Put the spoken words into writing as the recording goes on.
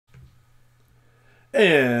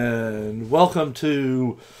And welcome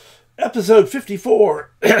to episode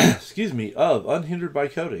 54, excuse me, of Unhindered by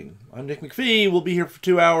Coding. I'm Nick McPhee. We'll be here for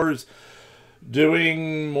 2 hours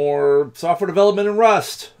doing more software development in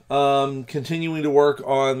Rust. Continuing to work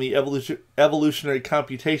on the evolutionary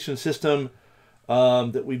computation system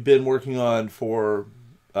that we've been working on for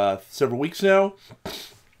several weeks now.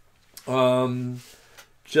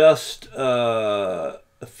 Just a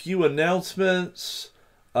few announcements.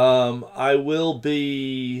 I will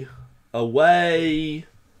be away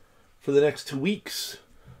for the next 2 weeks.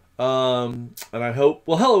 And I hope,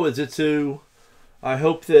 well, hello, esitsu. I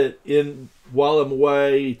hope that while I'm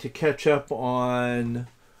away to catch up on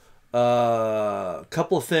a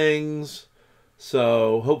couple of things.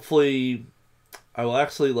 So hopefully I will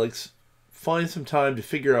actually find some time to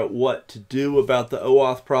figure out what to do about the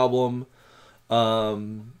OAuth problem.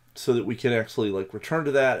 So that we can actually return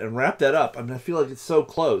to that and wrap that up. I mean, I feel like it's so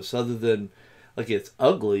close, other than it's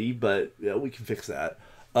ugly, but yeah, we can fix that.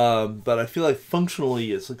 But I feel like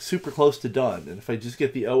functionally it's super close to done. And if I just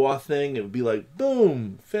get the OAuth thing, it would be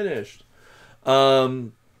boom, finished.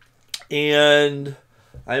 And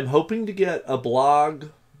I'm hoping to get a blog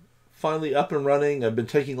finally up and running. I've been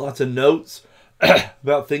taking lots of notes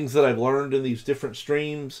about things that I've learned in these different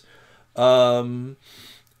streams.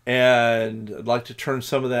 And I'd like to turn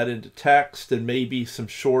some of that into text and maybe some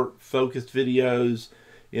short focused videos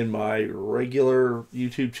in my regular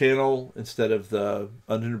YouTube channel instead of the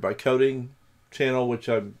Unhindered by Coding channel, which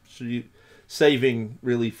I'm saving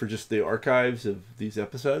really for just the archives of these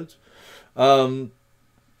episodes. So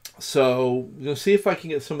see if I can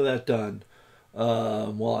get some of that done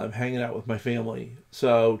while I'm hanging out with my family.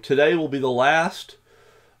 So today will be the last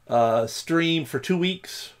stream for 2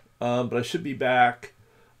 weeks, but I should be back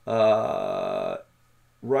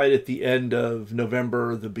right at the end of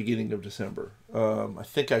November, the beginning of December. I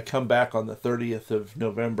think I come back on the 30th of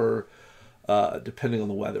November, depending on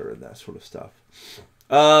the weather and that sort of stuff.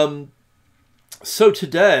 So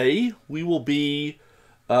today we will be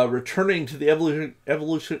returning to the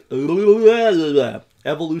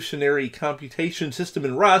evolutionary computation system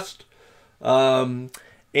in Rust,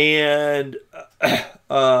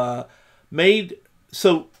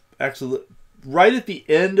 actually right at the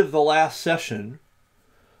end of the last session,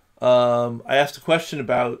 I asked a question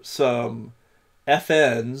about some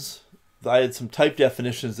FNs. I had some type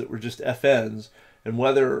definitions that were just FNs, and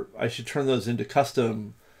whether I should turn those into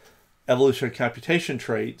custom evolutionary computation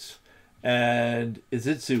traits. And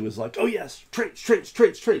esitsu was like, oh yes, traits,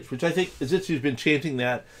 which I think esitsu's been chanting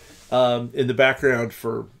that in the background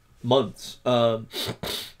for months.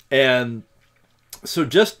 And so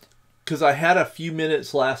just because I had a few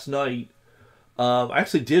minutes last night, I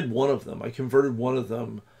actually did one of them. I converted one of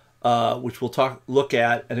them, which we'll look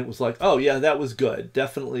at, and it was like, oh yeah, that was good.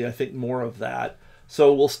 Definitely, I think more of that.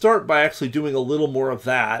 So we'll start by actually doing a little more of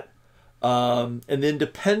that, and then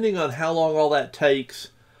depending on how long all that takes,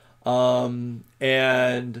 and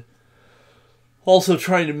also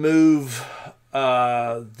trying to move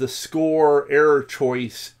the score error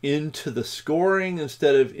choice into the scoring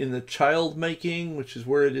instead of in the child making, which is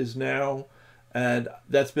where it is now. And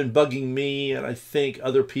that's been bugging me, and I think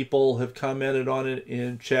other people have commented on it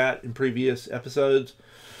in chat in previous episodes.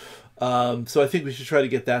 So I think we should try to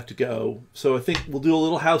get that to go. So I think we'll do a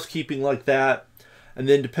little housekeeping like that. And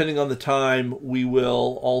then depending on the time, we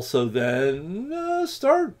will also then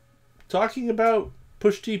start talking about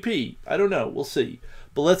PushTP. I don't know. We'll see.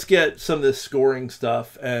 But let's get some of this scoring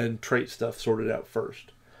stuff and trait stuff sorted out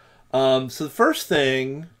first. So the first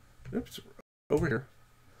thing... Oops, over here.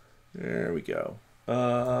 There we go.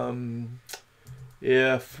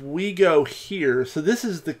 If we go here, so this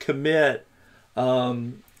is the commit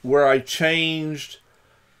where I changed.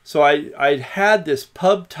 So I'd had this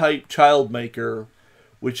pub type ChildMaker,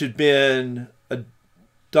 which had been a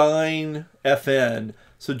dyn FN.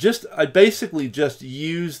 So I basically just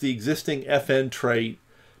used the existing FN trait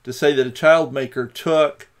to say that a ChildMaker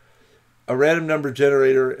took a random number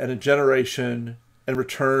generator and a generation and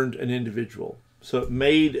returned an individual. So it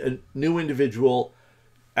made a new individual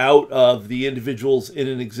out of the individuals in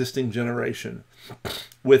an existing generation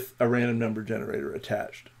with a random number generator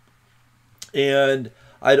attached. And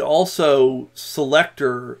I'd also,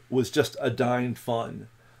 Selector was just a dyn fun.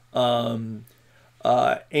 And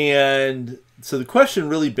so the question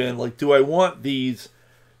really been do I want these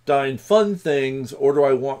dyn fun things or do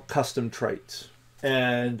I want custom traits?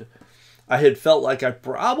 And I had felt like I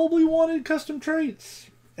probably wanted custom traits,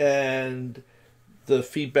 and the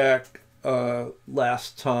feedback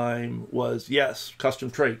last time was yes,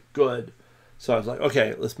 custom trait, good. So I was like,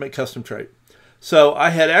 okay, let's make custom trait. So I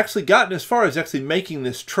had actually gotten as far as actually making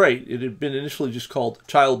this trait. It had been initially just called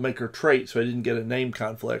ChildMaker trait, so I didn't get a name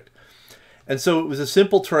conflict. And so it was a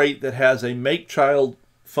simple trait that has a make_child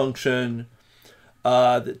function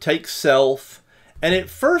that takes self. And at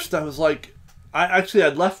first I was like,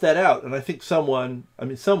 I'd left that out. And I think someone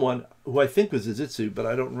who I think was esitsu, but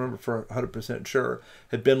I don't remember for 100% sure,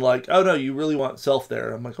 had been like, oh no, you really want self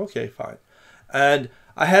there. I'm like, okay, fine. And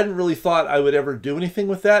I hadn't really thought I would ever do anything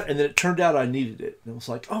with that. And then it turned out I needed it. And it was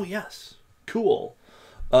like, oh yes, cool.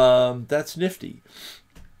 That's nifty.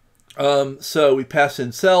 So we pass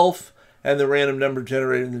in self and the random number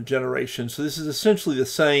generated in the generation. So this is essentially the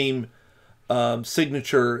same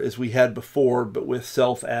signature as we had before, but with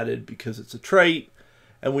self added because it's a trait,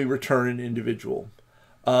 and we return an individual.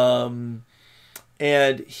 And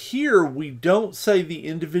here we don't say the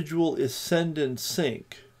individual is send and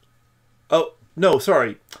sync. Oh, no,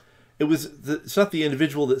 sorry. It's not the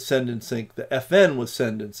individual that send and sync. The FN was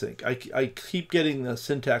send and sync. I keep getting the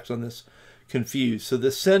syntax on this confused. So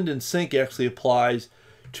the send and sync actually applies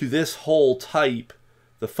to this whole type,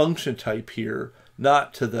 the function type here,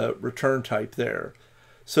 not to the return type there.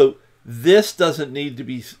 So this doesn't need to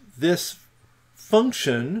be, this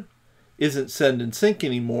function isn't send and sync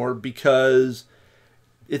anymore because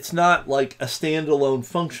it's not like a standalone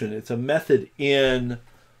function. It's a method in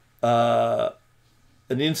an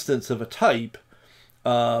instance of a type.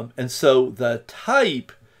 And so the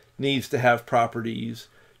type needs to have properties.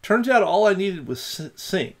 Turns out all I needed was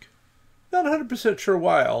sync. Not 100% sure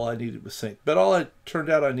why all I needed was sync, but all it turned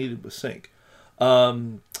out I needed was sync.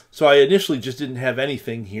 So I initially just didn't have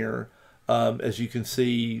anything here, as you can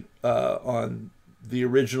see on the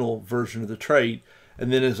original version of the trait.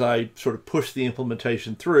 And then as I sort of pushed the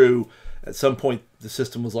implementation through, at some point the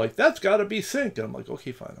system was like, that's got to be sync. And I'm like,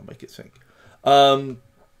 okay, fine, I'll make it sync.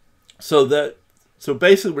 So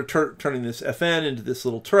basically we're turning this FN into this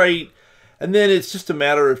little trait. And then it's just a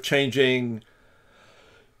matter of changing,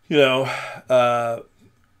 you know,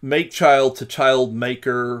 make child to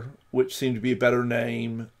ChildMaker, which seemed to be a better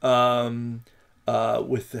name, which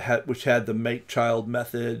had the make child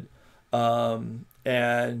method. Now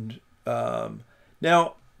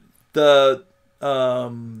the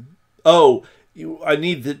I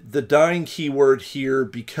need the dying keyword here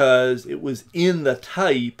because it was in the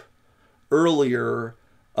type earlier.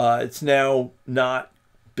 It's now not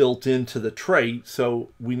built into the trait, so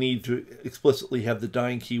we need to explicitly have the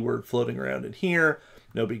dying keyword floating around in here.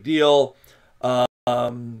 No big deal.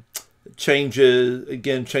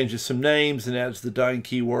 Changes some names and adds the dying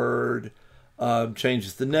keyword.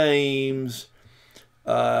 Changes the names.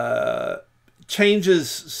 Changes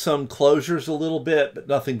some closures a little bit, but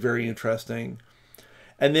nothing very interesting.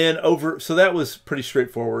 And then so that was pretty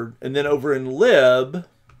straightforward. And then over in lib,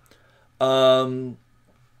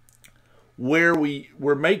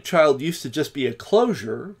 where make child used to just be a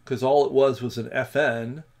closure because all it was an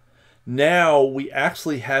FN. Now we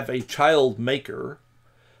actually have a ChildMaker.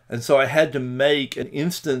 And so I had to make an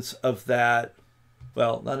instance of that.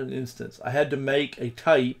 Well, not an instance. I had to make a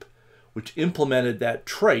type which implemented that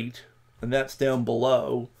trait, and that's down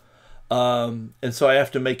below. And so I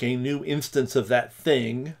have to make a new instance of that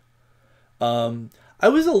thing. I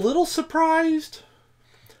was a little surprised.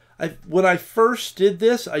 When I first did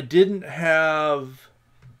this, I didn't have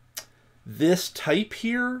this type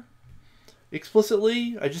here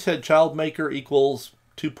explicitly. I just had ChildMaker equals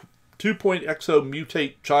 2.xo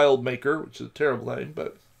mutate ChildMaker, which is a terrible name,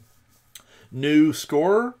 but new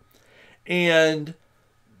scorer. And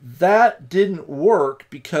that didn't work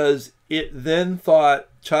because it then thought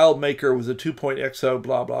ChildMaker was a 2.xo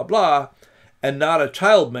blah, blah, blah, and not a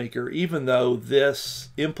ChildMaker, even though this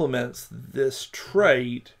implements this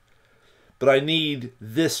trait. But I need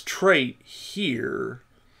this trait here.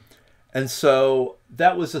 And so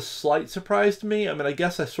that was a slight surprise to me. I mean, I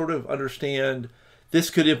guess I sort of understand this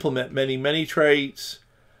could implement many, many traits.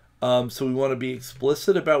 So we want to be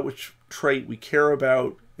explicit about which trait we care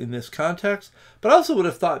about in this context. But I also would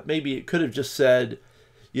have thought maybe it could have just said,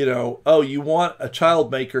 you know, oh, you want a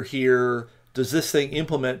ChildMaker here. Does this thing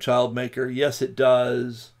implement ChildMaker? Yes, it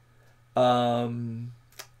does.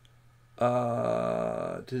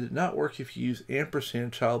 Did it not work if you use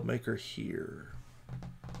ampersand ChildMaker here?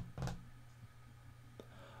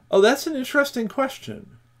 Oh, that's an interesting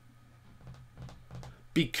question.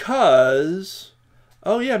 Because,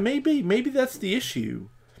 oh yeah, maybe that's the issue.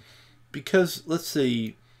 Because, let's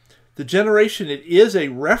see, the generation, it is a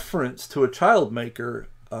reference to a ChildMaker.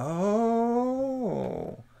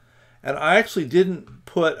 Oh. And I actually didn't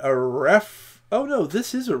put a oh no,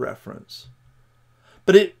 this is a reference.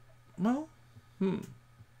 But it, well,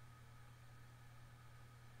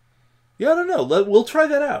 Yeah, I don't know. We'll try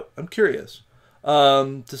that out. I'm curious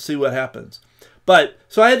to see what happens. But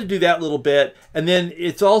so I had to do that little bit. And then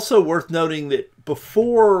it's also worth noting that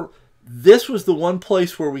before, this was the one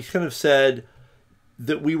place where we kind of said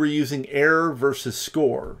that we were using error versus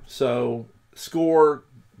score. So score,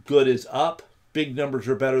 good is up. Big numbers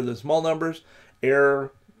are better than small numbers.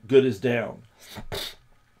 Error, good is down.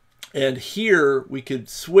 And here we could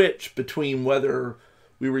switch between whether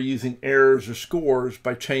we were using errors or scores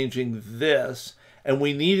by changing this. And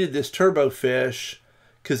we needed this turbofish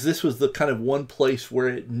because this was the kind of one place where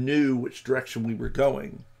it knew which direction we were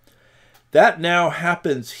going. That now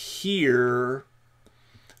happens here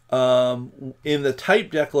in the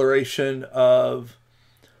type declaration of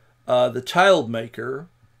the ChildMaker.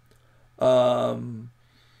 And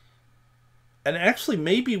actually,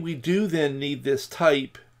 maybe we do then need this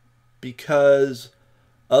type, because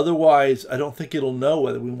otherwise I don't think it'll know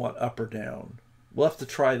whether we want up or down. We'll have to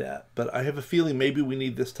try that. But I have a feeling maybe we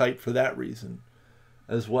need this type for that reason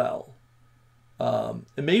as well. And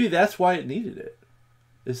maybe that's why it needed it,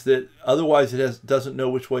 is that otherwise it doesn't know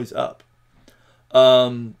which way's up.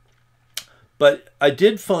 But I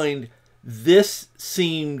did find this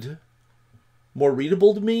seemed more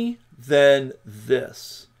readable to me than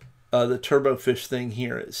this, the turbofish thing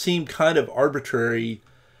here. It seemed kind of arbitrary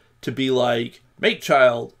to be like, make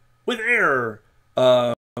child with error.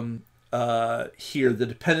 Here, the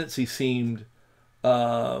dependency seemed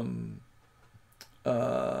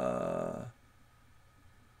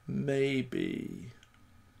maybe.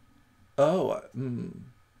 Oh,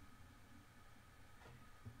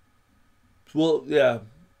 well, yeah,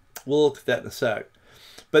 we'll look at that in a sec.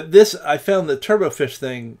 But this, I found the turbofish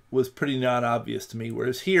thing was pretty non-obvious to me,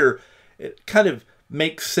 whereas here, it kind of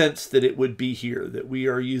makes sense that it would be here, that we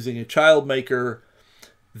are using a ChildMaker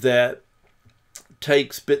that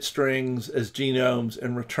takes bit strings as genomes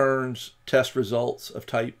and returns test results of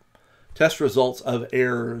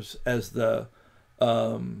errors as the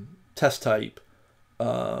test type.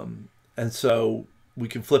 And so we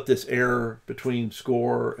can flip this error between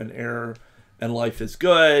score and error, and life is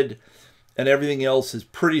good. And everything else is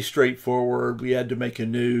pretty straightforward. We had to make a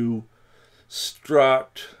new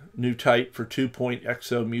struct, new type for 2.exo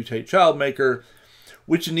mutate ChildMaker,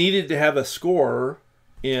 which needed to have a score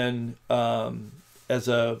in as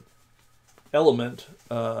a element,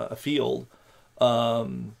 a field.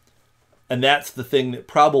 And that's the thing that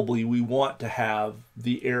probably we want to have,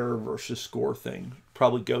 the error versus score thing.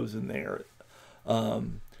 Probably goes in there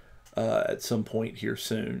at some point here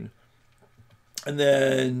soon. And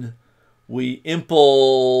then we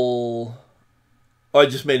impl. Oh, I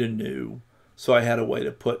just made a new, so I had a way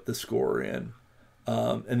to put the score in.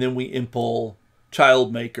 And then we impl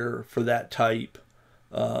ChildMaker for that type.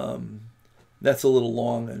 That's a little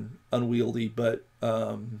long and unwieldy, but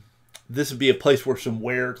this would be a place where some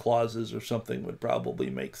where clauses or something would probably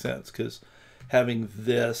make sense, because having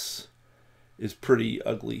this is pretty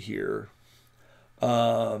ugly here.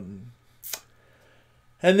 And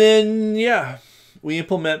then, yeah, we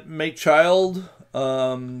implement make child,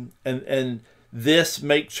 and this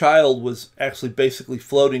make child was actually basically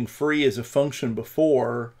floating free as a function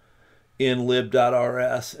before in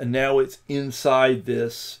lib.rs, and now it's inside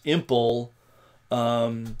this impl.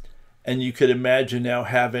 And you could imagine now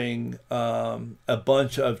having a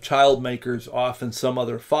bunch of ChildMakers off in some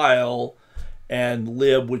other file, and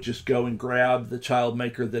lib would just go and grab the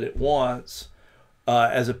ChildMaker that it wants,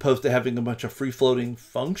 as opposed to having a bunch of free-floating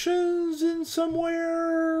functions in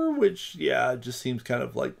somewhere, which, yeah, just seems kind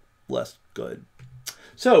of like less good.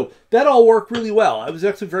 So that all worked really well. I was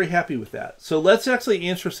actually very happy with that. So let's actually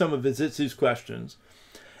answer some of esitsu's questions,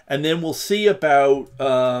 and then we'll see about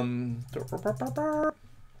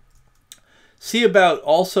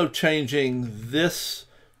also changing this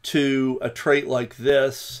to a trait like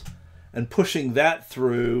this and pushing that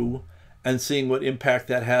through and seeing what impact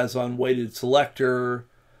that has on weighted selector,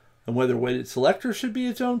 and whether weighted selector should be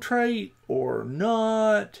its own trait or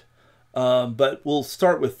not. But we'll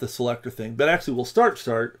start with the selector thing. But actually, we'll start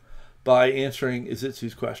by answering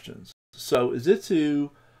esitsu's questions. So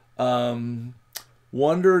esitsu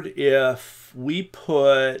wondered if we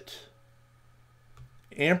put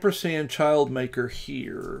ampersand ChildMaker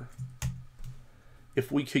here,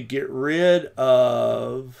 if we could get rid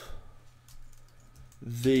of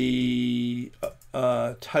the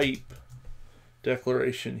type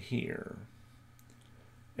declaration here.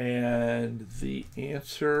 And the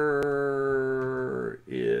answer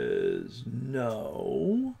is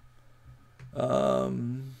no.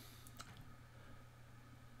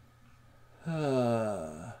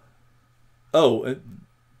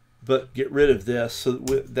 But get rid of this, so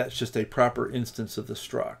that's just a proper instance of the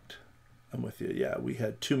struct. I'm with you. Yeah, we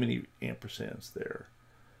had too many ampersands there.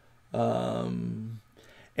 And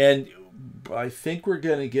I think we're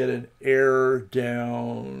going to get an error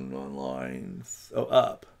down on line,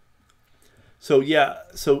 up. So yeah,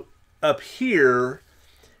 so up here,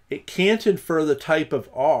 it can't infer the type of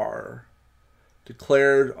R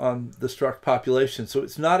declared on the struct population. So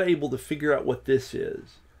it's not able to figure out what this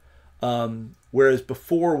is. Whereas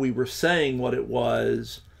before we were saying what it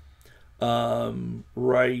was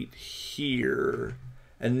right here,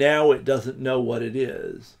 and now it doesn't know what it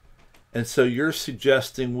is. And so you're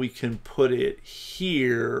suggesting we can put it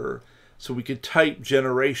here, so we could type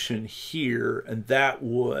generation here, and that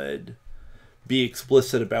would be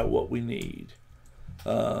explicit about what we need.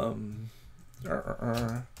 So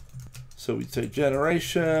we'd say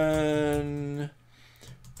generation,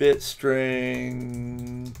 bit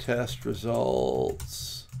string, test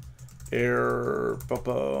results, error,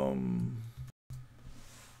 boom.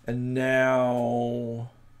 And now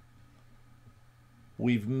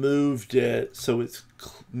we've moved it so it's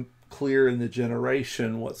clear in the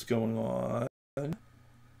generation what's going on.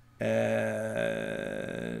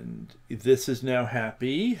 And this is now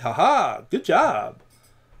happy. Haha, good job.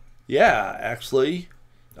 Yeah, actually,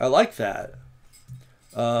 I like that.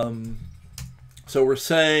 So we're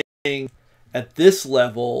saying at this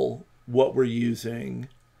level what we're using.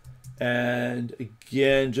 And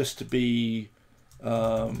again, just to be,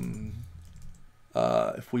 if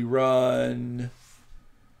we run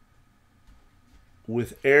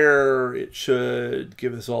with error, it should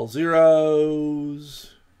give us all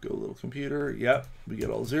zeros. Go little computer. Yep, we get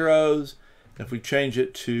all zeros. And if we change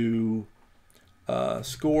it to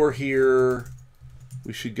score here,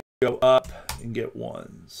 we should go up and get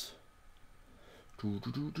ones.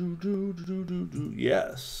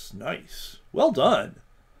 Yes, nice. Well done.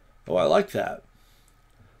 Oh, I like that.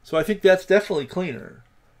 So I think that's definitely cleaner.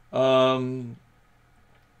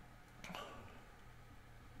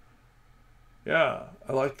 Yeah,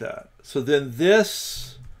 I like that. So then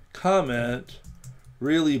this comment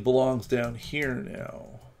really belongs down here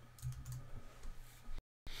now.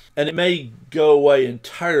 And it may go away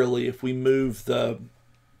entirely if we move the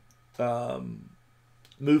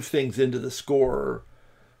move things into the scorer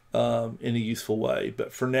in a useful way.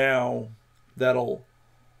 But for now, that'll,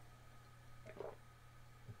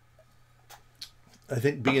 I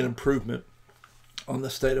think, be an improvement on the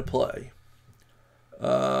state of play.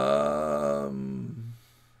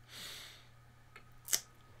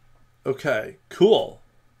 Okay, cool.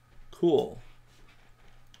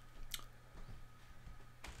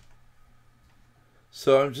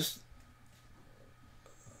 So I'm just,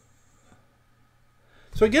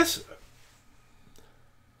 so I guess,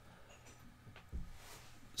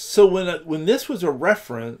 so when this was a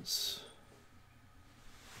reference,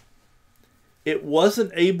 it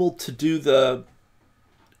wasn't able to do to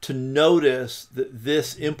notice that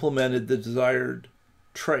this implemented the desired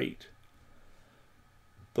trait.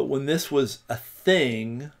 But when this was a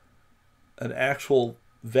thing, an actual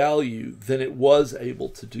value, then it was able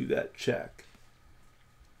to do that check.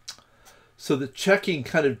 So the checking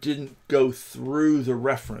kind of didn't go through the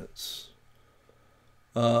reference.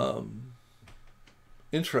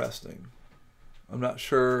 Interesting. I'm not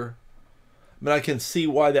sure. I mean, I can see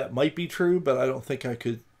why that might be true, but I don't think I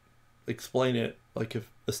could explain it. Like if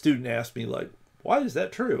a student asked me, like, why is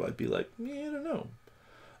that true? I'd be like, yeah, I don't know.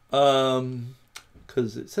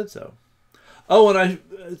 Because it said so. Oh, and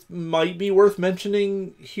it might be worth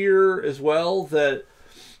mentioning here as well that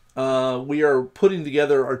we are putting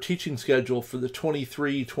together our teaching schedule for the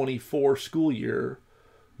 23-24 school year,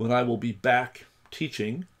 when I will be back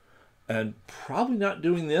teaching and probably not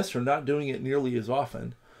doing this or not doing it nearly as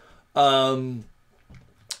often. Looks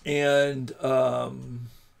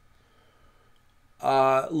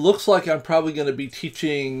like I'm probably going to be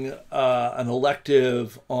teaching an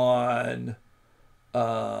elective on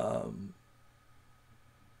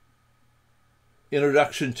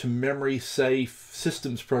Introduction to Memory Safe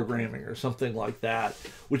Systems Programming or something like that,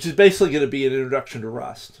 which is basically going to be an introduction to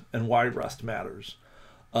Rust and why Rust matters.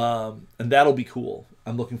 And that'll be cool.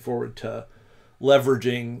 I'm looking forward to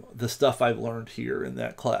leveraging the stuff I've learned here in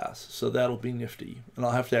that class. So that'll be nifty. And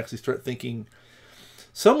I'll have to actually start thinking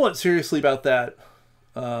somewhat seriously about that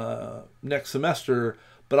next semester.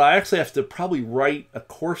 But I actually have to probably write a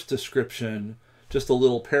course description, just a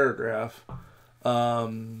little paragraph,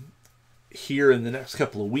 here in the next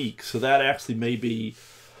couple of weeks. So that actually may be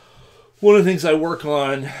one of the things I work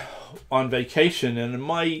on vacation, and I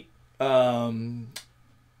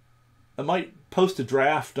might post a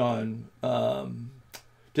draft on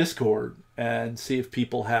Discord and see if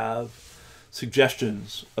people have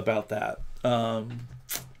suggestions about that.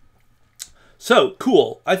 So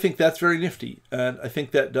cool. I think that's very nifty, and I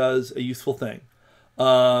think that does a useful thing.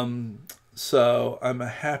 So I'm a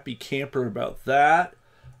happy camper about that.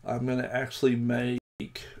 I'm going to actually I'm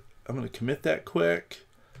going to commit that quick,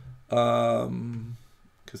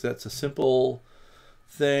 because that's a simple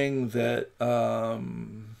thing that I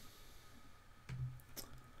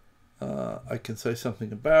can say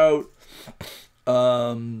something about.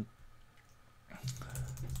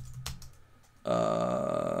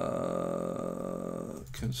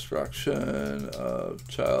 Construction of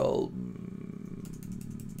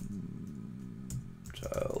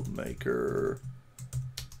ChildMaker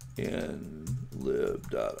in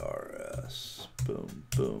lib.rs. Boom,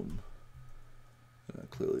 boom. And I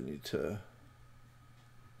clearly need to...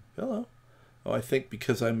 Hello. Oh, I think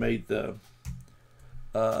because I made the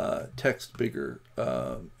text bigger,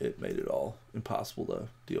 it made it all impossible to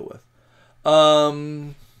deal with.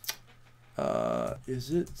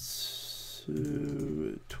 Is it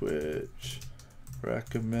Twitch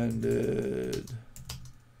recommended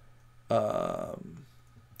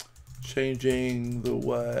changing the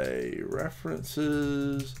way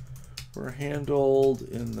references were handled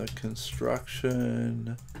in the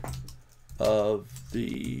construction of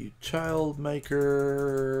the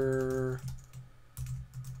ChildMaker,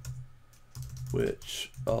 which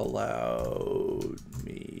allowed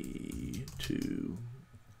me to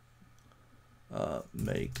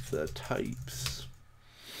make the types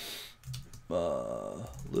a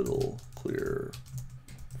little clearer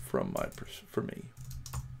for me,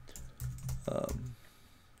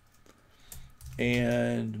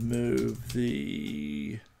 and move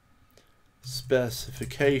the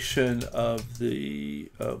specification of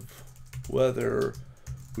whether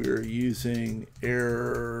we're using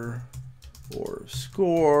error or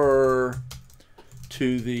score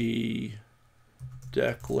to the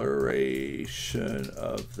declaration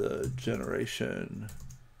of the generation,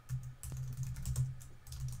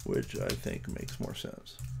 which I think makes more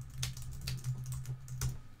sense.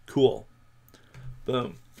 Cool.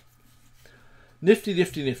 Boom. Nifty,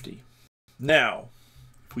 nifty, nifty. Now,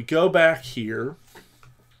 if we go back here,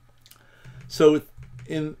 so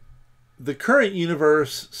in the current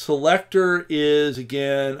universe, Selector is,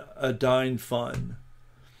 again, a dyn fun.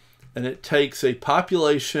 And it takes a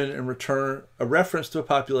population and a reference to a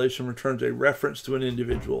population, returns a reference to an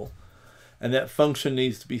individual. And that function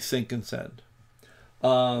needs to be sync and send.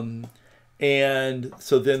 And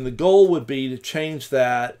so then the goal would be to change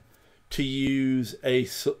that to use a...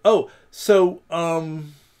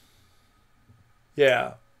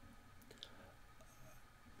 yeah.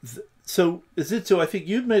 So esitsu, I think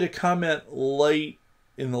you'd made a comment late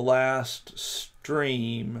in the last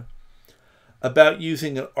stream about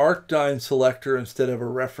using an arcdyn selector instead of a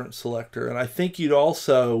reference selector. And I think you'd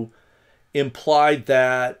also implied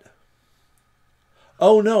that...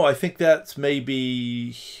 Oh, no, I think that's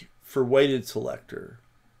maybe for weighted selector.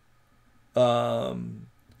 And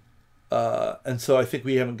so I think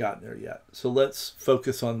we haven't gotten there yet. So let's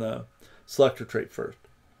focus on the selector trait first.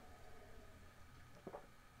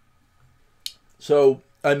 So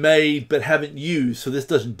I made, but haven't used, so this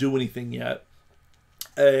doesn't do anything yet,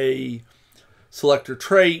 a selector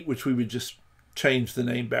trait, which we would just change the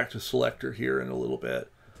name back to selector here in a little bit.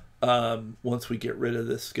 Once we get rid of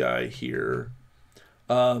this guy here,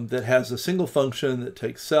 that has a single function that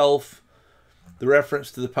takes self, the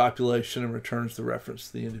reference to the population, and returns the reference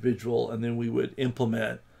to the individual. And then we would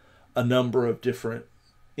implement a number of different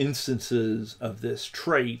instances of this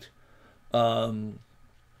trait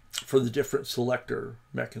for the different selector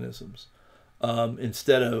mechanisms.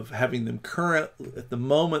 Instead of having them current, at the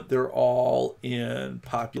moment they're all in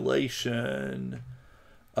population,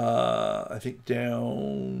 I think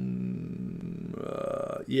down,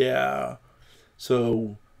 yeah.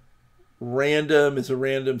 So random is a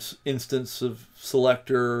random instance of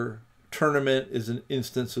selector, tournament is an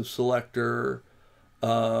instance of selector,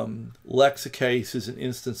 lexicase is an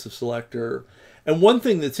instance of selector. And one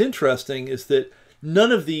thing that's interesting is that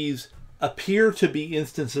none of these appear to be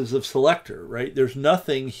instances of selector, right? There's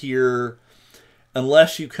nothing here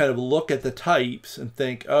unless you kind of look at the types and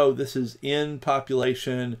think, oh, this is in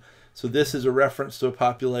population, so this is a reference to a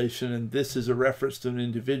population, and this is a reference to an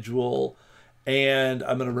individual, and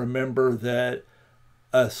I'm going to remember that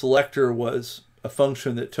a selector was a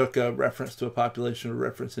function that took a reference to a population or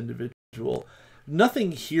reference individual.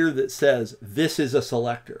 Nothing here that says this is a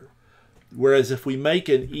selector. Whereas if we make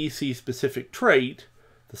an EC specific trait,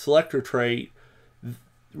 the selector trait,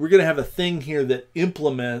 we're going to have a thing here that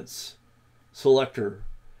implements selector,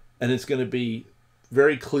 and it's going to be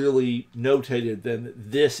very clearly notated then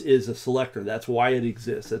that this is a selector. That's why it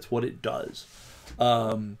exists. That's what it does.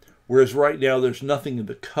 Whereas right now there's nothing in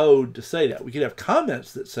the code to say that. We could have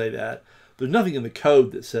comments that say that. There's nothing in the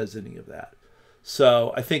code that says any of that.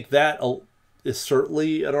 So I think that is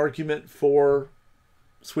certainly an argument for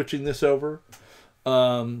switching this over.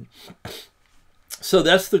 So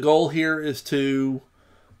that's the goal here, is to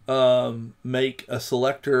make a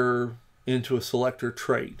selector into a selector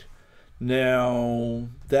trait. Now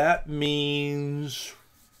that means,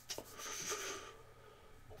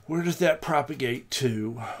 where does that propagate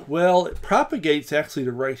to? Well, it propagates actually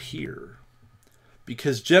to right here,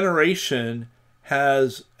 because generation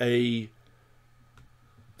has a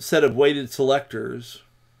set of weighted selectors,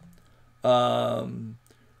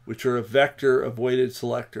 which are a vector of weighted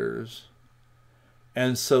selectors.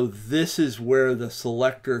 And so this is where the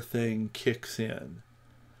selector thing kicks in.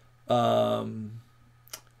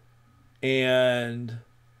 And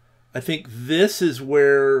I think this is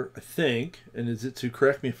where, and esitsu,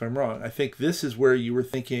 correct me if I'm wrong, I think this is where you were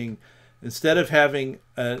thinking, instead of having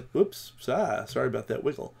a, sorry about that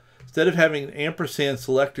wiggle. Instead of having an ampersand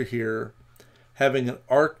selector here, having an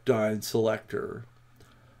arcdyne selector,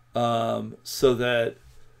 so that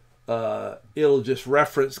it'll just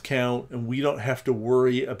reference count and we don't have to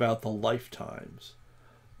worry about the lifetimes.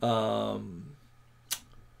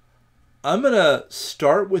 I'm going to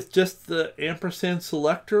start with just the ampersand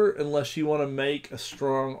selector, unless you want to make a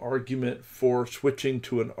strong argument for switching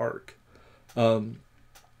to an arc. I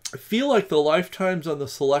feel like the lifetimes on the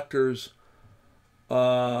selectors,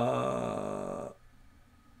 oh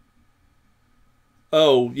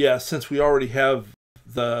yeah, since we already have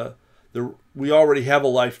we already have a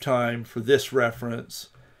lifetime for this reference,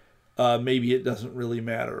 maybe it doesn't really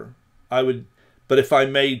matter. But if I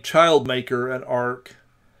made ChildMaker an arc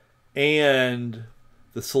and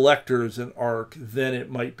the selectors an arc, then it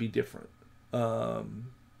might be different. But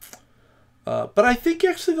I think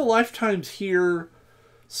actually the lifetimes here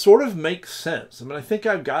sort of make sense. I mean, I think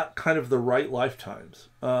I've got kind of the right lifetimes.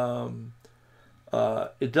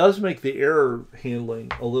 It does make the error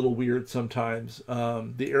handling a little weird sometimes.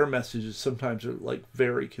 The error messages sometimes are like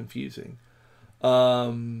very confusing.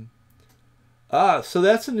 So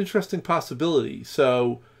that's an interesting possibility.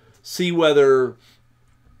 So see whether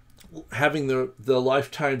having the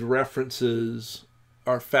lifetime references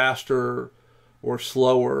are faster or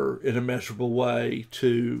slower in a measurable way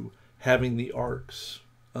to having the arcs.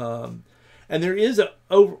 And there is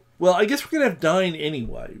well, I guess we're going to have dyne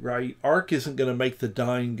anyway, right? Arc isn't going to make the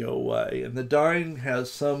dyne go away. And the dyne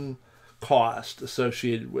has some cost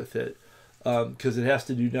associated with it, because it has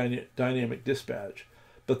to do dynamic dispatch.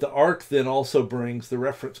 But the arc then also brings the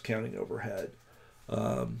reference counting overhead.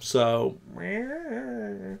 So,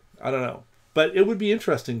 I don't know. But it would be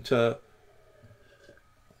interesting to...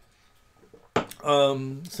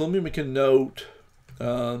 so let me make a note.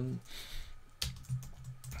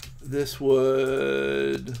 This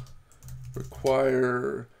would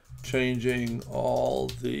require changing all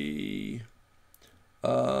the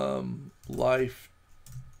lifetime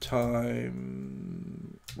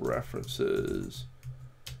references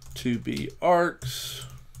to be arcs.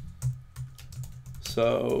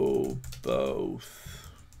 So both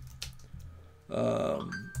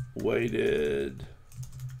weighted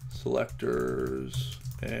selectors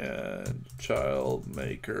and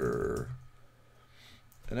ChildMaker.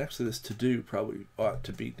 And actually this to-do probably ought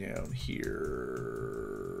to be down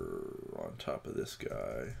here on top of this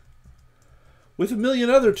guy, with a million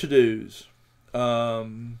other to-dos.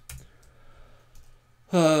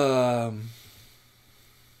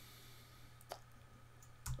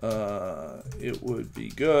 It would be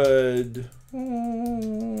good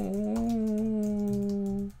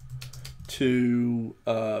to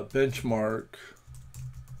benchmark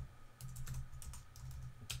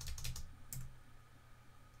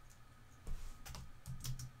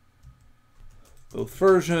both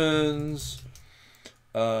versions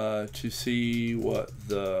to see what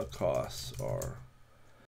the costs are.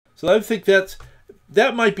 So I think that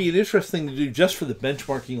might be an interesting thing to do just for the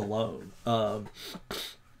benchmarking alone.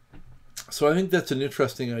 So I think that's an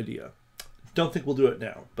interesting idea. Don't think we'll do it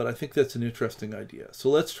now, but I think that's an interesting idea. So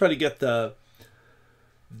let's try to get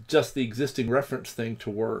just the existing reference thing to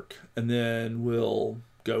work, and then we'll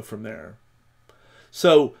go from there.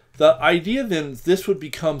 So the idea then, this would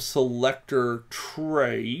become selector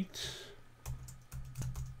trait.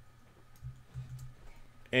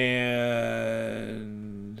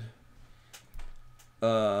 And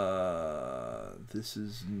this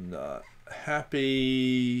is not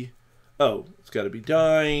happy. Oh, it's got to be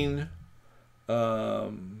dyne.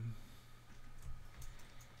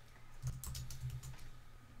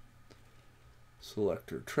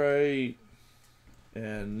 Selector trait.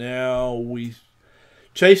 And now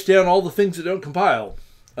chase down all the things that don't compile.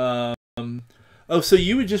 Oh, so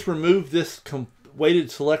you would just remove this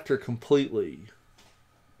weighted selector completely.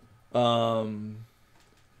 Oh.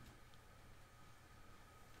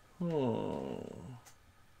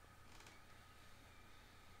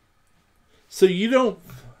 So you don't,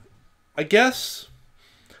 I guess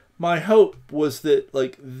my hope was that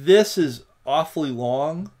like this is awfully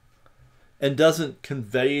long and doesn't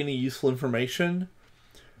convey any useful information,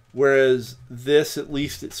 whereas this, at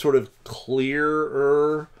least it's sort of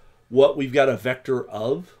clearer what we've got a vector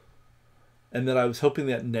of, and that I was hoping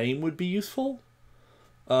that name would be useful,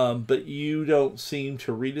 but you don't seem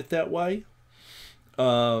to read it that way.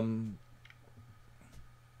 And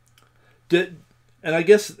I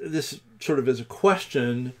guess this sort of is a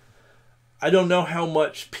question. I don't know how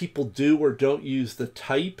much people do or don't use the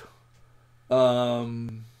type. A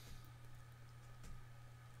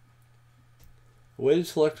weighted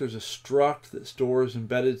selector is a struct that stores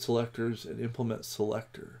embedded selectors and implements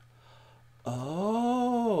selector.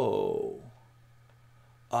 Oh.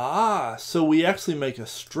 Ah, so we actually make a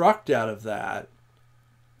struct out of that.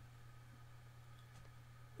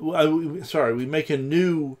 Sorry, we make a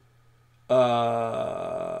new...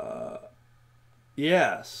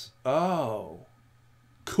 yes. Oh.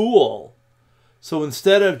 Cool. So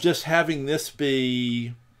instead of just having this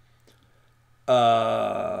be...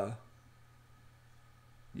 Yeah.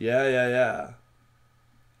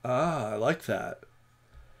 Ah, I like that.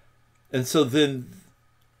 And so then,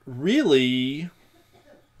 really,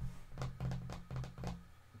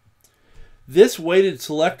 this weighted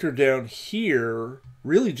selector down here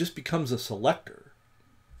really just becomes a selector.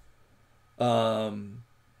 And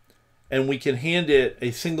we can hand it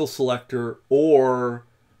a single selector or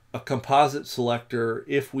a composite selector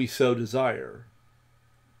if we so desire.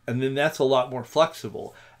 And then that's a lot more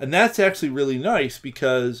flexible. And that's actually really nice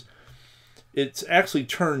because it's actually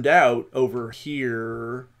turned out over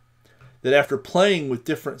here that after playing with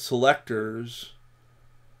different selectors,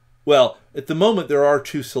 well, at the moment there are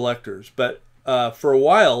 2 selectors, but for a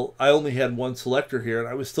while I only had 1 selector here and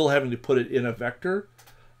I was still having to put it in a vector.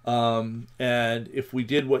 And if we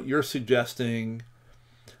did what you're suggesting,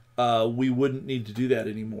 we wouldn't need to do that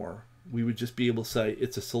anymore. We would just be able to say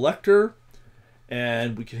it's a selector,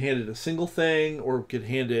 and we can hand it a single thing, or we could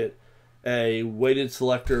hand it a weighted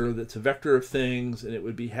selector that's a vector of things, and it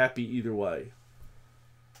would be happy either way.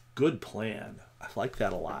 Good plan. I like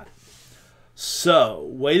that a lot. So,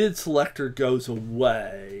 weighted selector goes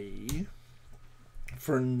away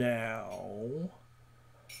for now.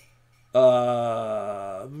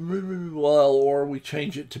 Well, or we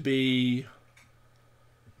change it to be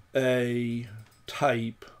a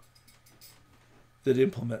type that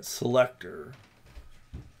implements selector.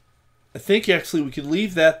 I think actually we could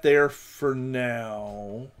leave that there for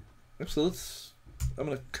now. Actually,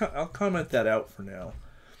 I'll comment that out for now.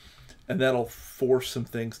 And that'll force some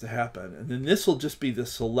things to happen. And then this will just be the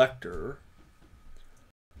selector.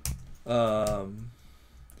 And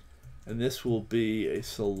this will be a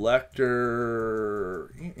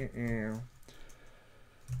selector.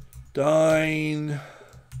 Dyn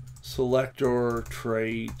selector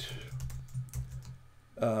trait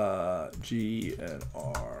G and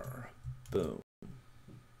R. Boom.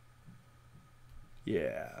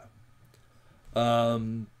 Yeah.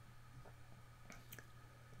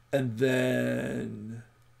 And then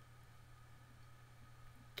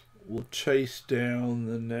we'll chase down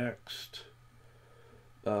the next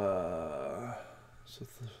so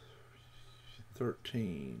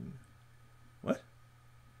 13. What?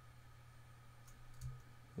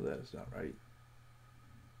 Well, that is not right.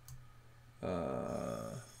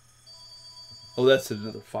 Oh, that's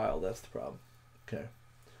another file. That's the problem. Okay.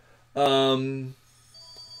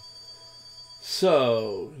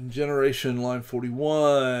 So, generation line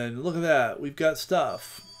 41. Look at that. We've got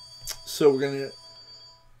stuff. So we're going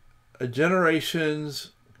to...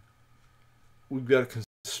 generations. We've got a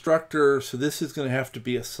constructor. So this is going to have to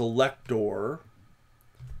be a selector.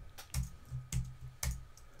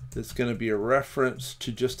 That's going to be a reference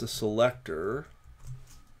to just a selector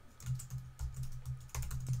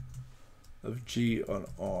of G on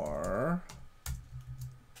R.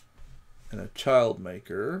 And a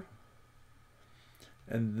ChildMaker.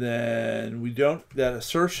 And then we don't, that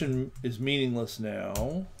assertion is meaningless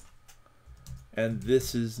now. And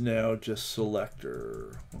this is now just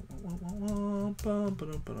selector.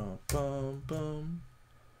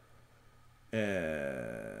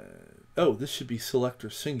 And, oh, this should be selector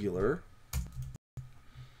singular.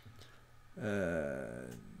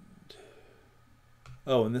 And,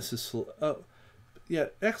 oh, and this is, oh, yeah,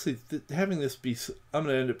 actually, having this be, I'm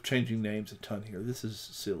going to end up changing names a ton here. This is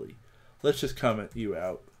silly. let's just comment you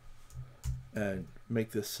out and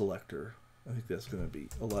make this selector. I think that's going to be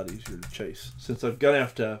a lot easier to chase, since I'm going to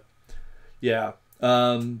have to, yeah,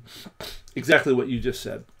 exactly what you just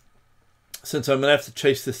said. Since I'm going to have to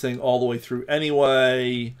chase this thing all the way through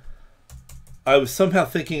anyway, I was somehow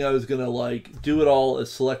thinking I was going to like do it all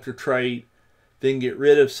as selector trait, then get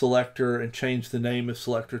rid of selector and change the name of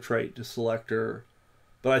selector trait to selector.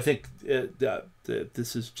 But I think that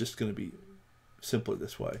this is just going to be simpler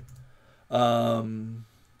this way. And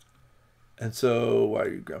so why are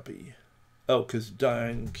you grumpy? Oh, because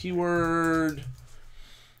dying keyword.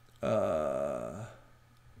 So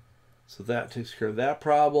that takes care of that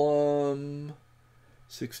problem.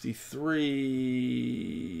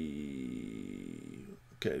 63.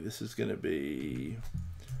 Okay, this is going to be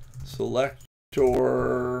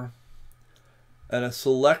selector. And a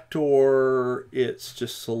selector, it's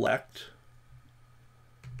just select.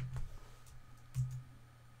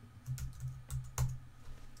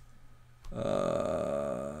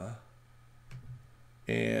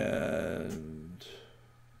 And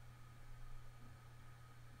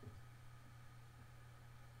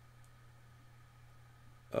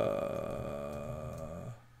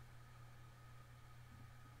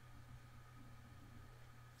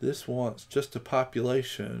this wants just a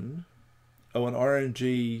population. Oh, an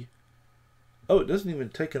RNG. Oh, it doesn't even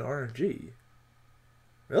take an RNG.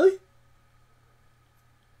 Really?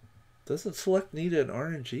 Doesn't select need an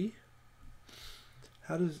RNG?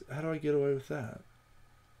 How do I get away with that?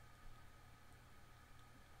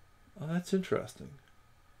 Oh, that's interesting.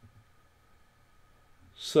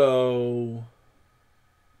 So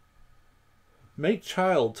make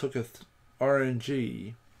child took a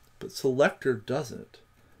RNG, but selector doesn't.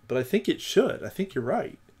 But I think it should. I think you're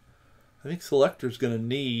right. I think selector's going to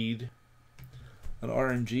need an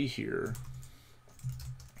RNG here.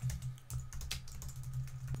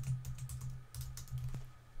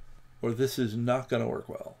 Or this is not going to work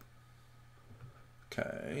well.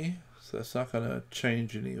 Okay, so that's not going to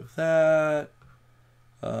change any of that.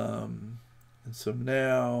 And so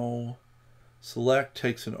now select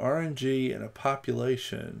takes an RNG and a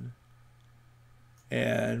population,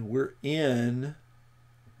 and we're in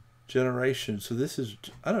generation. So this is,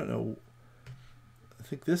 I don't know, I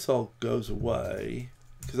think this all goes away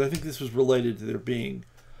because I think this was related to there being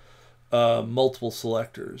multiple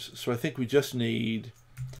selectors. So I think we just need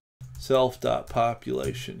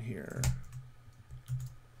self.population here.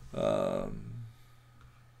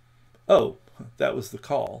 Oh, that was the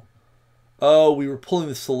call. Oh, we were pulling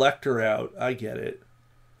the selector out. I get it.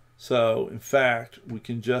 So in fact, we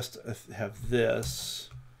can just have this.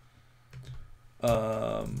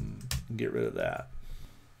 Get rid of that.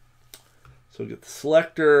 So get the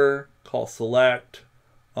selector, call select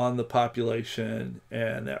on the population,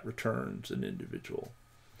 and that returns an individual.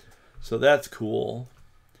 So that's cool.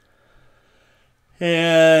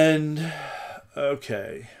 And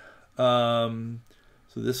okay, so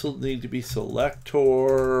this will need to be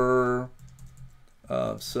selector,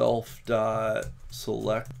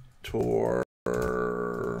 self.selector,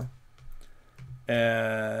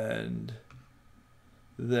 and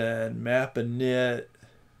then map init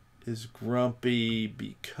is grumpy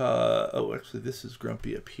because, oh, actually this is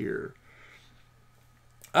grumpy up here.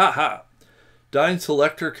 Aha! Dying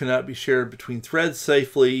selector cannot be shared between threads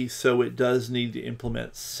safely, so it does need to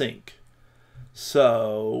implement sync.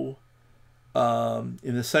 So, in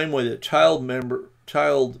the same way that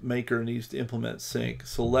ChildMaker needs to implement sync,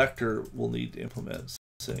 Selector will need to implement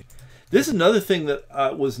sync. This is another thing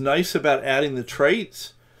that was nice about adding the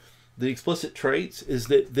traits, the explicit traits, is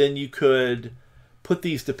that then you could put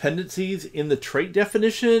these dependencies in the trait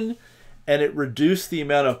definition, and it reduced the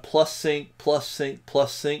amount of plus sync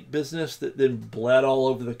business that then bled all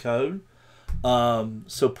over the code.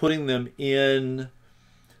 So putting them in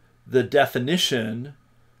the definition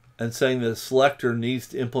and saying that a selector needs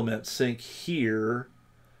to implement sync here,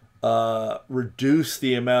 reduce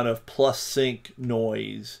the amount of plus sync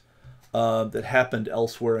noise that happened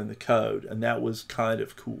elsewhere in the code. And that was kind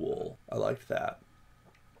of cool. I liked that.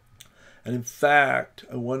 And in fact,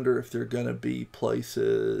 I wonder if there are going to be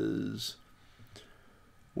places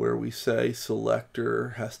where we say selector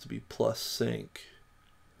has to be plus sync.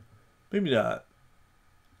 Maybe not.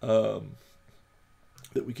 That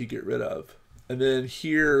we could get rid of. And then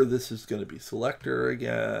here, this is going to be selector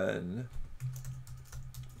again.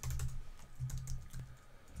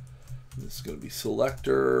 This is going to be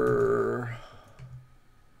selector.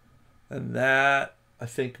 And that, I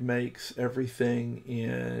think, makes everything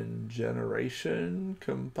in generation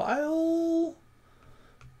compile.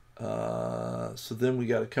 So then we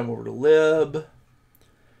got to come over to lib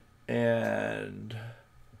and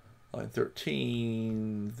Line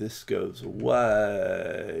 13, this goes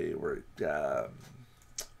away.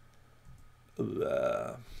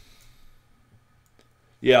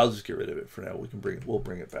 Yeah, I'll just get rid of it for now. We'll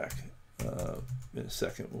bring it back in a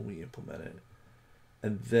second when we implement it.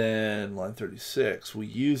 And then line 36, we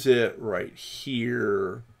use it right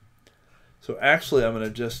here. So actually, I'm going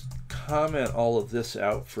to just comment all of this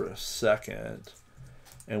out for a second.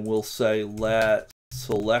 And we'll say let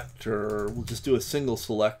selector, we'll just do a single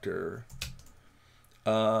selector.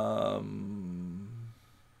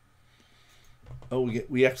 Oh,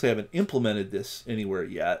 we actually haven't implemented this anywhere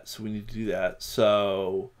yet, so we need to do that.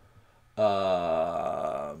 So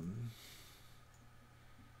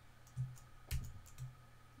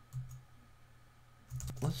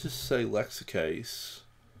let's just say lexicase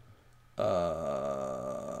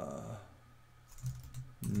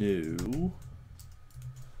new,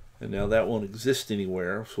 and now that won't exist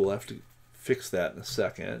anywhere, so we'll have to fix that in a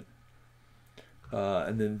second.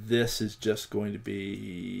 And then this is just going to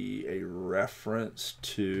be a reference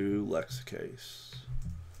to lexicase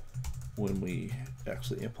when we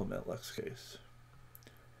actually implement lexicase.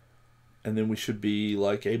 And then we should be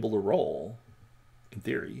like able to roll in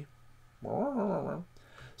theory.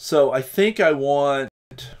 So I think I'm going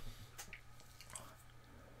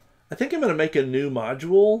to make a new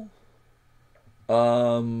module.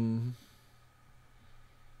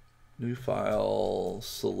 New file,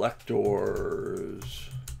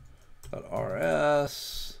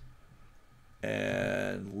 selectors.rs,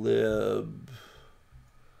 and lib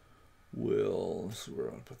will, so where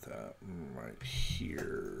do I put that? Right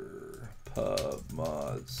here. Pub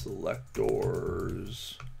mod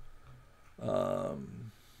selectors.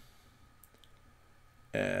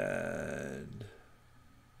 And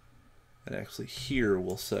actually here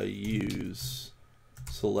we'll say use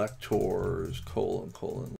selectors :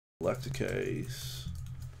 lexicase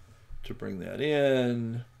to bring that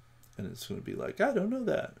in, and it's going to be like, I don't know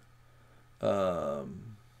that.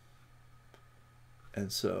 And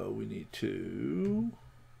so we need to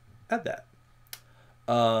add that.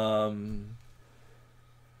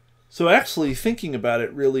 So actually thinking about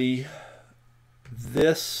it, really,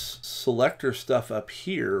 this selector stuff up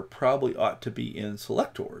here probably ought to be in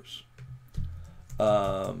selectors.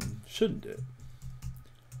 Shouldn't it?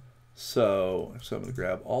 So I'm going to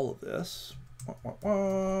grab all of this.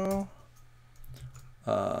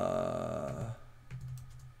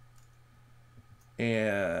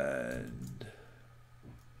 And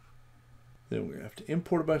then we're going to have to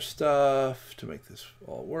import a bunch of stuff to make this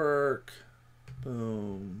all work.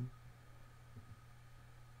 Boom.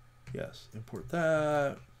 Yes, import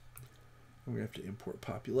that. And we're going to have to import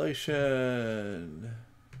population.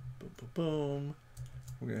 Boom, boom, boom.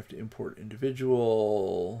 We're going to have to import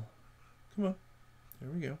individual. Come on.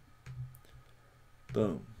 There we go.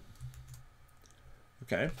 Boom.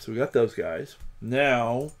 Okay, so we got those guys.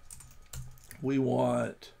 Now we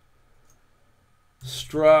want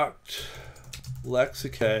struct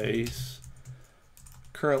lexicase,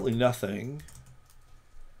 currently nothing,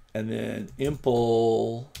 and then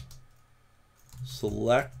impl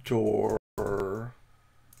selector gr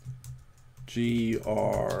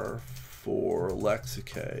for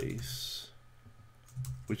lexicase,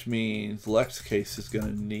 which means lexicase is going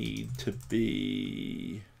to need to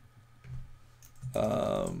be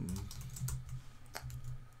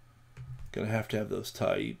going to have those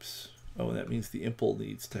types. Oh, and that means the impl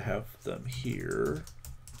needs to have them here.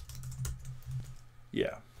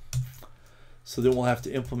 Yeah. So then we'll have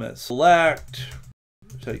to implement select,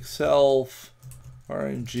 take self,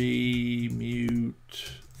 RNG,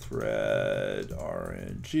 mute, thread,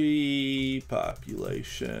 RNG,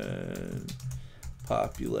 population,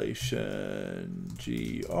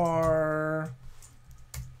 GR,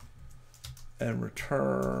 and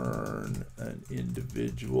return an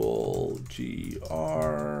individual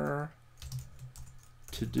GR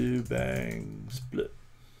to do bang split.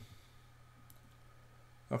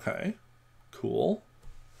 Okay, cool.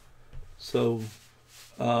 So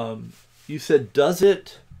you said does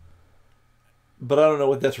it, but I don't know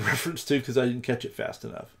what that's a reference to because I didn't catch it fast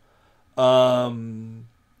enough.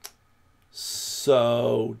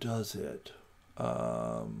 So does it?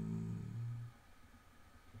 I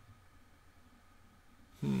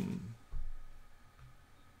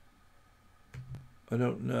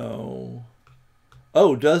don't know.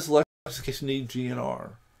 Oh, does lexicase need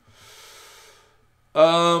GNR?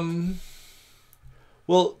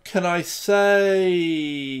 Well, can I say,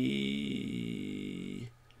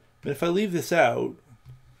 if I leave this out,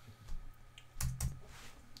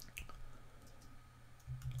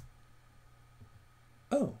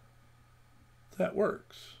 oh, that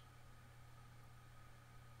works.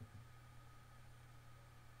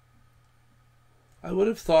 I would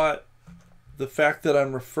have thought the fact that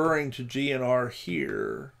I'm referring to G and R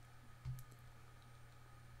here.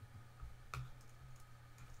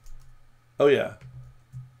 Oh, yeah.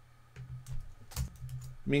 I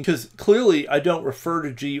mean, because clearly I don't refer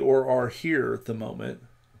to G or R here at the moment.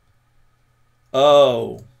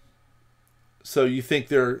 Oh. So you think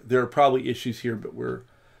there are probably issues here, but we're...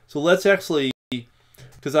 So let's actually...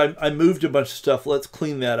 Because I moved a bunch of stuff. Let's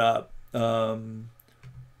clean that up.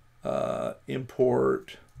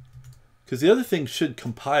 Import... Because the other thing should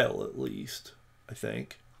compile at least, I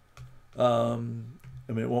think. I mean,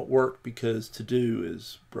 it won't work because to do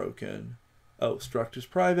is broken. Oh, struct is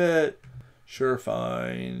private. Sure,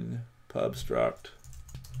 fine. Pub struct.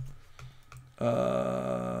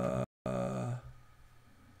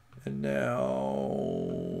 And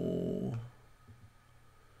now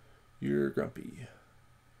you're grumpy.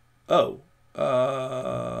 Oh,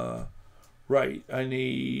 right.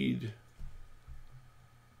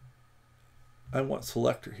 I want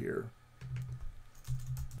selector here.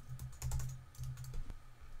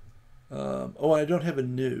 Oh, I don't have a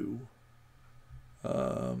new.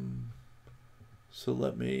 So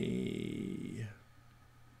let me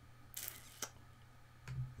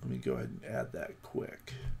go ahead and add that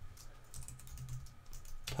quick.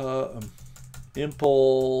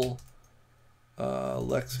 Impl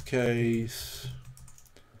lexicase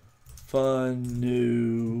fun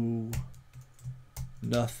new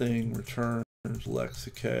nothing returns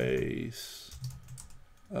lexicase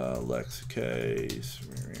lexicase.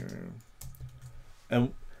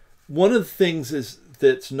 And one of the things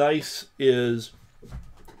that's nice is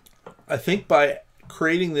I think by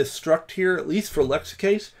creating this struct here, at least for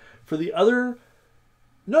lexicase, for the other,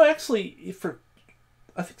 no, actually,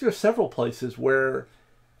 I think there are several places where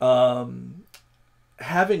having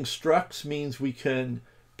structs means we can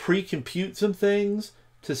pre-compute some things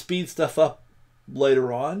to speed stuff up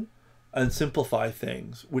later on and simplify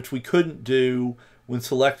things, which we couldn't do when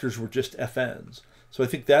selectors were just FNs. So I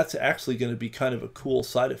think that's actually going to be kind of a cool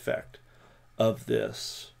side effect of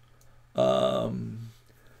this. So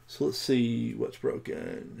let's see what's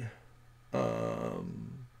broken.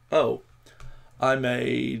 Oh, I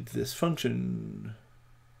made this function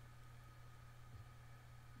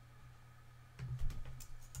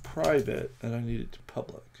private and I need it to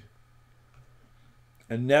public.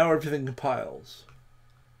 And now everything compiles.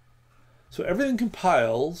 So everything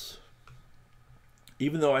compiles,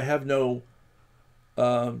 even though I have no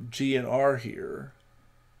G and R here.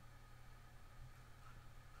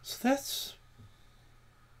 So that's,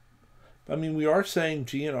 I mean, we are saying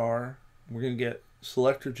G and R. We're going to get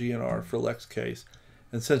selector G and R for lexicase.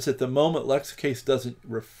 And since at the moment lexicase doesn't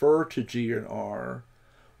refer to G and R,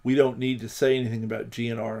 we don't need to say anything about G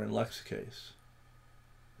and R in lexicase.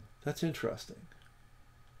 That's interesting.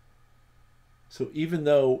 So even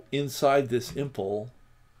though inside this impl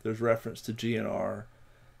there's reference to G and R,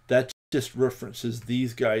 that just references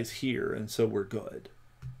these guys here, and so we're good.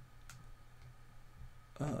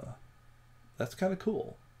 That's kind of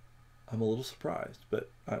cool. I'm a little surprised,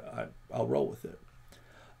 but I'll roll with it.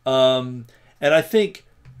 And I think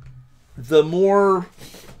the more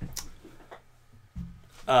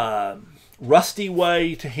rusty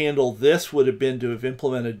way to handle this would have been to have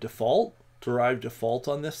implemented default, derived default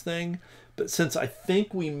on this thing. But since I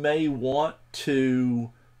think we may want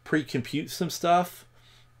to pre-compute some stuff,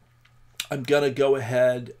 I'm going to go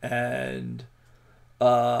ahead and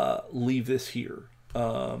leave this here.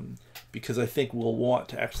 Because I think we'll want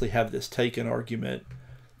to actually have this take an argument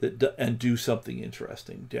and do something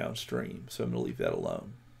interesting downstream. So I'm going to leave that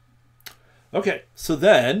alone. Okay, so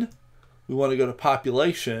then we want to go to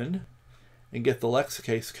population and get the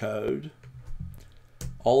lexicase code,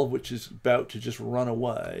 all of which is about to just run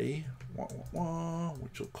away,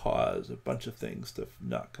 which will cause a bunch of things to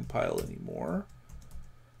not compile anymore.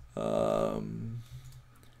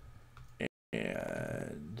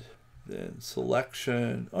 And then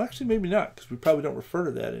selection. Oh, actually, maybe not, because we probably don't refer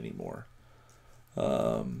to that anymore.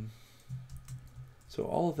 So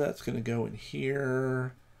all of that's going to go in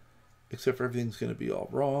here, except for everything's going to be all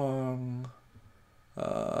wrong.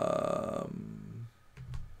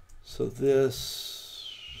 So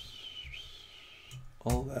this,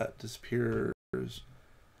 all that disappears. And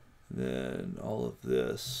then all of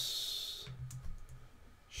this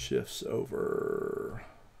shifts over.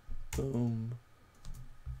 Boom.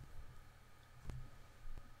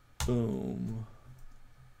 Boom.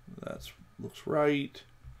 That looks right.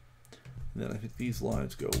 And then I think these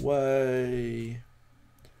lines go away.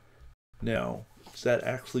 Now, is that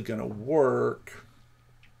actually going to work?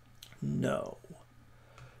 No.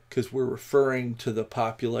 Because we're referring to the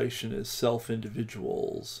population as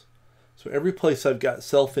self-individuals. So every place I've got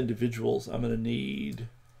self-individuals, I'm going to need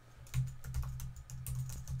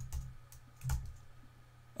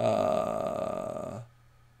to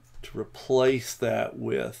replace that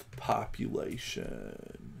with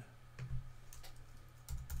population.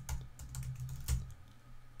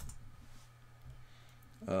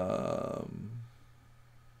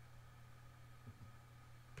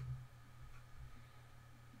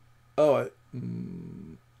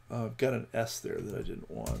 I've got an S there that I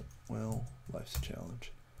didn't want. Well, life's a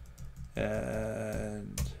challenge.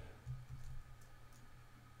 And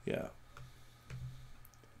yeah.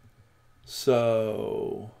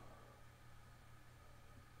 So,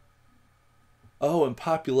 and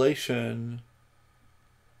population.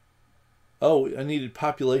 Oh, I needed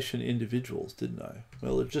population individuals, didn't I?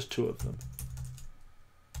 Well, there's just 2 of them.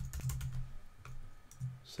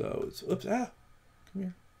 So it's, oops, come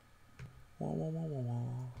here. Wah, wah, wah, wah, wah.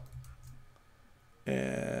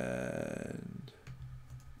 And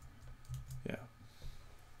yeah.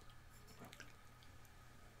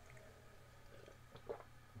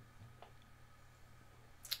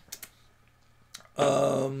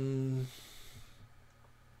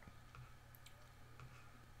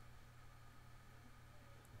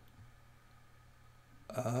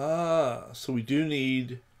 So we do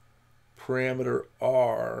need parameter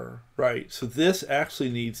R, right? So this actually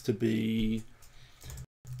needs to be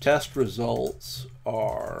test results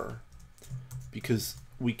R, because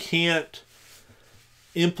we can't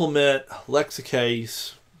implement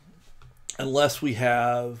lexicase unless we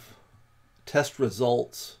have test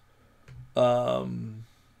results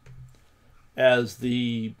as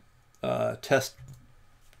the test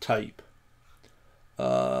type.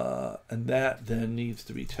 And that then needs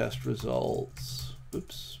to be test results.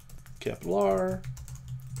 Oops, capital R.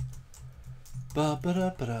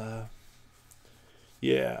 Ba-ba-da-ba-da.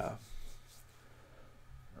 Yeah.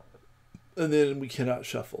 And then we cannot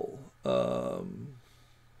shuffle.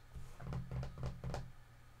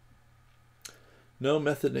 No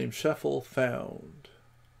method named shuffle found.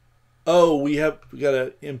 Oh, we got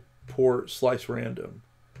to import slice random.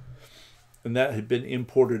 And that had been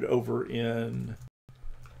imported over in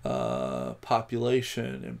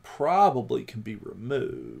population and probably can be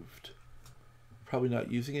removed. Probably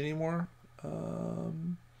not using it anymore.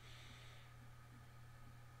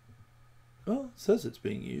 Well, it says it's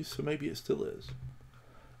being used, so maybe it still is.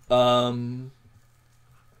 And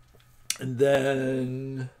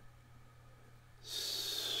then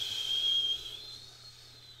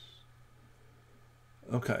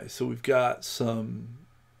okay, so we've got some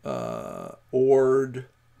ORD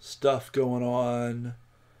stuff going on.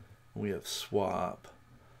 We have swap.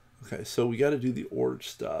 Okay, so we got to do the ORD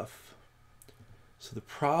stuff. So the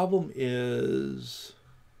problem is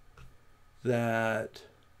that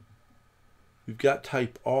we've got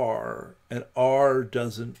type R, and R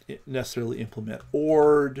doesn't necessarily implement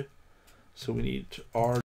ORD. So we need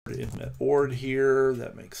R to implement ORD here.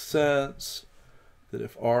 That makes sense. That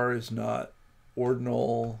if R is not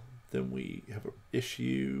ordinal, then we have an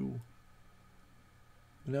issue.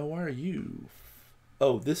 Now, why are you?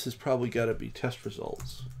 Oh, this has probably got to be test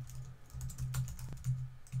results.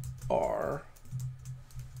 R.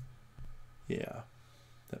 Yeah,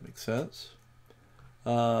 that makes sense.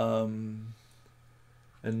 And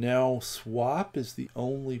now swap is the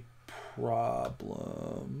only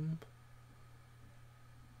problem.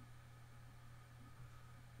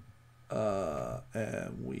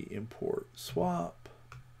 And we import swap,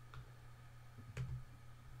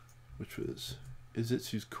 which was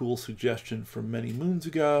esitsu's cool suggestion from many moons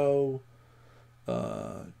ago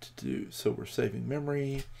to do. So we're saving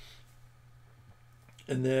memory.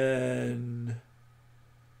 And then,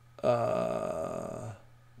 ooh,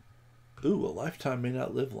 a lifetime may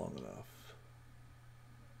not live long enough.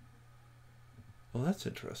 Well, that's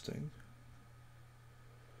interesting.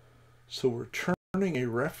 So we're turning a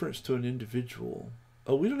reference to an individual.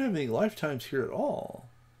 Oh, we don't have any lifetimes here at all.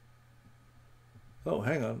 Oh,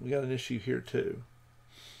 hang on. We got an issue here too.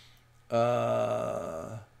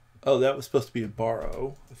 Oh, that was supposed to be a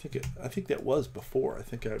borrow. I think that was before. I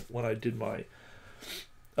think when I did my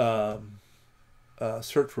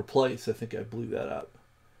search replace, I think I blew that up.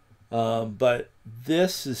 But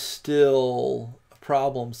this is still a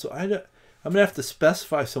problem. So I'm gonna have to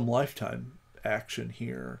specify some lifetime action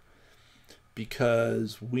here,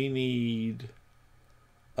 because we need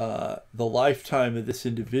the lifetime of this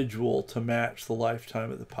individual to match the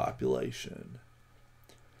lifetime of the population.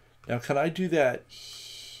 Now, can I do that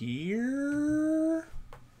here?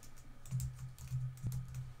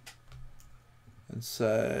 And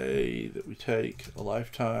say that we take a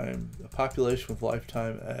population with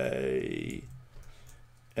lifetime A,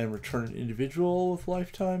 and return an individual with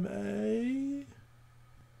lifetime A?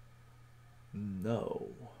 No.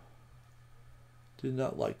 Did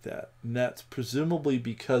not like that. And that's presumably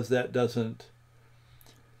because that doesn't...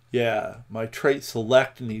 Yeah, my trait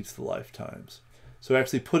select needs the lifetimes. So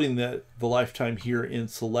actually putting the lifetime here in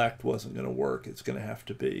select wasn't going to work. It's going to have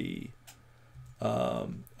to be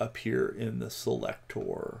up here in the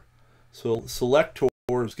selector. So selector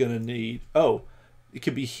is going to need... Oh, it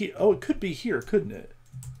could be here. Oh, it could be here, couldn't it?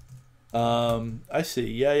 I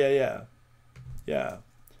see. Yeah.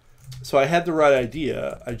 So I had the right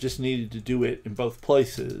idea. I just needed to do it in both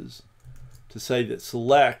places to say that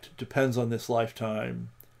select depends on this lifetime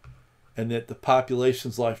and that the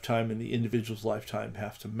population's lifetime and the individual's lifetime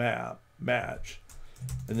have to match.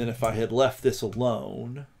 And then if I had left this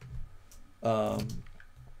alone, I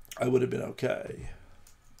would have been okay.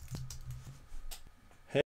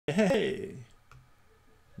 Hey,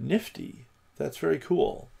 nifty. That's very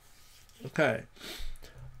cool. Okay.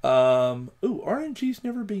 Ooh, RNG's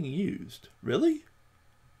never being used. Really?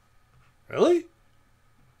 Really?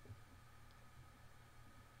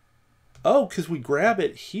 Oh, because we grab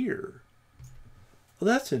it here. Well,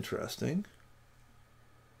 that's interesting.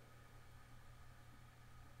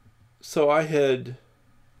 So I had...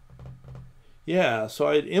 Yeah, so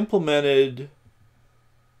I had implemented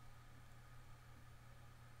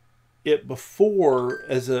it before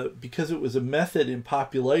as a... Because it was a method in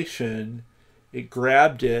population, it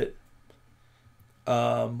grabbed it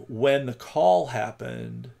when the call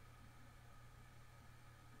happened.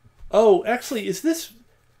 Oh, actually, is this...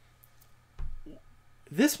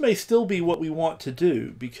 This may still be what we want to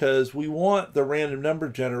do because we want the random number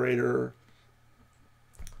generator.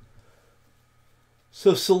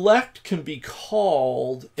 So select can be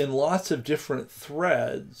called in lots of different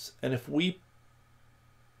threads. And if we...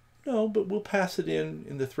 No, but we'll pass it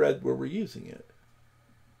in the thread where we're using it.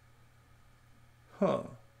 Huh.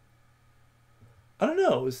 I don't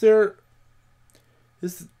know.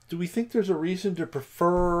 Do we think there's a reason to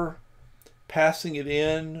prefer passing it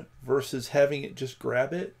in versus having it just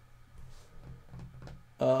grab it?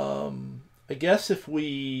 I guess if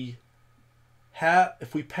we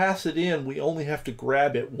pass it in, we only have to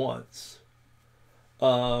grab it once.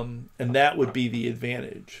 And that would be the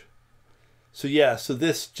advantage. So yeah, so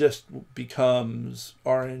this just becomes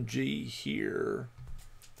RNG here.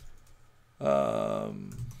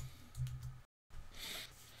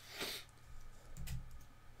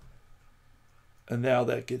 And now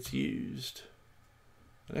that gets used.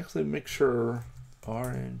 And actually make sure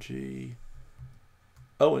RNG.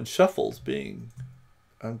 Oh, and shuffle's being...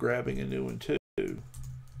 I'm grabbing a new one too. Okay.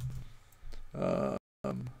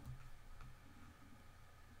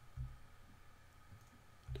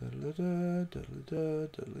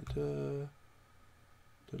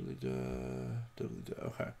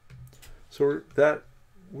 So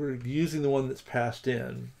we're using the one that's passed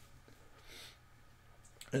in.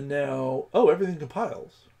 And now, oh, everything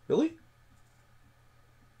compiles. Really?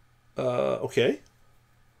 Okay.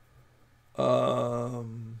 Does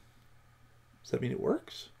that mean it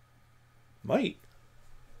works? Might.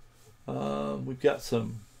 We've got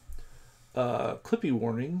some clippy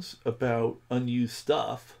warnings about unused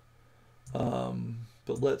stuff. But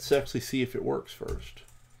let's actually see if it works first.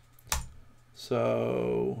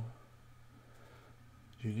 So...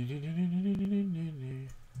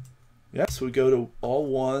 Yeah, so we go to all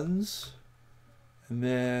ones, and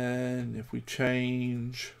then if we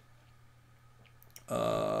change,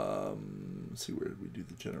 let's see, where did we do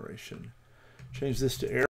the generation? Change this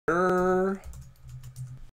to error.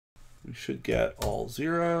 We should get all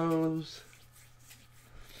zeros.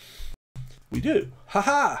 We do.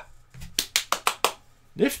 Haha!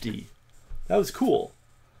 Nifty. That was cool.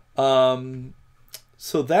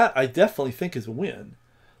 So that I definitely think is a win.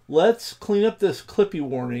 Let's clean up this clippy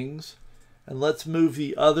warnings. And let's move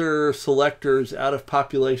the other selectors out of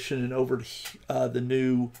population and over to the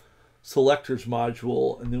new selectors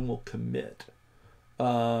module, and then we'll commit.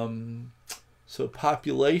 So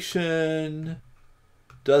population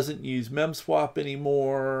doesn't use memswap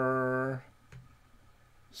anymore.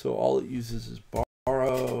 So all it uses is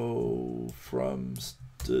borrow from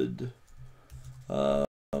stud.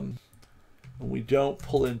 And we don't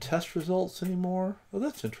pull in test results anymore. Oh,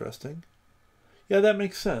 that's interesting. Yeah, that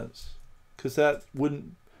makes sense. Because that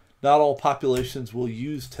wouldn't, not all populations will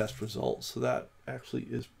use test results, so that actually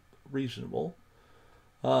is reasonable.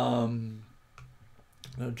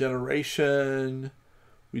 Generation,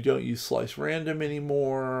 we don't use slice random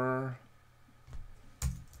anymore.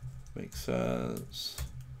 Makes sense.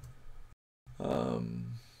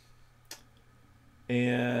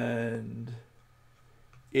 And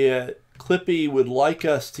it Clippy would like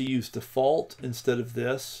us to use default instead of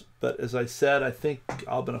this, but as I said, I think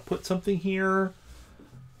I'm going to put something here.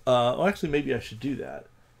 Well, actually, maybe I should do that.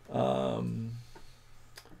 Oh,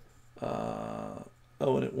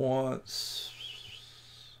 and it wants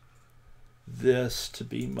this to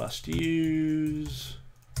be must use,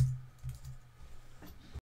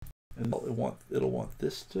 and it'll want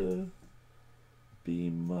this to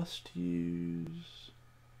be must use.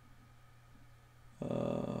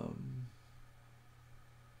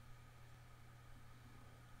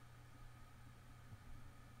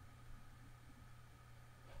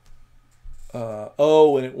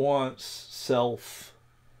 Oh, and it wants self.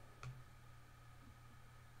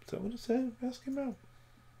 Is that what it said? Ask him out.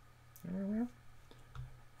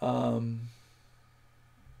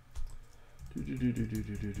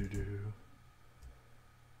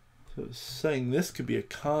 So it's saying this could be a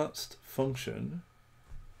const function,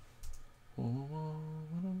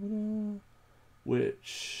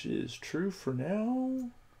 which is true for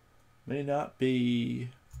now, may not be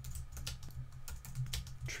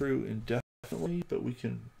true indefinitely, but we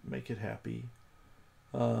can make it happy.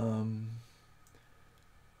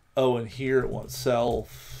 Oh, and here it wants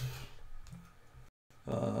self.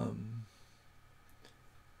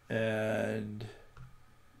 And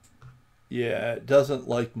yeah, it doesn't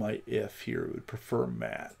like my if here. It would prefer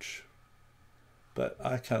match, but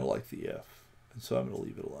I kind of like the if, and so I'm going to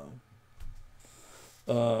leave it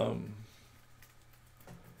alone.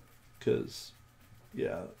 Because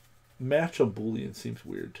yeah, match on Boolean seems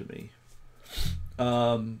weird to me.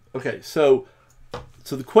 Okay, so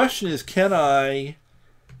the question is, can I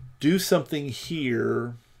do something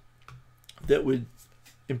here that would,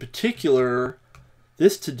 in particular,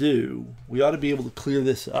 this to do, we ought to be able to clear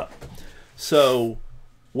this up. So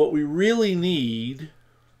what we really need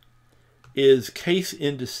is case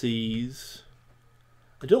indices.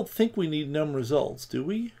 I don't think we need num results, do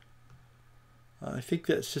we? I think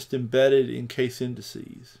that's just embedded in case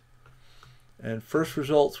indices. And first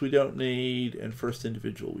results we don't need, and first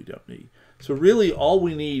individual we don't need. So really all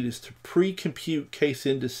we need is to pre-compute case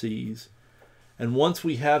indices, and once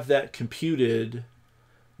we have that computed,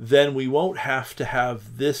 then we won't have to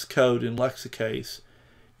have this code in lexicase.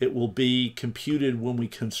 It will be computed when we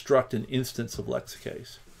construct an instance of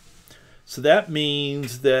lexicase. So that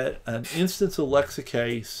means that an instance of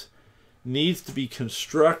lexicase needs to be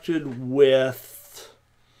constructed with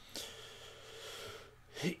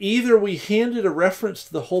either we hand it a reference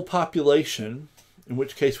to the whole population, in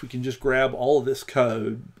which case we can just grab all of this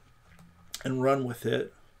code and run with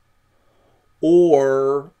it,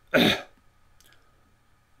 or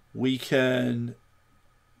we can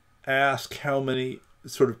ask how many,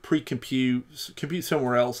 sort of compute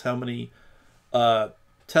somewhere else how many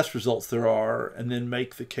test results there are, and then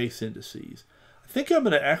make the case indices. I think I'm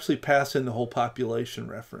going to actually pass in the whole population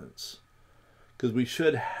reference, because we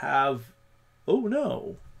should have, oh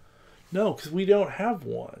no, because we don't have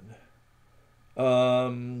one.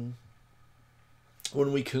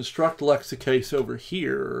 When we construct lexicase over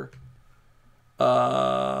here,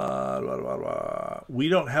 we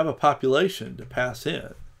don't have a population to pass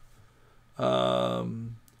in.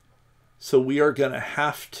 So we are going to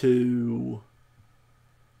have to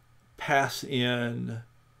pass in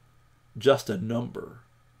just a number.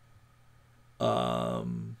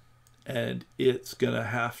 And it's going to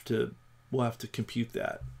have to, we'll have to compute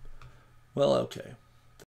that. Well, okay,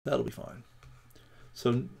 that'll be fine.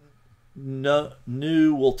 So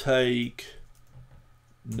new will take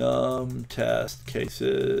num test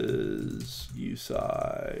cases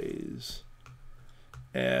usize,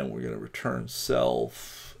 and we're going to return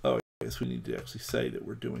self. Oh, I guess we need to actually say that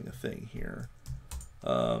we're doing a thing here.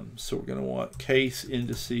 So we're going to want case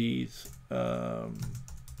indices.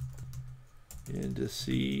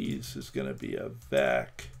 Indices is going to be a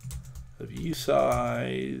vec of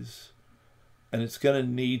usize, and it's going to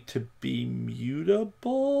need to be mutable.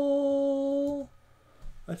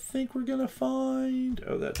 I think we're going to find,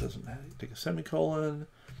 oh, that doesn't take a semicolon.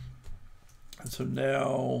 And so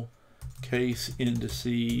now case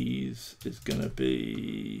indices is going to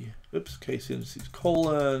be, oops, case indices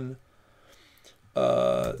colon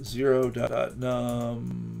 0.num,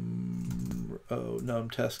 num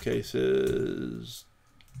test cases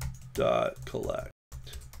dot collect.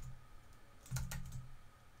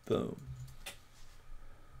 Boom.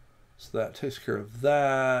 So that takes care of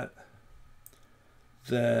that.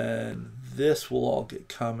 Then this will all get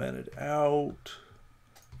commented out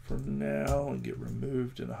for now and get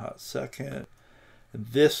removed in a hot second. And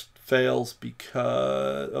this fails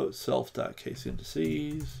because, oh, self.case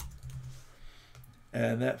indices.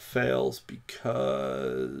 And that fails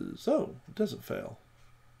because, oh, it doesn't fail.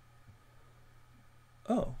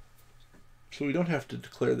 Oh, so we don't have to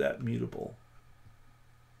declare that mutable.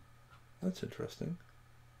 That's interesting.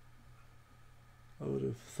 I would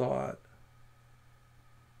have thought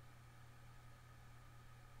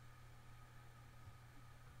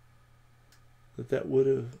that would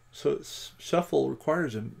have, so it's, shuffle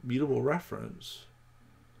requires a mutable reference.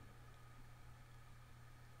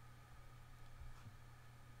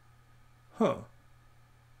 Huh.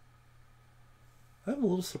 I'm a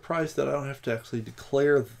little surprised that I don't have to actually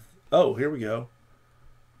declare. Oh, here we go.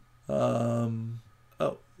 Oh,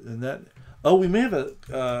 and that. Oh, we may have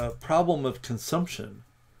a problem of consumption,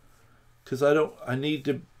 because I need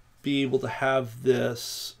to be able to have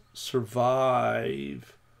this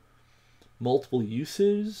survive multiple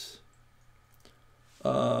uses.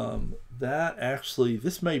 That actually,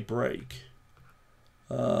 this may break.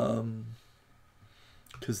 Because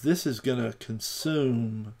this is going to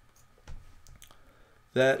consume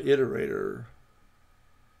that iterator.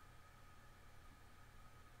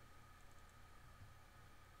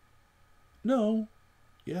 No.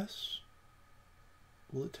 Yes.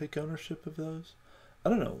 Will it take ownership of those? I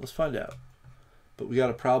don't know. Let's find out. But we got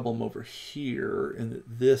a problem over here in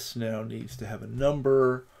that this now needs to have a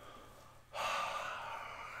number.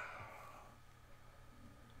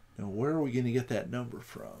 Now, where are we going to get that number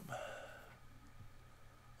from?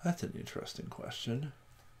 That's an interesting question.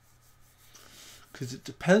 Because it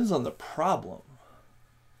depends on the problem.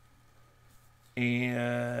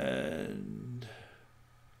 And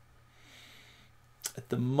at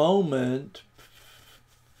the moment,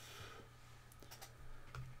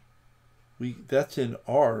 that's in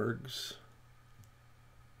args.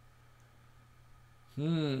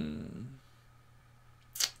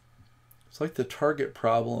 It's like the target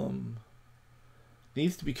problem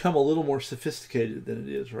needs to become a little more sophisticated than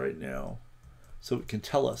it is right now, so it can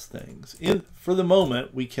tell us things. For the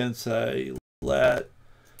moment, we can say let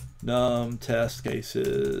num test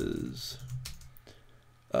cases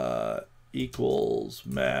equals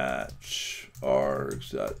match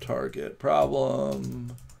args.target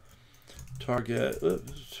problem target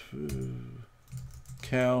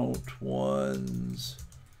count ones,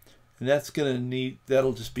 and that's gonna need,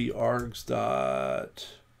 that'll just be args dot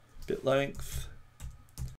bit length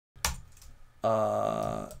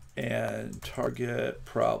and target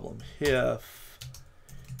problem hif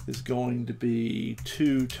is going to be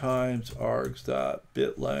 2 times args dot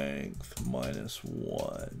bit length minus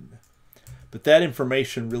 1. But that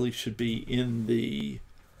information really should be in the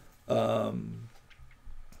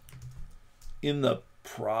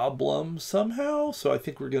problem somehow. So I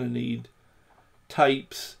think we're going to need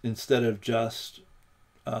types instead of just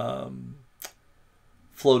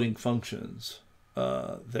floating functions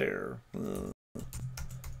there.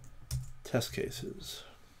 Test cases.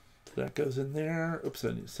 So that goes in there. Oops,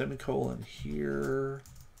 I need a semicolon here.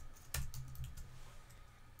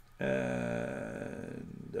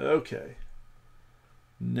 And okay.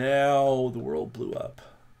 Now the world blew up.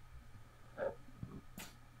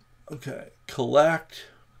 Okay, collect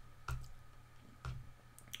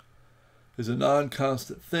is a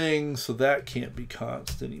non-constant thing, so that can't be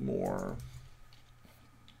const anymore.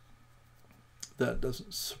 That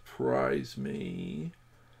doesn't surprise me.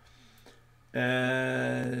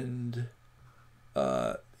 And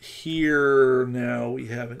here now we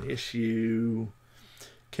have an issue.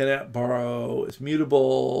 Cannot borrow is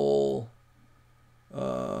mutable.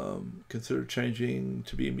 Consider changing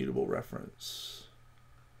to be a mutable reference.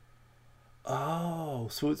 Oh,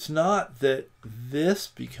 so it's not that this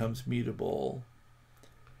becomes mutable.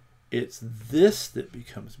 It's this that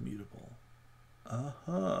becomes mutable.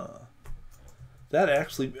 That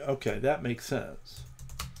actually, okay, that makes sense.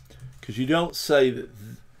 Because you don't say that,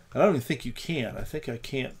 I don't even think you can. I think I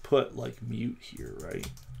can't put like mute here, right?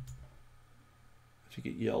 I think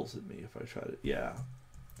it yells at me if I try to, yeah.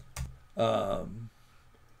 I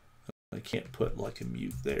can't put like a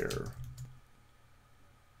mute there.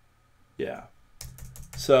 Yeah.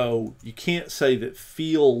 So you can't say that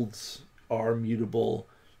fields are mutable.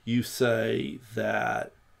 You say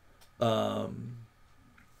that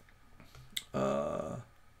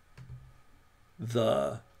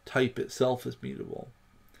the type itself is mutable.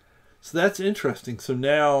 So that's interesting. So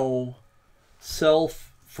now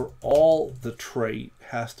self for all the trait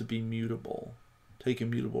has to be mutable. Take a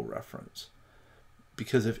mutable reference.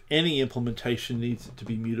 Because if any implementation needs it to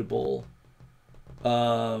be mutable,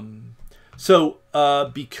 so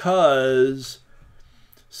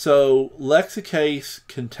lexicase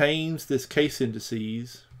contains this case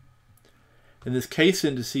indices, and this case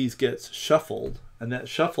indices gets shuffled, and that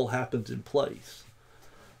shuffle happens in place.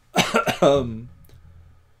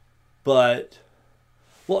 But,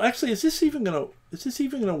 well, actually, is this even going to, is this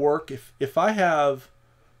even going to work if I have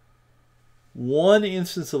one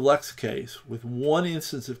instance of lexicase with one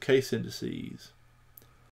instance of case indices,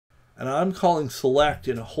 and I'm calling select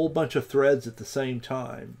in a whole bunch of threads at the same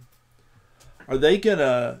time? Are they going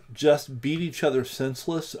to just beat each other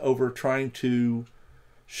senseless over trying to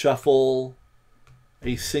shuffle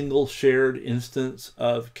a single shared instance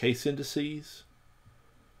of case indices?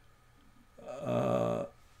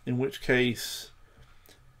 In which case,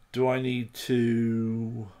 do I need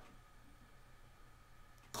to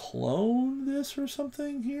clone this or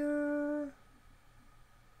something here?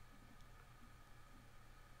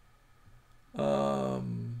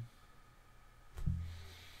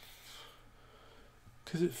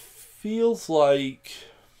 Because it feels like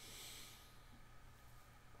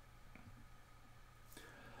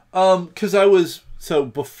because I was, so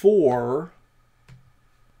before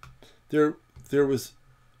there was,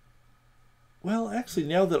 well, actually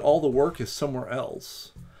now that all the work is somewhere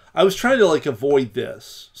else, I was trying to like avoid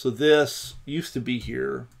this. So this used to be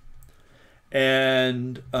here,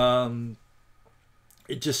 and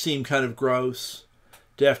it just seemed kind of gross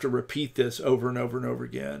to have to repeat this over and over and over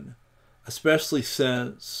again, especially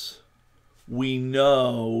since we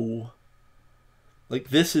know like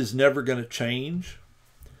this is never going to change.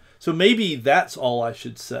 So maybe that's all I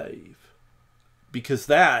should save, because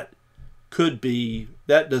that could be,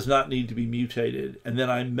 that does not need to be mutated, and then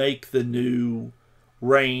I make the new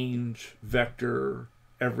range vector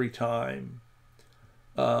every time.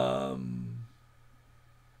 Oh.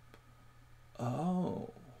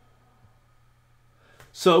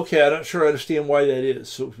 So, okay, I'm not sure I understand why that is.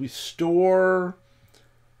 So if we store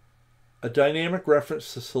a dynamic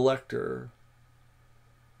reference to selector,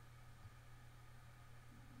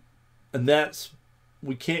 and that's,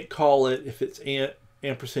 we can't call it if it's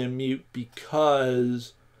ampersand mute,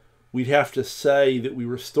 because we'd have to say that we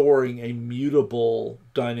were storing a mutable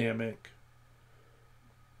dynamic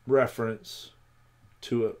reference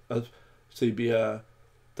to so it'd be a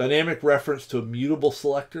dynamic reference to a mutable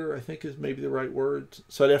selector, I think is maybe the right word.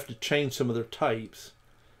 So I'd have to change some of their types.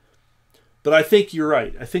 But I think you're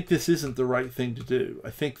right. I think this isn't the right thing to do. I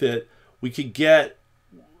think that we could get,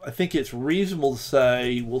 I think it's reasonable to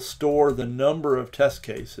say we'll store the number of test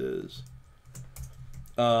cases.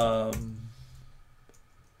 Yeah,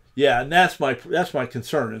 and that's my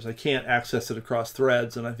concern, is I can't access it across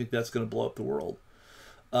threads, and I think that's going to blow up the world.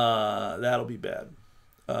 That'll be bad.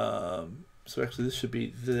 So actually this should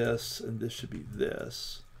be this, and this should be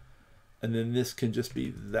this, and then this can just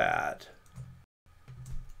be that.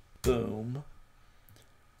 Boom.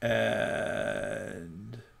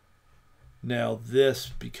 And now this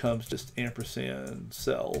becomes just ampersand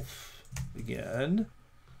self again.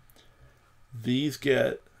 These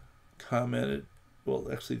get commented, well,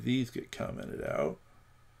 actually these get commented out.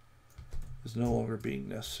 It's no longer being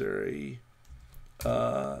necessary.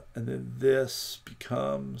 And then this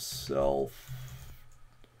becomes self.num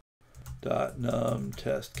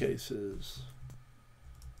test cases.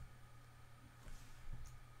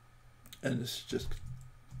 And this is just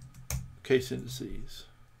case indices.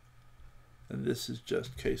 And this is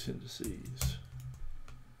just case indices.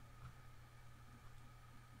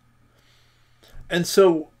 And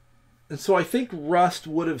so I think Rust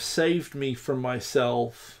would have saved me from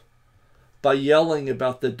myself by yelling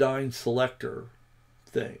about the dyne selector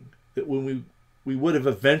thing. That when we would have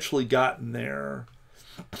eventually gotten there,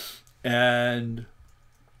 and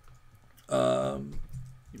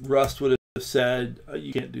Rust would have said,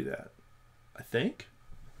 you can't do that, I think.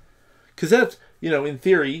 Because that's, in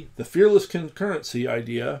theory, the fearless concurrency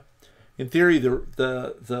idea, in theory,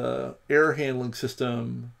 the error handling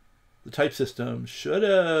system, the type system, should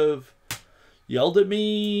have yelled at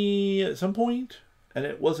me at some point, and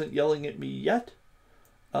it wasn't yelling at me yet.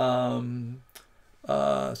 So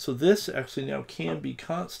this actually now can be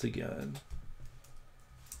const again.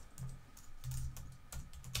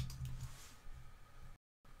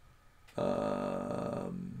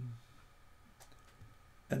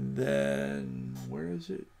 And then, where is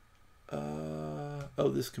it? Oh,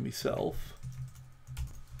 this can be self.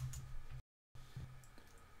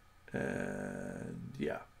 And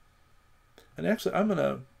yeah. And actually, I'm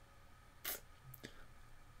gonna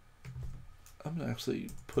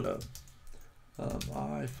actually put a,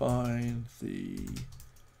 I find the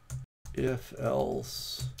if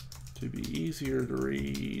else to be easier to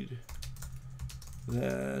read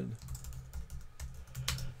than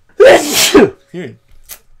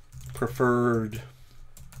preferred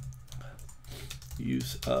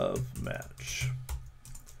use of match.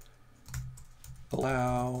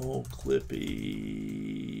 Allow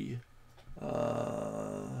Clippy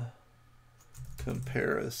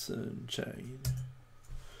comparison chain.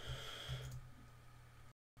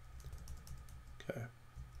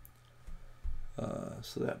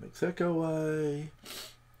 So that makes that go away.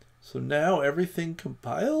 So now everything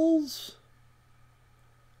compiles.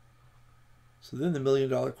 So then the $1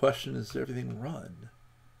 million question is, everything run?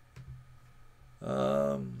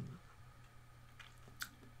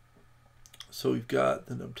 So we've got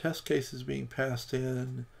the num test cases being passed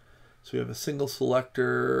in. So we have a single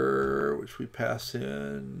selector, which we pass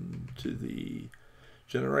in to the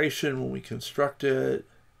generation when we construct it.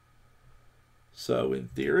 So in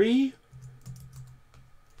theory,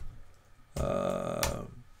 so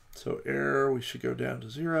error, we should go down to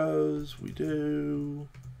zeros. We do.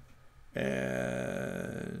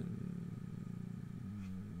 And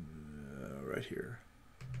right here,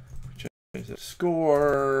 we change that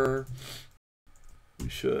score. We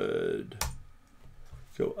should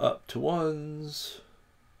go up to ones,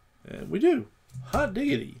 and we do. Hot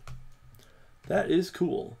diggity. That is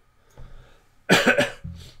cool.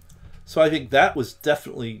 So I think that was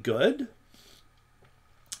definitely good.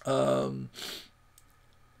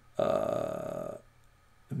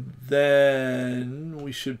 Then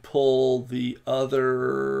we should pull the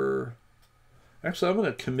other. Actually, I'm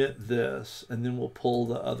going to commit this, and then we'll pull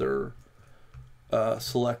the other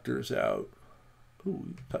selectors out. Ooh,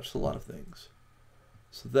 we touched a lot of things.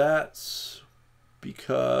 So that's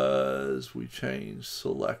because we changed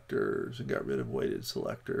selectors and got rid of weighted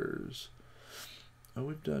selectors. Oh,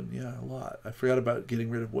 we've done, yeah, a lot. I forgot about getting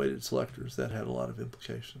rid of weighted selectors. That had a lot of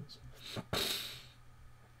implications.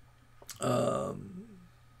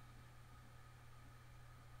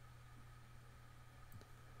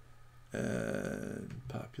 And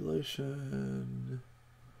population.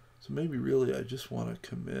 So maybe really I just want to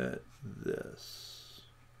commit this.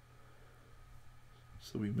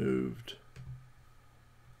 So we moved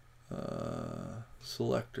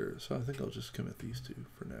selector. So I think I'll just commit these two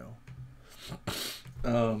for now.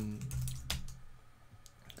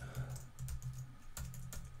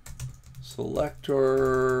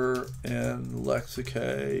 Selector and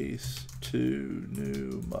lexicase to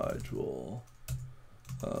new module.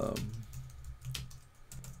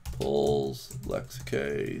 Pulls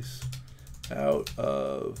lexicase out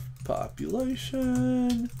of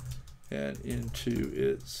population and into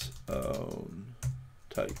its own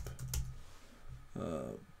type.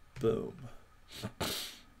 Boom.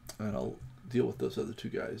 And I'll deal with those other two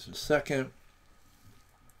guys in a second.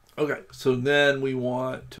 Okay, so then we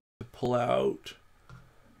want to pull out,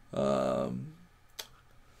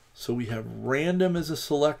 so we have random as a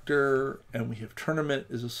selector and we have tournament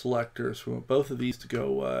as a selector. So we want both of these to go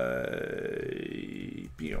away.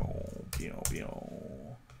 And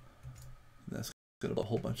that's going to be a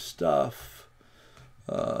whole bunch of stuff.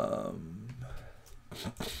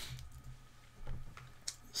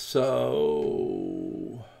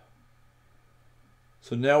 So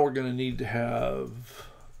now we're going to need to have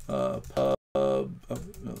pub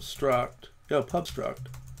struct.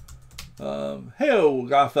 Hey-o,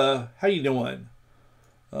 Gaffa, how you doing?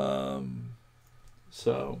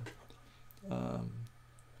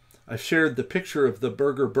 I shared the picture of the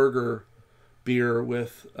Burger beer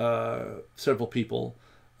with several people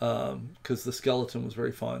because the skeleton was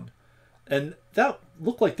very fun. And that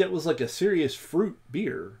looked like that was like a serious fruit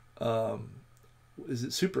beer. Is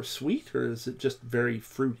it super sweet or is it just very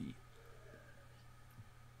fruity?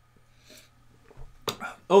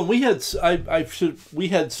 Oh, we had we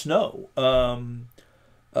had snow.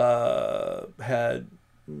 Had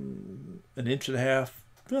an inch and a half.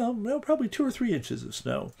 Well, no, probably 2 or 3 inches of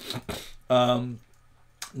snow.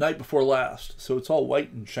 Night before last, so it's all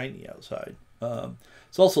white and shiny outside.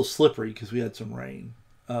 It's also slippery because we had some rain.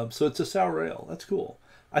 So it's a sour ale. That's cool.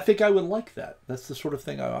 I think I would like that. That's the sort of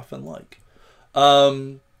thing I often like.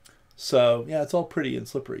 So yeah, it's all pretty and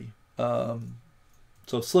slippery.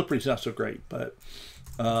 So slippery's not so great, but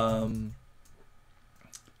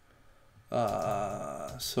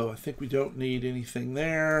so I think we don't need anything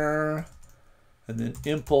there. And then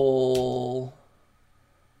impl.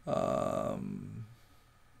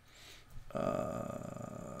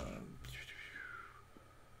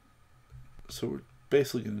 So we're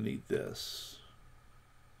basically going to need this.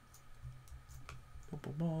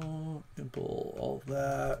 Impl all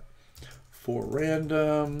that for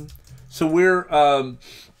random. So we're to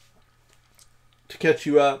catch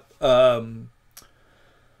you up.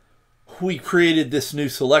 We created this new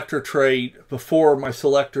selector trait. Before, my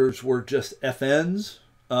selectors were just FNs,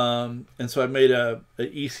 and so I made a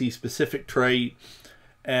EC specific trait,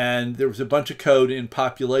 and there was a bunch of code in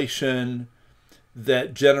population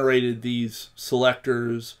that generated these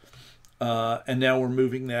selectors, and now we're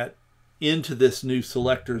moving that into this new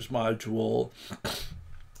selectors module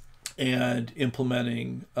and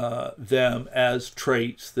implementing them as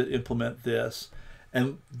traits that implement this.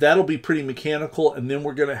 And that'll be pretty mechanical. And then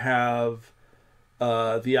we're going to have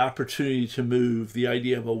the opportunity to move the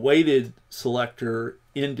idea of a weighted selector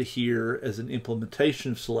into here as an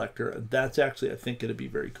implementation of selector. And that's actually, I think, going to be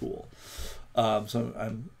very cool. So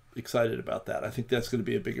I'm excited about that. I think that's going to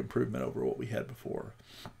be a big improvement over what we had before.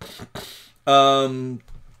 So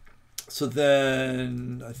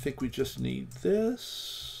then I think we just need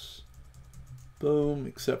this. Boom,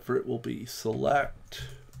 except for it will be select.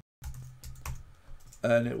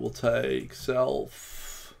 And it will take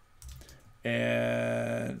self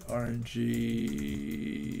and RNG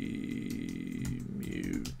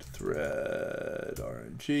mute thread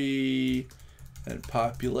RNG and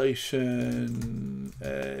population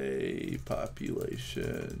a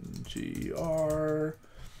population gr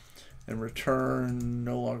and return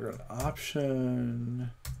no longer an option,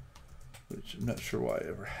 which I'm not sure why I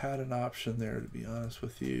ever had an option there, to be honest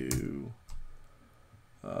with you.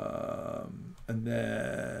 And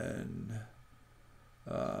then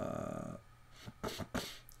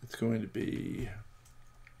it's going to be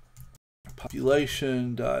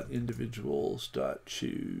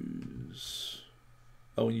population.individuals.choose.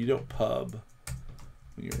 Oh, and you don't pub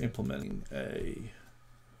when you're implementing a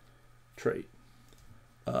trait.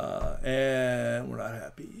 And we're not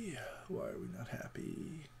happy. Why are we not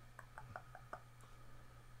happy?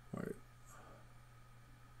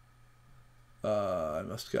 I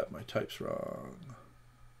must have got my types wrong.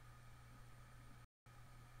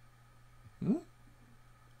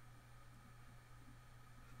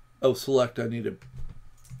 Oh, select, I need to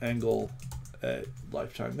angle at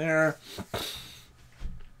lifetime there.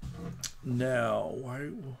 Now,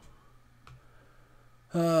 why?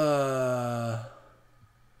 So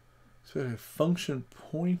a function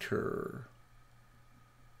pointer.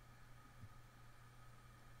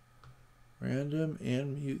 Random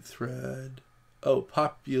and mute thread. Oh,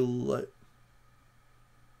 populate.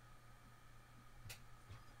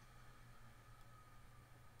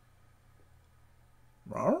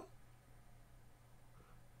 Wrong?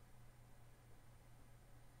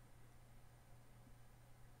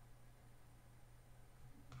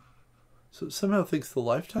 So it somehow thinks the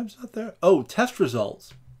lifetime's not there. Oh, test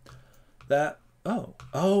results. That,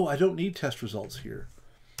 oh, I don't need test results here.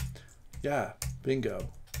 Yeah, bingo.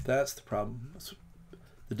 That's the problem. That's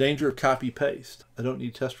the danger of copy paste. I don't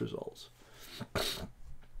need test results.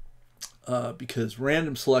 Because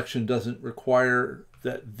random selection doesn't require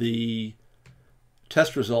that the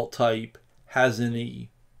test result type has any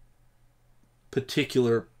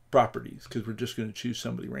particular properties, because we're just going to choose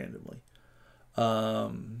somebody randomly.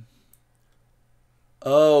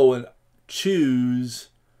 Oh, and choose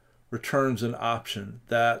returns an option.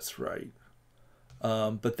 That's right.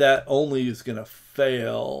 But that only is going to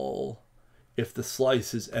fail if the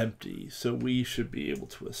slice is empty. So we should be able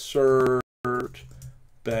to assert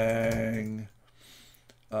bang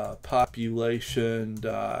population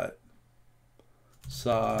dot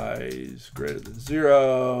size greater than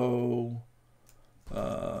 0.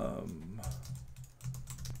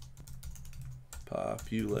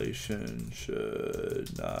 Population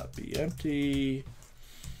should not be empty.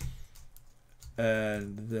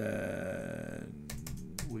 And then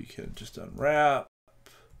we can just unwrap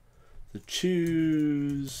the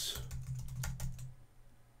choose.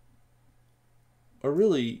 Or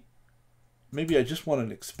really, maybe I just want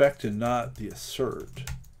an expect and not the assert.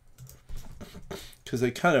 Because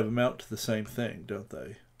they kind of amount to the same thing, don't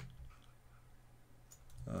they?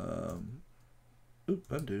 Oop,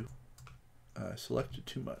 undo. I selected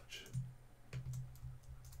too much.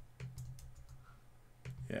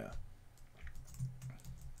 Yeah.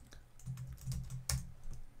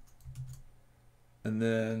 And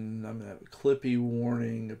then I'm going to have a Clippy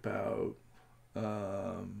warning about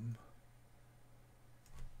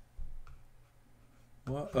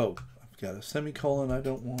what? Oh, I've got a semicolon I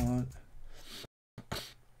don't want.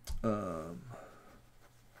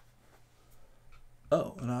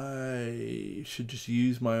 Oh, and I should just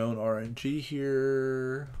use my own RNG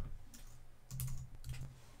here.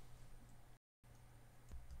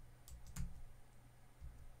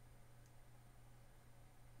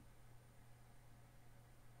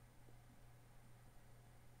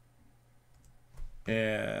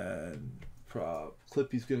 And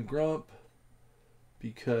Clippy's going to grump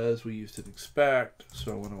because we used an expect,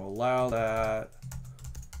 so I want to allow that.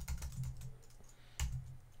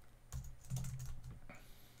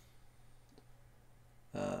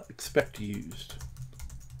 Expect used.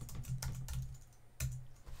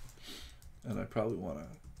 And I probably want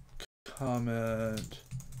to comment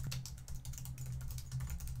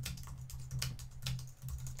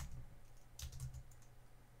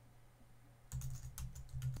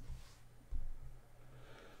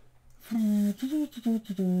And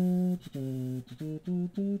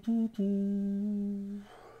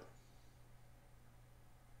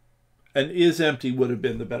is empty would have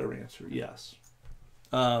been the better answer, yes.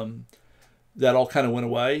 That all kind of went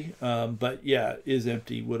away. But yeah, is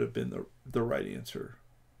empty would have been the right answer.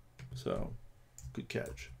 So, good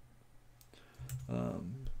catch.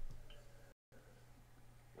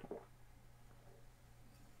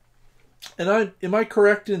 And am I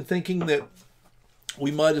correct in thinking that we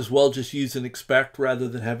might as well just use an expect rather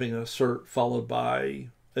than having an assert followed by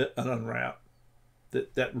an unwrap?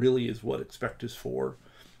 That really is what expect is for.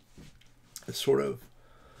 It's sort of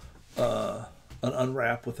an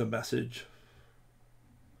unwrap with a message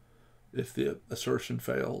if the assertion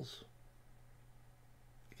fails,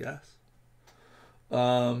 I guess.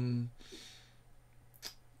 And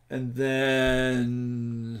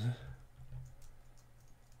then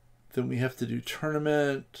we have to do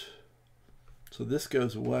tournament. So this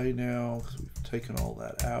goes away now because we've taken all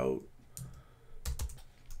that out.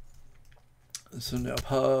 So now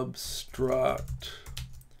pub struct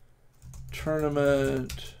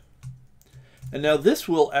tournament. And now this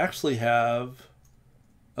will actually have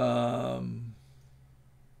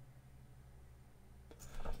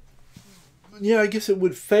yeah, I guess it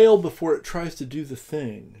would fail before it tries to do the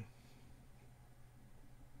thing.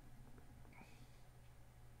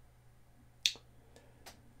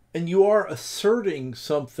 And you are asserting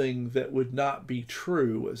something that would not be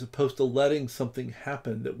true as opposed to letting something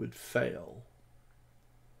happen that would fail.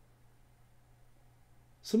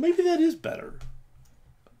 So maybe that is better.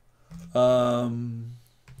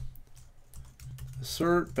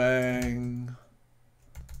 Assert bang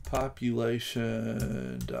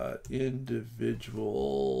population dot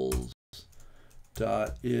individuals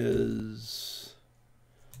dot is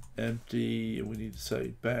empty, and we need to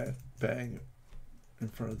say bang in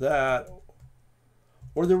front of that.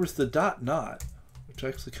 Or there was the dot not, which I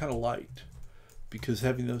actually kind of liked, because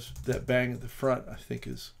having that bang at the front I think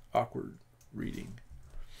is awkward reading.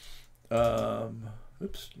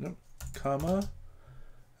 Oops, nope, comma,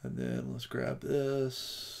 and then let's grab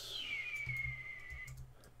this,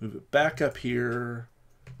 move it back up here,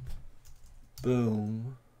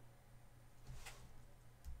 boom,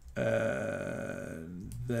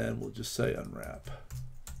 and then we'll just say unwrap.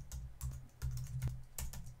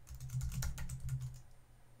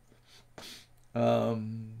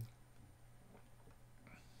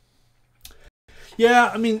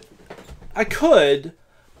 Yeah, I mean, I could,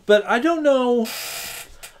 but I don't know.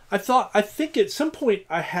 I think at some point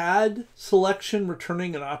I had selection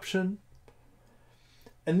returning an option,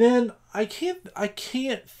 and then I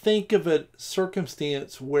can't think of a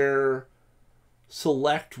circumstance where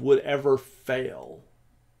select would ever fail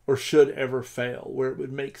or should ever fail, where it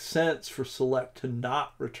would make sense for select to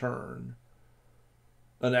not return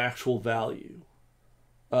an actual value.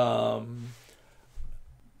 I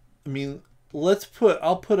mean,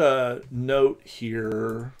 I'll put a note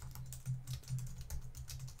here.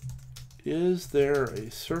 Is there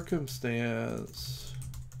a circumstance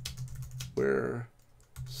where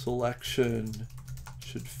selection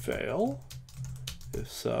should fail?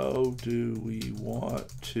 If so, do we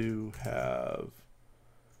want to have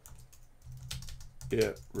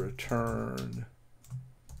it return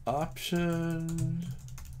option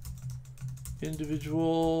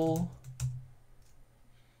individual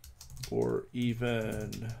or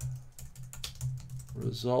even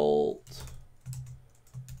result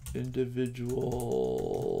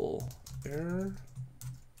individual error?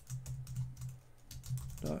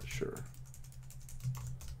 Not sure.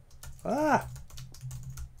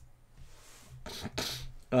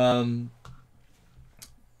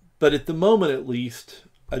 But at the moment, at least,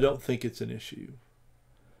 I don't think it's an issue.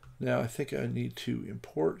 Now I think I need to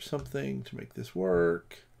import something to make this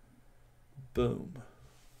work. Boom.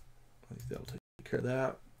 I think that'll take care of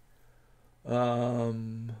that.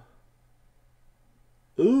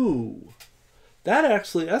 Ooh,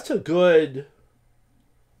 that's a good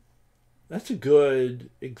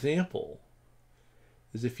example.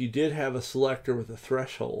 Is if you did have a selector with a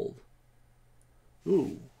threshold.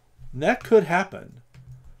 Ooh, and that could happen.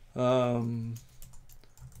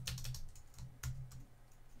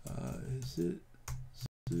 Is it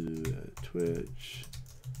at Twitch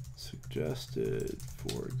suggested,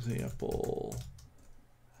 for example,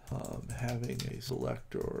 having a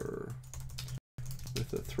selector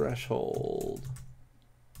with a threshold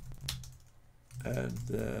and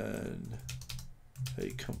then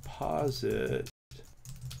a composite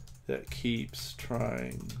that keeps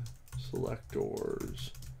trying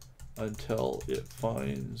selectors until it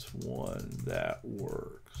finds one that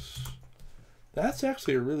works? That's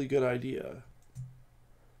actually a really good idea.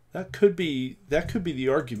 That could be the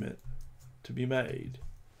argument to be made.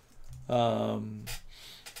 Okay,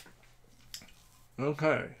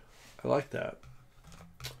 I like that.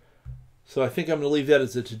 So I think I'm going to leave that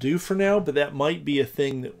as a to-do for now, but that might be a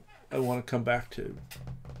thing that I want to come back to.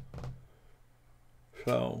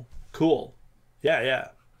 So, cool. Yeah.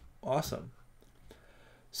 Awesome.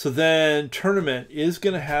 So then tournament is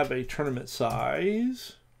going to have a tournament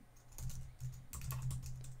size.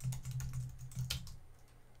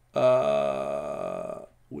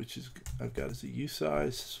 Which is, I've got as a U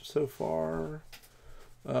size so far.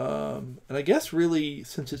 And I guess really,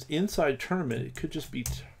 since it's inside tournament, it could just be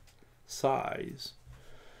size.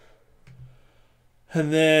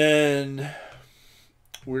 And then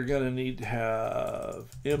we're going to need to have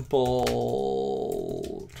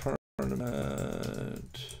impl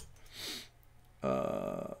tournament.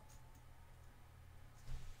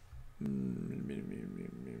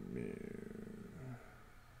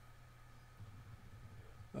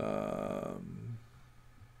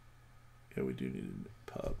 Yeah, we do need a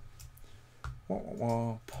pub.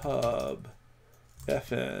 Pub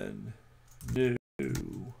fn new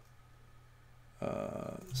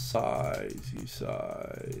size u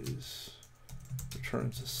size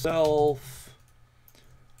returns a self.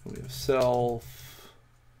 And we have self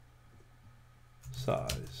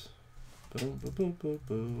size. Boom, boom, boom, boom,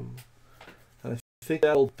 boom. And I think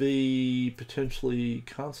that'll be potentially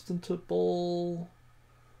constantable.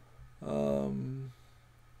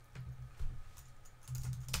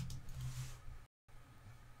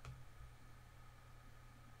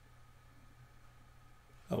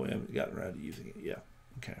 Oh, we haven't gotten around to using it. Yeah.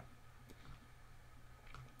 Okay.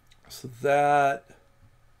 So that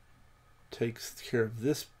takes care of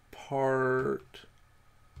this part.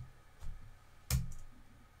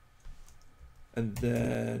 And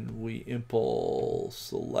then we impl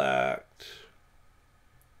select.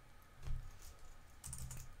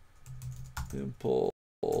 Impl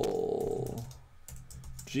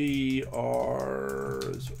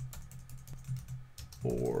GRs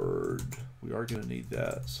board. We are going to need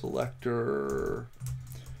that. Selector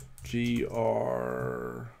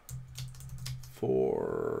GR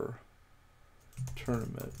for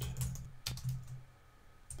tournament.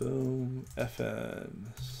 Boom. FN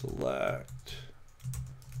select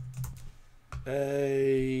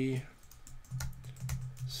A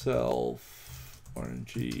self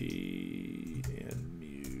RNG and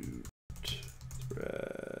mute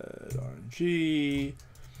thread RNG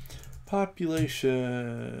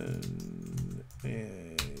population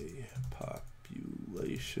A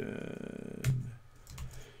population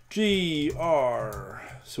GR.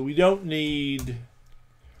 So we don't need,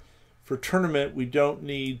 for tournament, we don't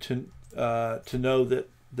need to know that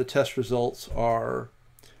the test results are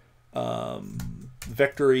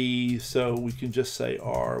vectory, so we can just say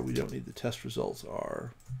R. We don't need the test results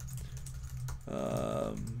R.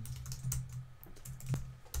 And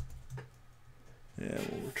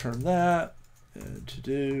we'll return that. And to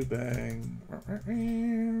do, bang.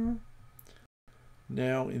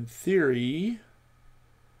 Now, in theory,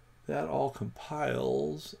 that all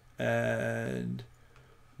compiles, and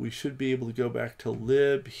we should be able to go back to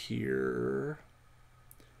lib here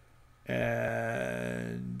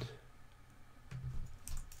and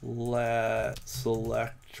let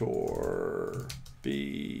selector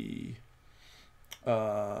be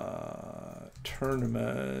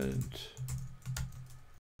tournament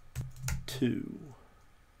 2.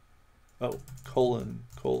 Oh, colon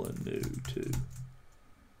new 2.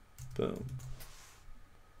 Boom.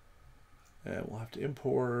 And we'll have to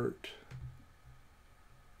import.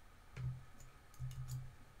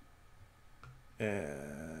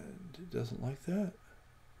 And it doesn't like that.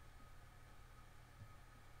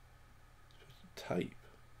 Type.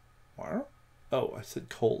 Why? Oh, I said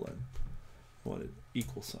colon. I wanted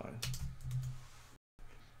equal sign.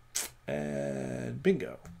 And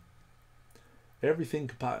bingo. Everything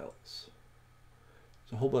compiles.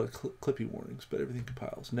 There's a whole lot of clippy warnings, but everything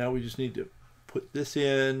compiles. Now we just need to put this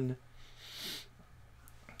in.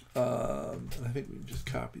 I think we can just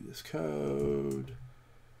copy this code.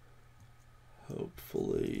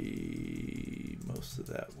 Hopefully most of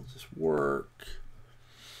that will just work.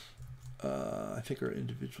 I think our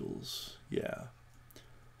individuals, yeah.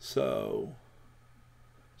 So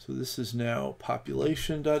this is now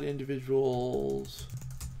population.individuals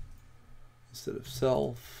instead of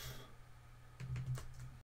self.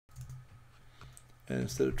 And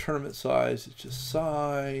instead of tournament size, it's just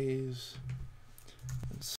size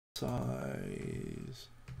and size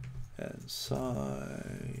and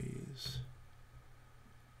size.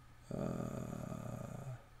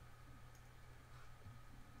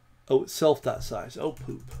 Oh, it's self.size. Oh,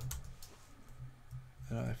 poop.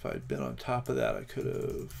 And if I'd been on top of that, I could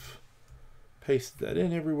have pasted that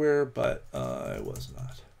in everywhere, but I was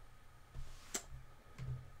not.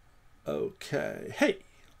 Okay. Hey,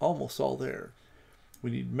 almost all there. We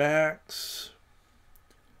need max.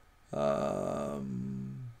 Oh,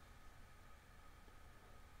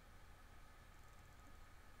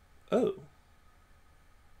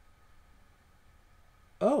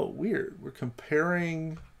 weird. We're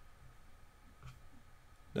comparing.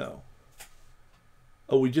 No.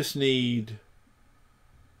 Oh, we just need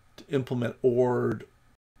to implement ORD.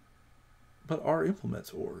 But our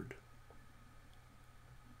implements ORD.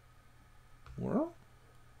 Well.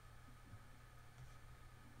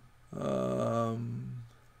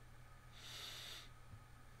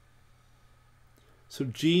 So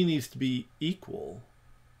G needs to be equal.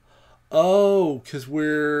 Oh, because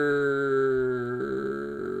we're...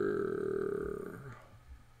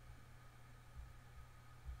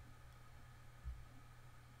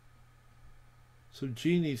 So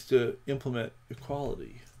G needs to implement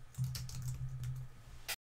equality.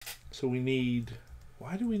 So we need...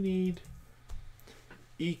 Why do we need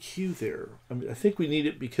EQ there? I mean, I think we need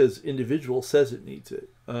it because individual says it needs it.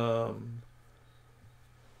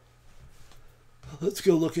 Let's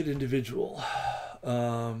go look at individual.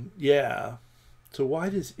 Yeah. So why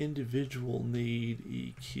does individual need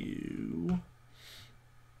EQ?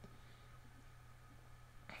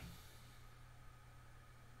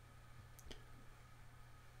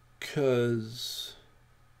 Because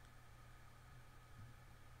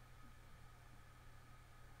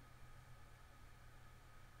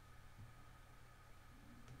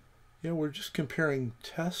yeah, we're just comparing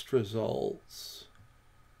test results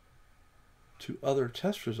to other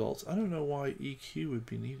test results. I don't know why EQ would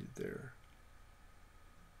be needed there.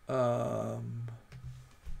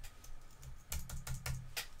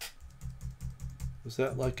 Was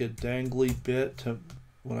that like a dangly bit to,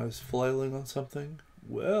 when I was flailing on something?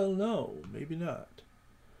 Well, no, maybe not.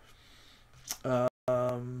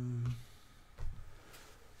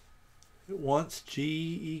 It wants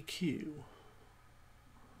GEQ.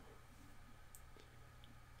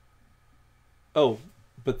 Oh,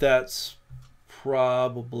 but that's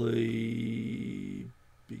probably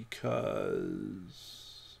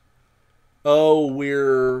because, oh,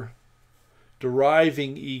 we're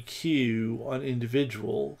deriving EQ on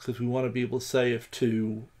individual because we want to be able to say if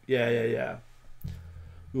two, yeah.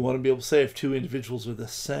 We want to be able to say if two individuals are the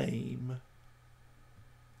same.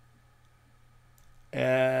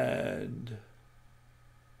 And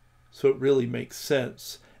so it really makes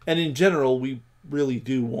sense. And in general, we really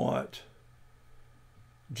do want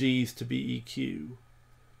G's to be EQ.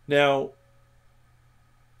 Now,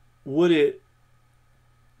 would it...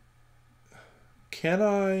 Can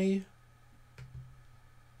I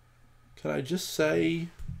just say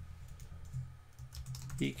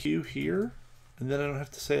EQ here? And then I don't have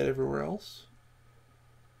to say it everywhere else?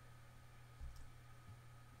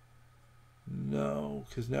 No,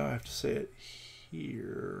 because now I have to say it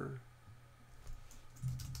here.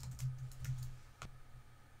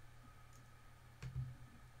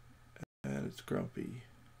 And it's grumpy.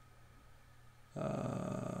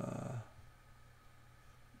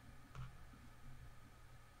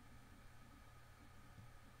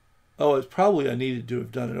 Oh, it's probably I needed to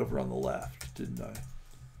have done it over on the left, didn't I?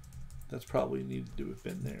 That's probably needed to have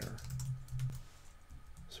been there.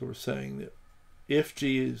 So we're saying that if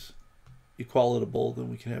G is equalitable, then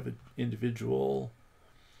we can have an individual.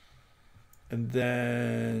 And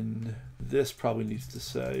then this probably needs to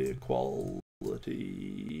say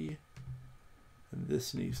equality. And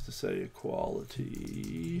this needs to say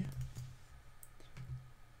equality.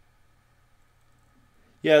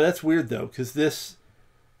 Yeah, that's weird though, because this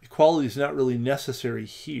equality is not really necessary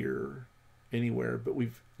here anywhere, but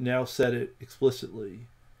we've now said it explicitly.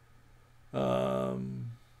 Oh,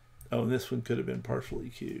 and this one could have been partial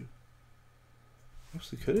EQ.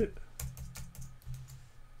 Actually, could it?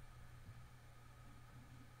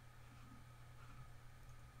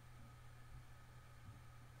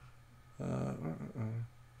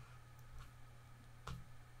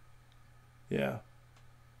 Yeah.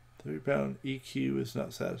 3-pound EQ is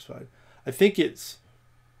not satisfied. I think it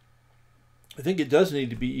does need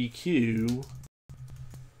to be EQ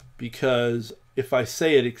because if I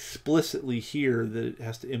say it explicitly here that it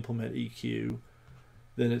has to implement EQ,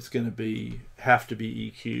 then it's going to have to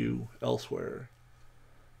be EQ elsewhere.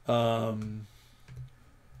 And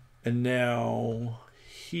now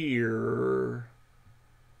here,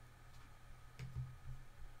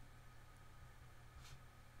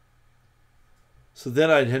 so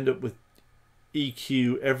then I'd end up with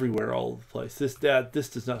EQ everywhere all over the place. This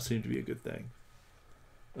does not seem to be a good thing.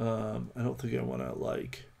 I don't think I want to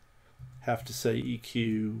like have to say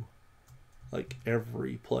EQ like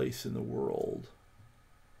every place in the world.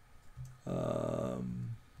 I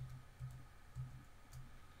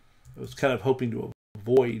was kind of hoping to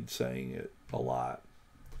avoid saying it a lot.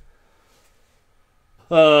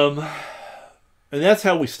 And that's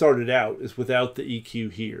how we started out, is without the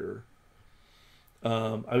EQ here.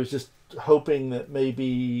 I was just hoping that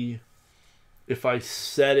maybe if I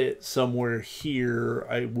set it somewhere here,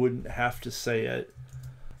 I wouldn't have to say it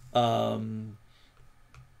in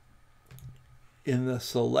the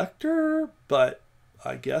selector, but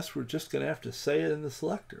I guess we're just going to have to say it in the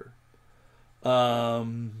selector.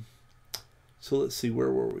 So let's see,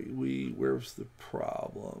 where were we? Where was the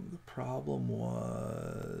problem? The problem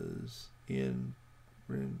was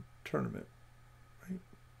we're in tournament, right?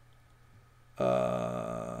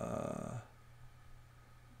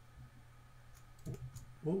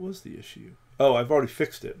 What was the issue? Oh, I've already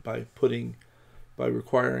fixed it by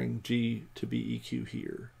requiring G to be EQ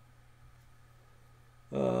here.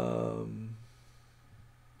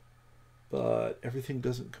 But everything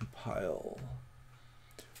doesn't compile.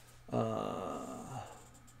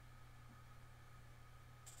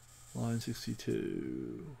 Line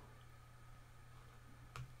 62.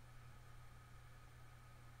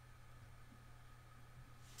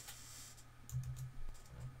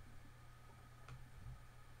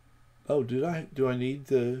 Oh, do I need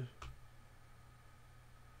the...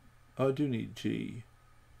 Oh, I do need G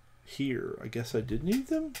here. I guess I did need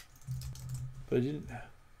them, but I didn't.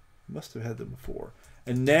 Must have had them before.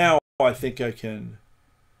 And now I think I can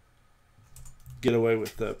get away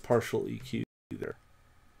with the partial EQ there.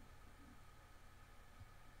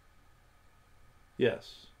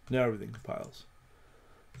 Yes, now everything compiles.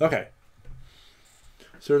 Okay,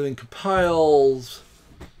 so everything compiles.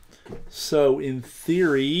 So in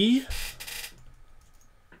theory,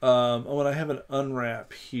 when I have an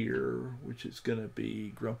unwrap here, which is going to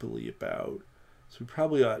be grumpily about, so we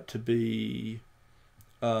probably ought to be,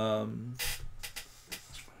 so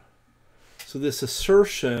this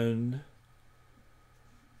assertion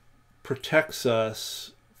protects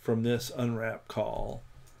us from this unwrap call.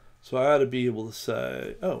 So I ought to be able to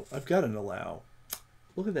say, oh, I've got an allow.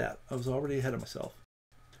 Look at that. I was already ahead of myself.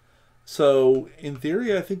 So in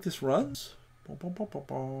theory, I think this runs.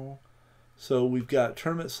 So we've got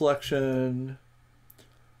tournament selection.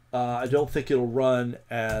 I don't think it'll run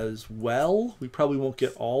as well. We probably won't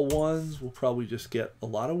get all ones. We'll probably just get a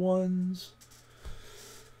lot of ones.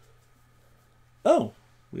 Oh,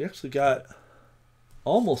 we actually got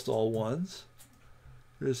almost all ones.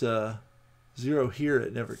 There's a 0 here.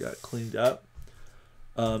 It never got cleaned up.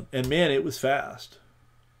 And man, it was fast.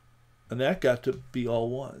 And that got to be all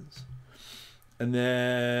ones. And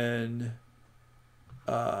then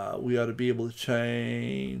we ought to be able to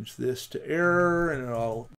change this to error, and it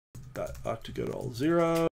all ought to go to all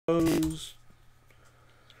zeros.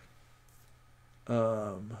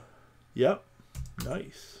 Yep,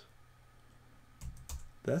 nice.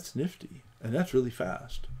 That's nifty, and that's really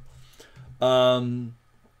fast. So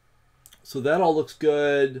that all looks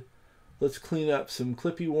good. Let's clean up some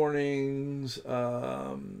Clippy warnings.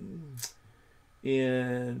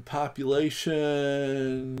 In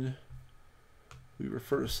population, we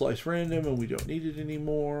refer to slice random and we don't need it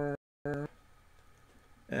anymore.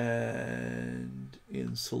 And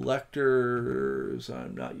in selectors,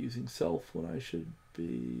 I'm not using self when I should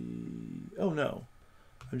be. Oh no,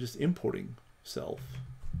 I'm just importing self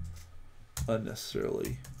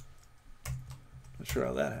unnecessarily. Not sure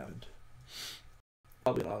how that happened.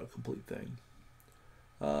 Probably an autocomplete thing.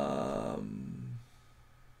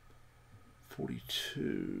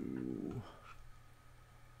 42.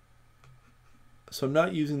 So I'm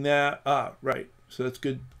not using that. Ah, right. So that's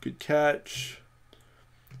good. Good catch.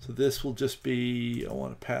 So this will just be, I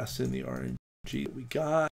want to pass in the RNG that we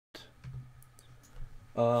got.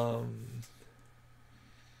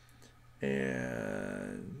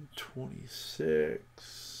 And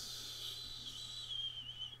 26.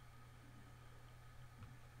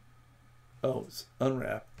 Oh, it's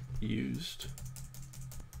unwrap used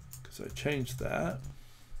because I changed that.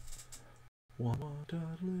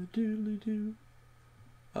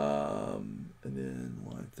 And then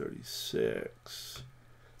line 36.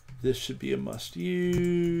 This should be a must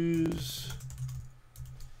use.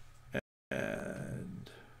 And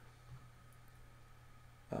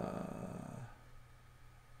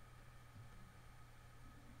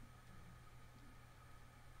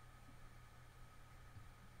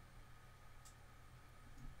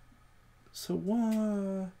so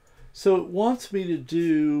it wants me to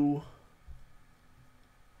do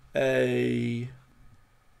a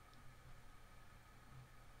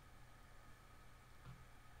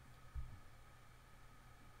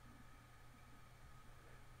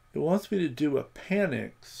it wants me to do a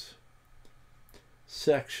panics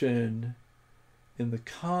section in the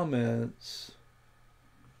comments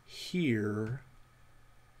here.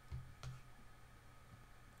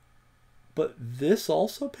 But this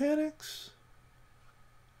also panics?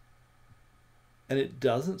 And it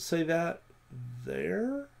doesn't say that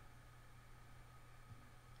there?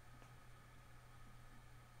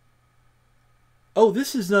 Oh,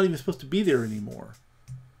 this is not even supposed to be there anymore.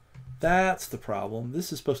 That's the problem.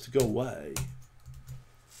 This is supposed to go away.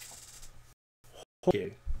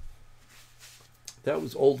 Okay. That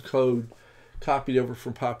was old code copied over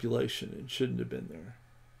from population. It shouldn't have been there.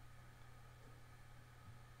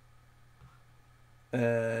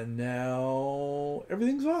 And now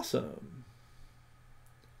everything's awesome.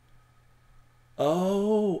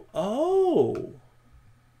 Oh.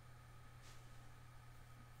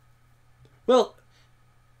 Well,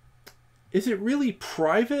 is it really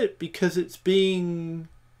private because it's being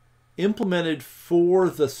implemented for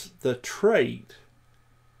the trait?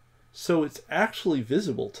 So it's actually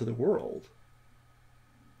visible to the world.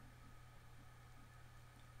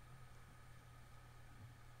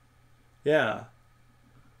 Yeah.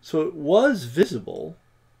 So it was visible.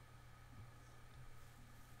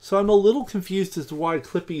 So I'm a little confused as to why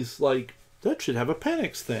Clippy's like, that should have a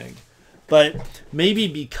panics thing. But maybe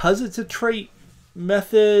because it's a trait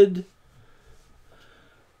method,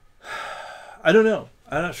 I don't know.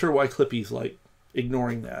 I'm not sure why Clippy's like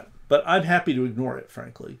ignoring that. But I'm happy to ignore it,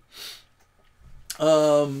 frankly.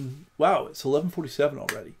 Wow, it's 11:47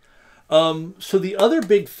 already. So the other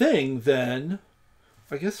big thing then,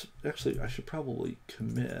 I guess, actually, I should probably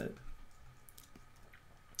commit.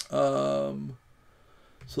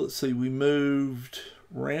 So let's see, we moved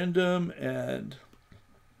random and,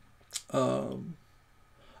 oh,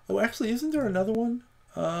 actually, isn't there another one?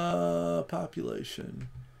 Population.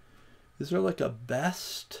 Is there like a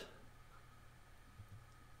best?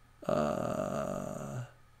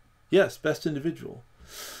 Yes, best individual.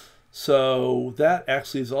 So that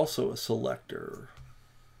actually is also a selector.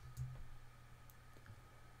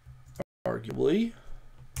 Arguably.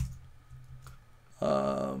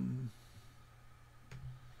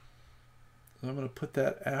 I'm going to put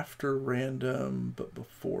that after random, but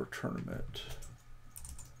before tournament.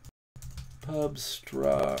 Pub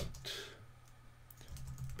struct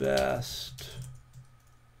best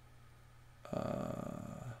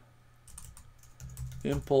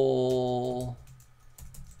impl,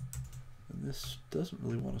 and this doesn't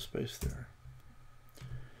really want a space there.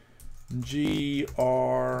 GR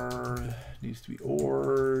needs to be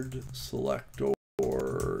ORed, Selector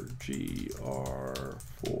GR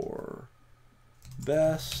for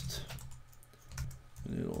best,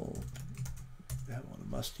 and it'll have one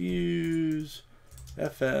must use,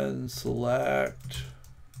 FN select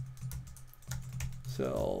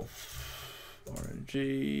self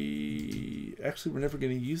RNG. Actually, we're never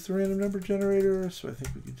going to use the random number generator, so I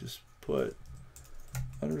think we could just put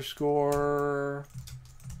underscore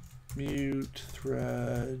mute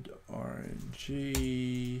thread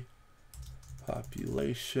RNG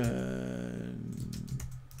population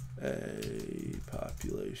a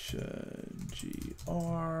population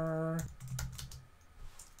GR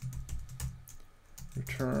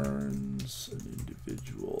returns an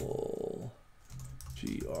individual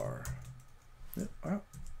GR.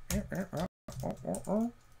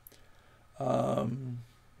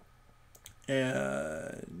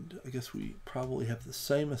 And I guess we probably have the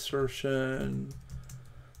same assertion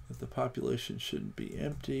that the population shouldn't be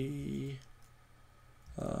empty.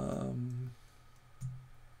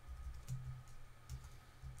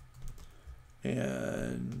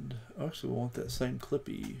 And actually we want that same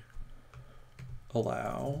Clippy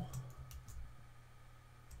allow.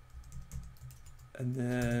 And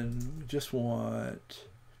then we just want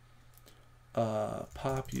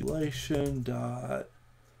population dot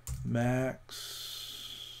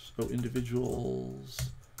max,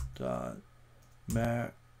 individuals dot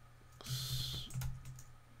max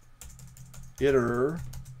iter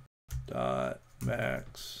dot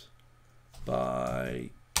max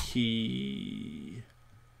by key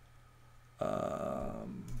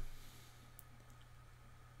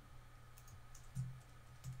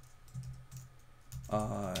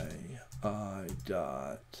I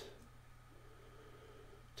dot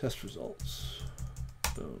test results.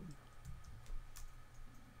 Boom.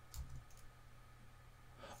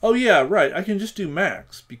 Oh yeah, right. I can just do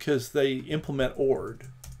max because they implement ORed.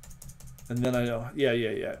 And then I know, yeah,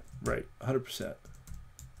 right, 100%.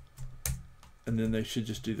 And and then they should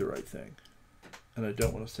just do the right thing. And I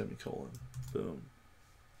don't want a semicolon. Boom.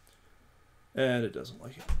 And it doesn't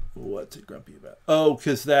like it. What's it grumpy about? Oh,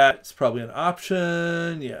 because that's probably an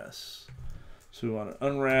option. Yes. So we want to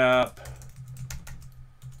unwrap.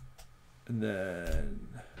 And then,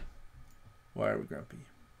 why are we grumpy?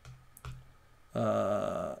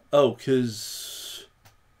 Oh, because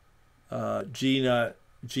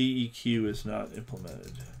GEQ is not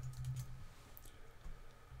implemented.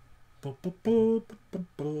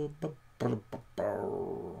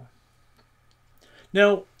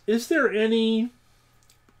 Now, is there any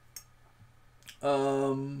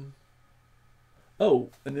oh,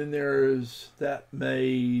 and then there's that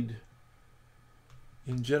made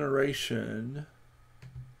in generation.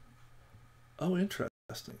 Oh,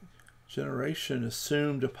 interesting. Generation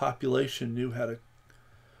assumed a population knew how to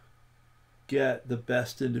get the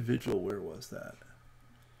best individual. Where was that?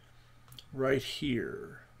 Right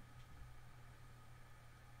here.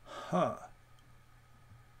 Huh.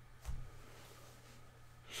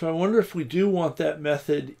 So I wonder if we do want that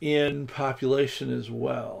method in population as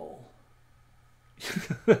well.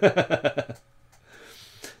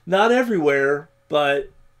 Not everywhere,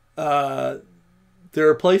 but there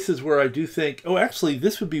are places where I do think, oh, actually,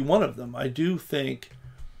 this would be one of them. I do think,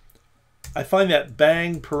 I find that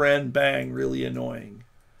bang, paren, bang really annoying.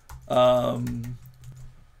 And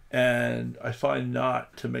I find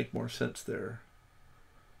not to make more sense there.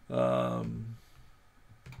 And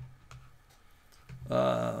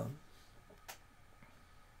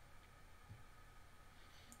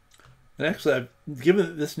actually, given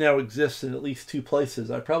that this now exists in at least 2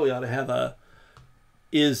 places, I probably ought to have a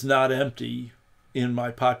is not empty in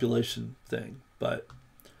my population thing. But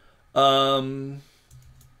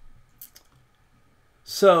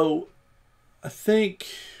so I think,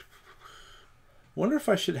 wonder if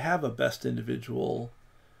I should have a best individual.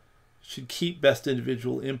 Should keep best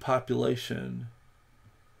individual in population.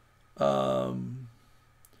 Because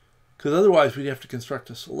otherwise we'd have to construct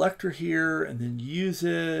a selector here and then use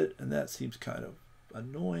it, and that seems kind of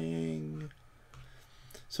annoying.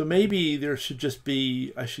 So maybe there should just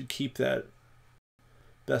be, I should keep that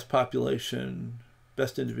best population,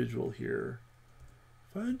 best individual here.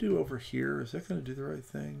 If I undo over here, is that going to do the right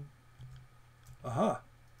thing? Aha.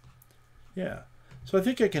 Yeah. So I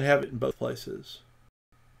think I can have it in both places.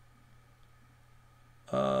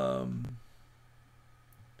 And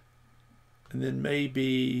then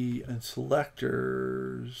maybe in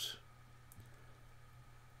selectors,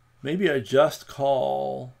 maybe I just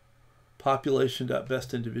call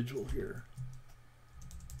population.bestIndividual here.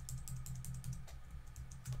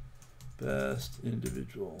 Best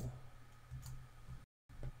individual.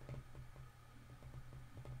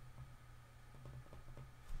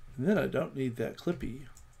 And then I don't need that clippy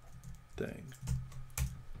thing.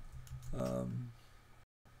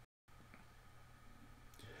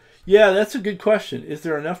 Yeah, that's a good question. Is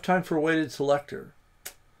there enough time for a weighted selector?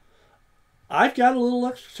 I've got a little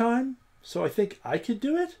extra time, so I think I could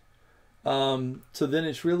do it. So then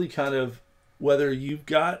it's really kind of whether you've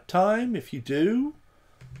got time. If you do,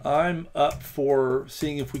 I'm up for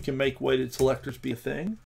seeing if we can make weighted selectors be a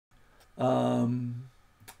thing. And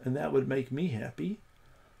that would make me happy.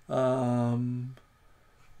 Lib.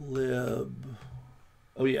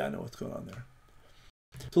 Oh yeah, I know what's going on there.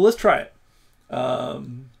 So let's try it.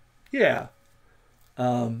 Yeah.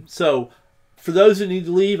 So for those who need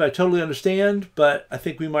to leave, I totally understand, but I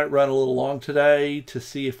think we might run a little long today to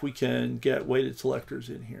see if we can get weighted selectors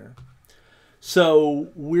in here. So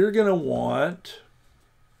we're going to want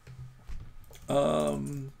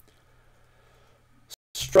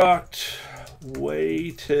struct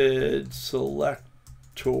weighted selectors,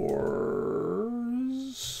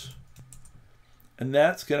 and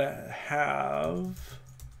that's going to have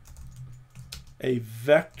a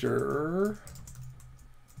vector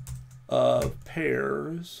of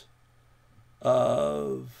pairs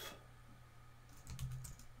of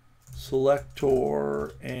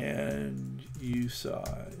selector and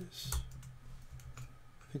usize. I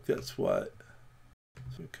think that's what.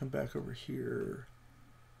 So we come back over here.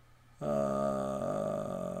 Oh,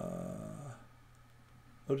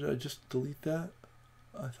 did I just delete that?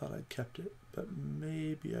 I thought I'd kept it, but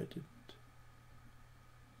maybe I didn't.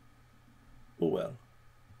 Oh well.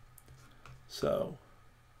 So,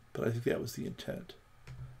 but I think that was the intent.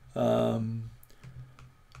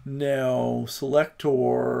 Now,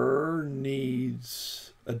 selector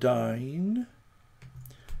needs a dyn,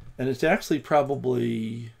 and it's actually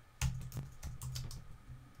probably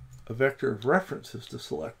a vector of references to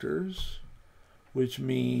selectors, which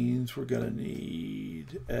means we're going to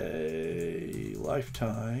need a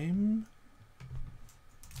lifetime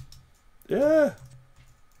Yeah.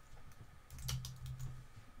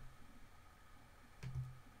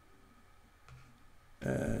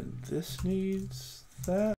 And this needs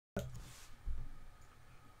that.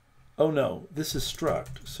 Oh no, this is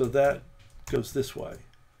struct, so that goes this way.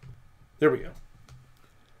 There we go.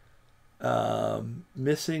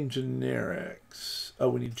 Missing generics. Oh,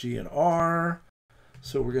 we need G and R.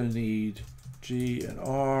 So we're going to need G and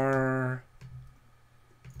R.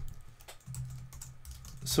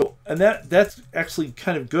 So, and that's actually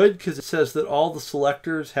kind of good because it says that all the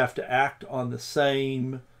selectors have to act on the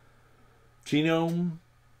same genome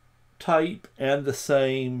type and the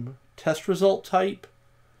same test result type,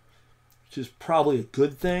 which is probably a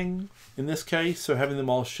good thing in this case. So having them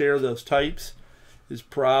all share those types is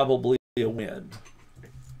probably a win.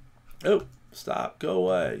 Oh, stop. Go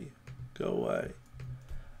away. Go away.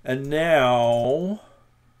 And now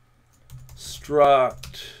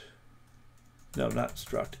struct, no, not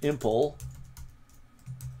struct, impl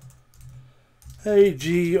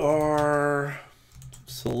agr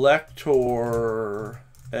selector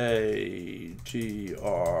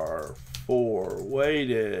agr4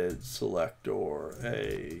 weighted selector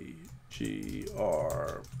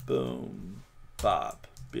agr boom bop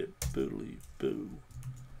bip boodly boo.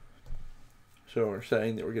 So we're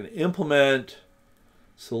saying that we're going to implement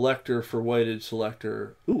selector for weighted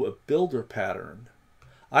selector. Ooh, a builder pattern.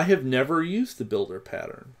 I have never used the builder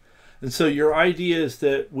pattern. And so your idea is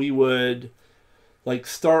that we would like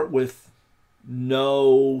start with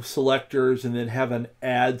no selectors and then have an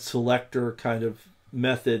add selector kind of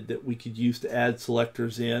method that we could use to add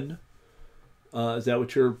selectors in. Is that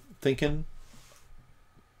what you're thinking?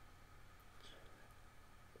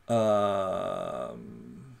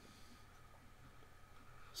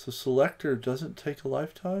 So selector doesn't take a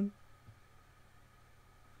lifetime?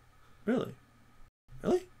 Really?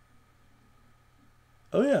 Really?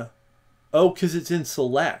 Oh, yeah. Oh, because it's in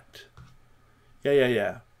select.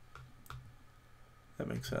 Yeah. That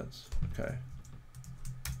makes sense. Okay.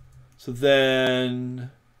 So then,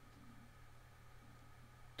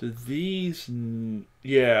 do these,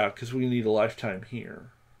 yeah, because we need a lifetime here.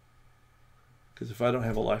 Because if I don't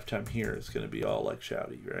have a lifetime here, it's going to be all like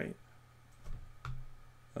shouty, right?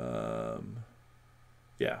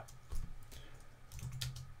 Yeah.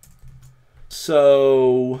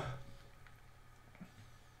 So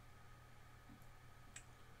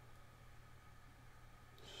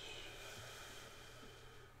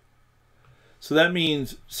that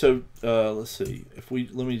means, so let's see, if we,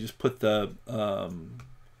 let me just put the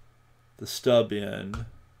stub in.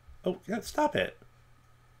 Oh God, stop it.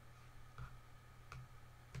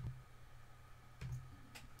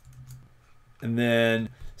 And then,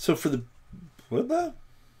 so for the, what the?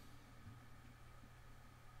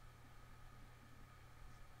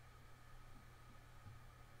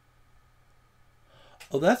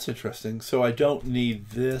 Oh, that's interesting. So I don't need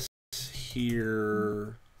this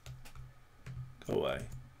here. Go away.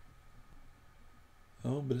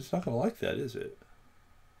 Oh, but it's not going to like that, is it?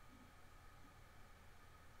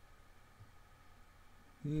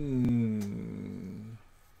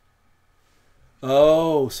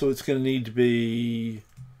 Oh, so it's going to need to be,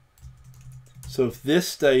 so if this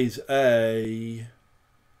stays A,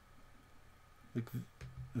 like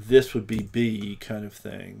this would be B kind of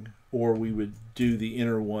thing, or we would do the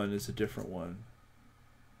inner one as a different one.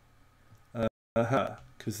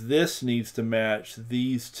 Because this needs to match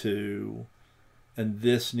these two, and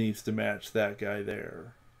this needs to match that guy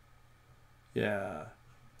there. Yeah.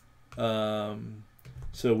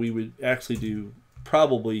 So we would actually do,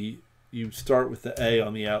 probably you start with the A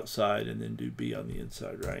on the outside and then do B on the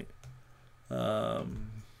inside, right?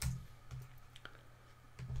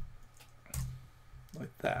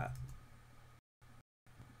 Like that.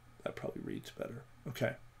 That probably reads better.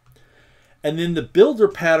 Okay. And then the builder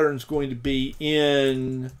pattern is going to be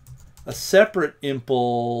in a separate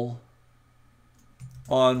impl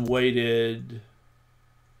on weighted.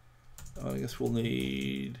 I guess we'll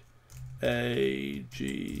need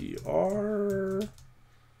agr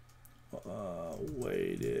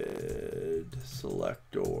weighted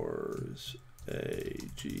selectors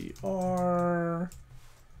agr.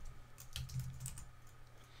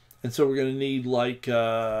 And so we're going to need like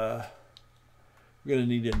we're going to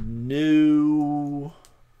need a new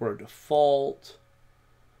or a default.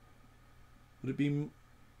 Would it be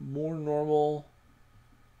more normal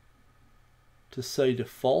to say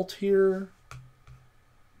default here?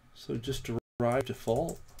 So just derive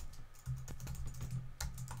default.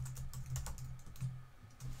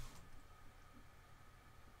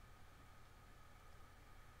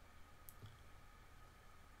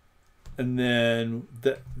 And then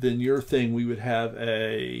then your thing, we would have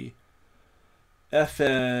a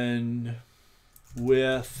fn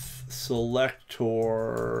with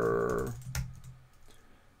selector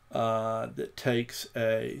that takes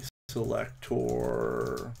a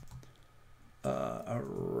selector a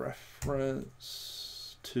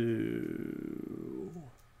reference to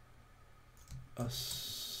a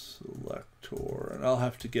selector, and I'll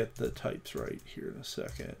have to get the types right here in a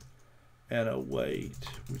second, and a weight,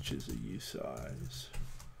 which is a usize,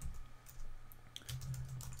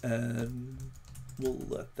 and we'll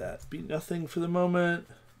let that be nothing for the moment.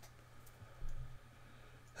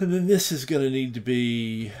 And then this is going to need to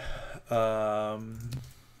be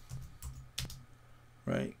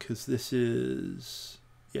right, because this is,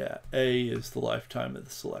 yeah, A is the lifetime of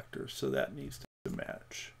the selector, so that needs to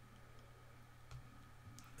match.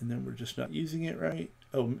 And then we're just not using it, right?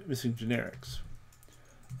 Oh, missing generics.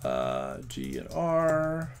 G and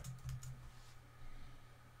R.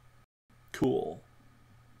 Cool.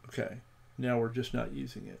 Okay, now we're just not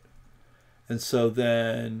using it. And so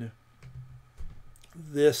then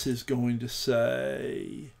this is going to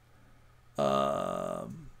say, oh,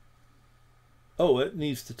 it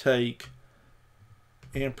needs to take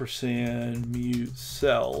ampersand mute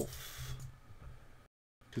self.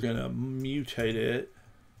 We're going to mutate it.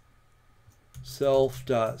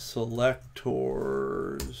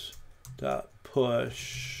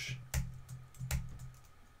 Self.selectors.push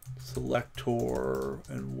selector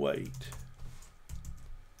and weight.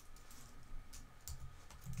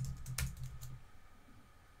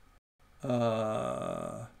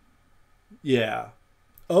 Yeah.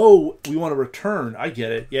 Oh, we want to return. I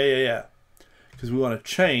get it. Yeah. Because we want to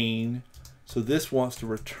chain. So this wants to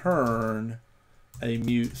return a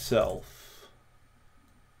mute self.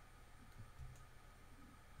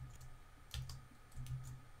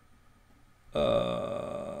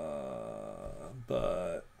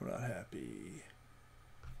 But we're not happy.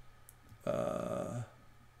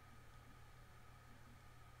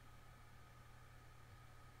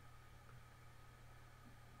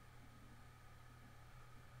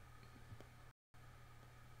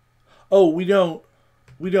 Oh, we don't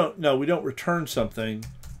return something.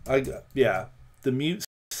 Yeah, the mute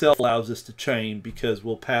self allows us to chain because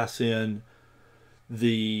we'll pass in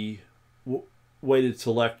the weighted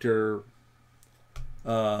selector,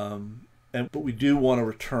 but we do want to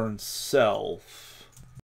return self.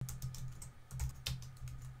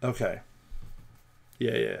 Okay.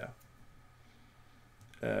 Yeah.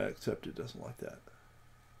 Except it doesn't like that.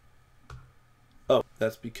 Oh,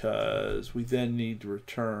 that's because we then need to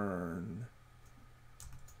return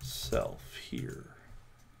self here.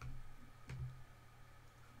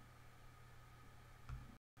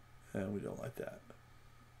 And we don't like that.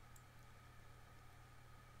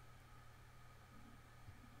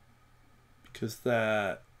 Because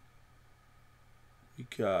that, we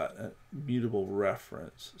got a mutable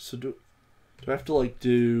reference. So do I have to like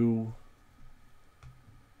do,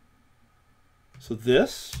 so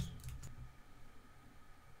this?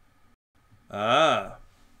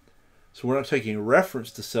 So we're not taking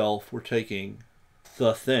reference to self, we're taking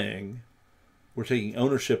the thing. We're taking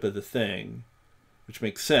ownership of the thing, which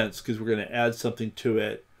makes sense because we're going to add something to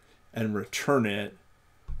it and return it,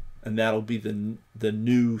 and that'll be the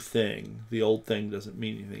new thing. The old thing doesn't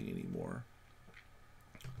mean anything anymore.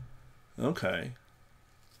 Okay.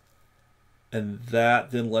 And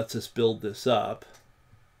that then lets us build this up.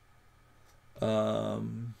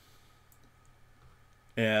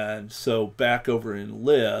 And so back over in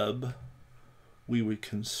lib, we would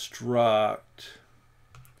construct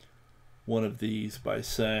one of these by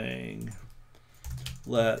saying,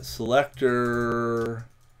 let selector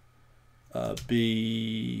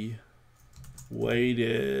be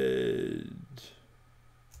weighted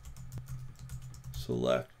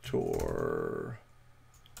selector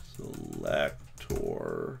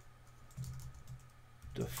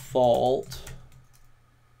default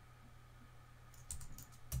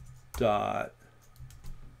dot,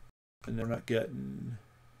 and they're not getting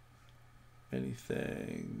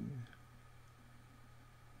anything.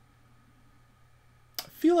 I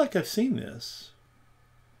feel like I've seen this,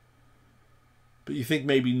 but you think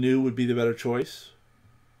maybe new would be the better choice?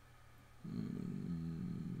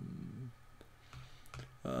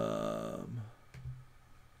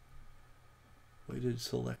 Weighted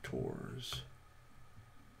selectors.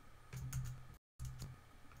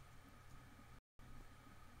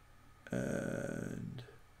 And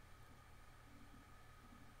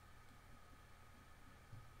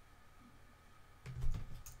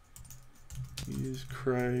use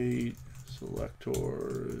crate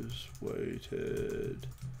selectors, weighted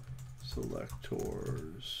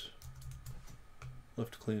selectors. We'll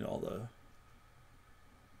have to clean all the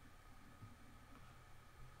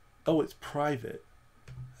Oh, it's private.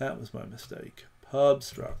 That was my mistake. Pub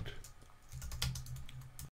struct.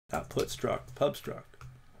 Not put struct, pub struct.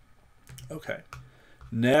 Okay.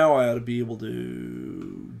 Now I ought to be able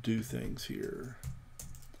to do things here.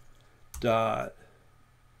 Dot.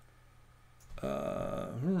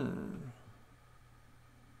 And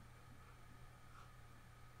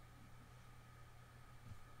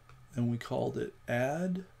we called it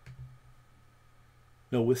add.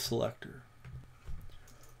 No, with selector.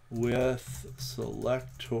 With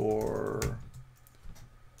selector.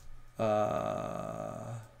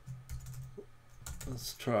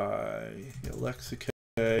 Let's try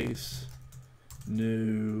lexicase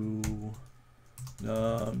new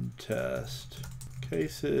num test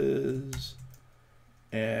cases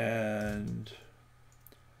and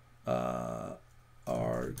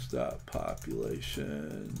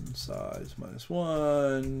args.population size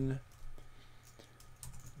 -1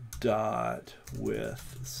 dot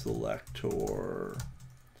with selector.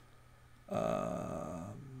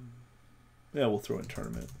 Yeah, we'll throw in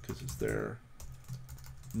tournament because it's there.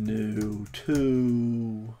 New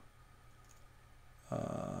 2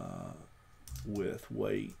 with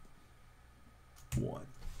weight 1.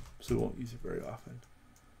 So we won't use it very often.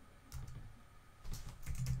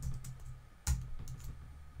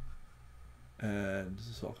 And does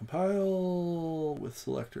this all compile? With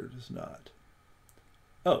selector does not.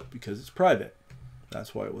 Oh, because it's private.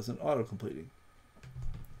 That's why it wasn't auto-completing.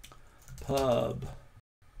 Pub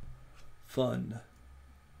fun.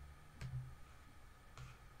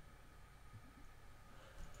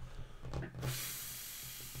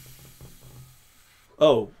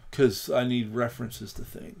 Oh, because I need references to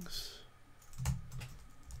things.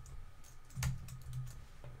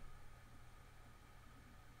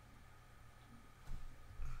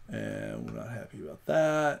 And we're not happy about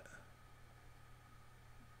that.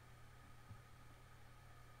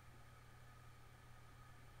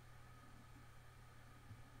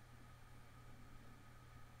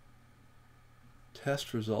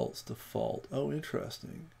 Test results default. Oh,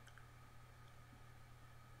 interesting.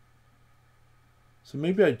 So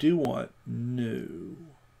maybe I do want new.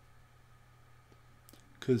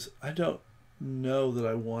 Because I don't know that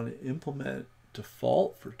I want to implement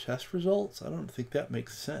default for test results. I don't think that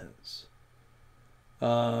makes sense.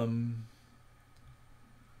 So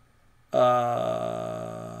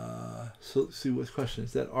let's see what question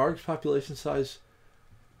is that. Args population size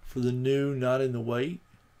for the new, not in the weight.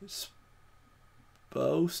 It's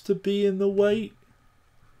supposed to be in the weight.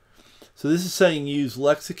 So this is saying use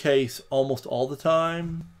lexicase almost all the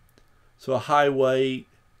time. So a high weight.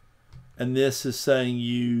 And this is saying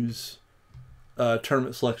use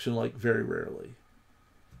tournament selection like very rarely.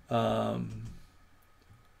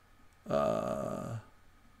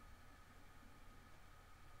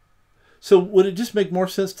 So would it just make more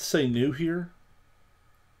sense to say new here?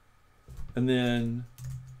 And then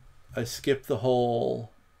I skip the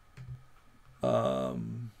whole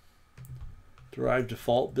derived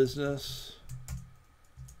default business.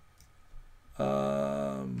 Pub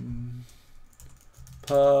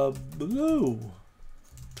blue.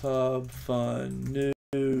 Pub fun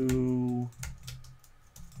new.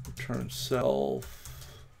 Return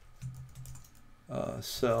self.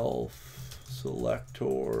 Self.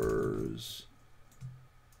 Selectors.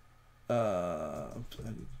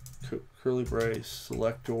 Curly brace.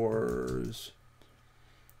 Selectors.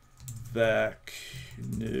 Vec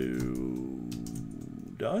new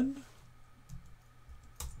done.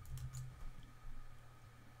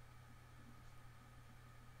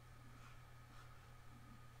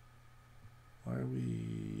 Why are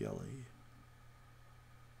we yelling?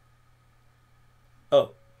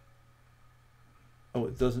 Oh,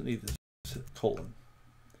 it doesn't need this colon.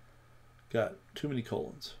 Got too many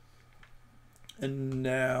colons. And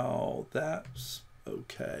now that's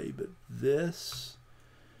okay, but this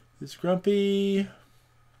is grumpy.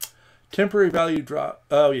 Temporary value drop.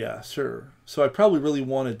 Oh yeah, sure. So I probably really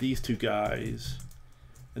wanted these two guys,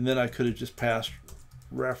 and then I could have just passed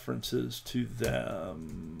references to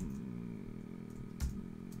them.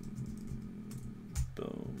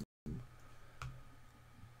 Boom.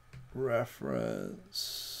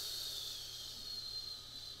 Reference.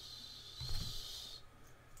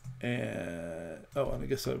 And and I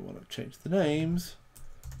guess I want to change the names.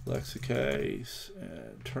 Lexicase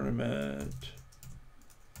and tournament.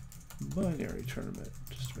 Binary tournament.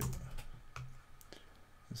 Just make that.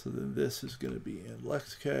 And so then this is going to be in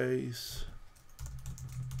Lexicase.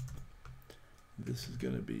 This is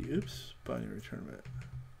going to be, oops, binary tournament.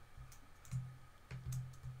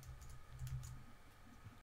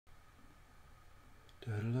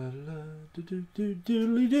 Da da da da do do do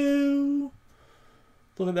doodly do.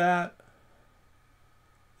 Look at that.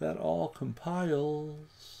 That all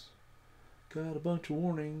compiles. Got a bunch of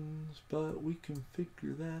warnings, but we can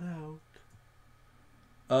figure that out.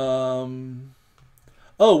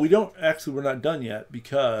 Oh, we don't actually, we're not done yet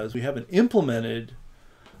because we haven't implemented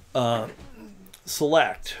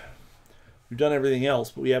select. We've done everything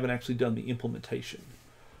else, but we haven't actually done the implementation.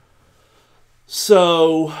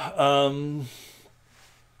 So,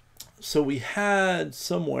 so we had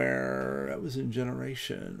somewhere, that was in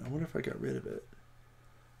generation. I wonder if I got rid of it.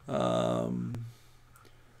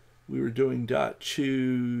 We were doing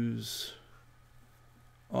 .choose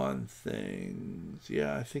on things.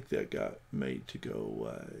 Yeah, I think that got made to go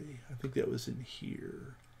away. I think that was in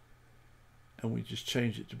here. And we just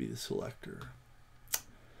changed it to be the selector.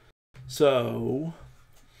 So,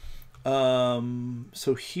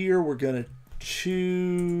 so here we're going to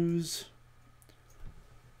choose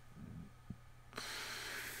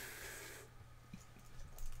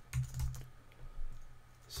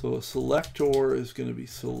so a selector is going to be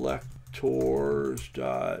selectors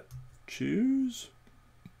dot choose.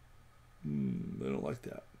 I don't like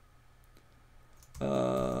that.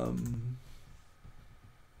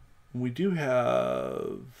 We do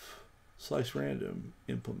have slice random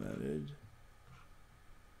implemented.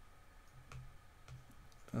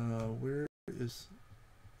 Where is,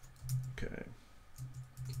 okay,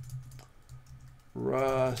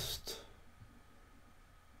 Rust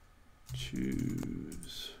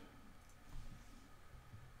choose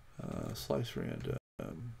slice random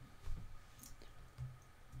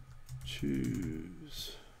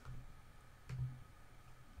choose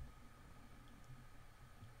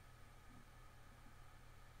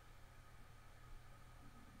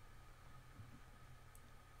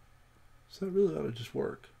so that really ought to just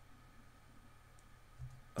work.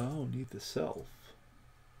 Oh, need the self.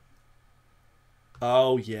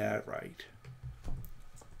 Oh yeah, right.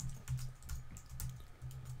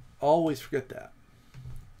 Always forget that.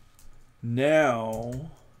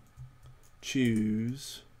 Now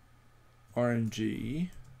choose RNG.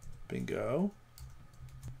 Bingo.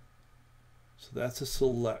 So that's a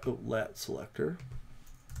let selector.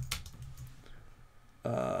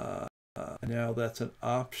 Now that's an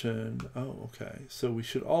option. Oh, okay. So we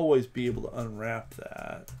should always be able to unwrap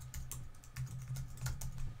that.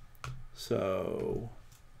 So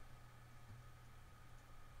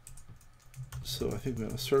I think we're going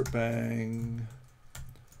to assert bang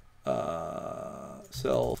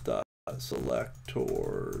self dot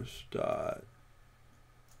selectors dot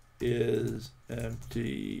is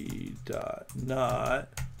empty dot not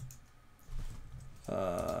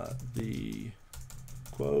the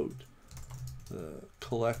quote the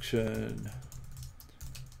collection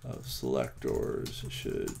of selectors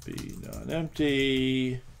should be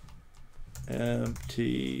non-empty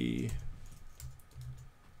empty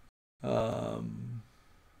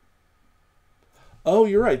oh,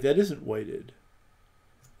 you're right, that isn't weighted.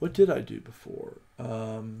 What did I do before?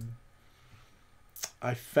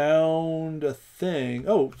 I found a thing.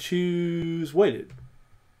 Oh, choose weighted.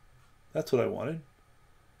 That's what I wanted.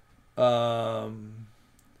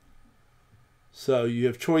 So you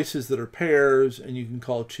have choices that are pairs, and you can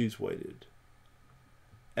call choose weighted.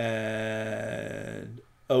 And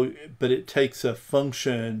oh, but it takes a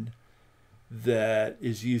function that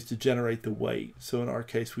is used to generate the weight. So in our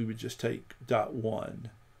case, we would just take .1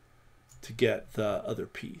 to get the other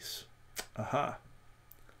piece. Aha.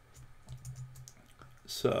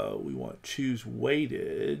 So we want choose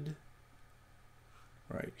weighted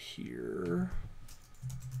right here.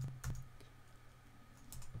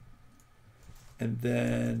 And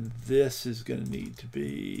then this is going to need to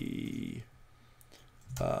be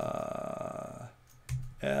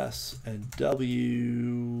S and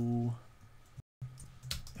W.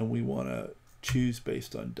 And we want to choose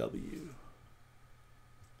based on W.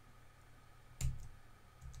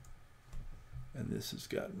 And this has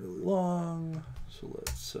gotten really long, so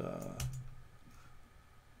let's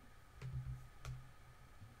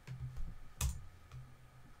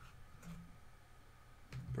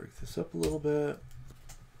break this up a little bit.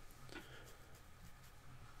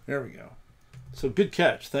 There we go. So good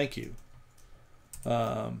catch, thank you.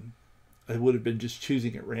 I would have been just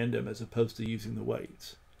choosing at random as opposed to using the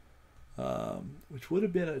weights, which would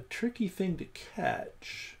have been a tricky thing to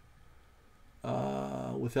catch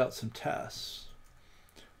without some tests.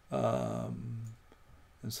 And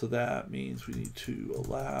so that means we need to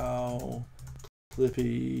allow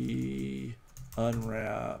Clippy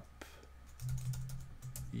unwrap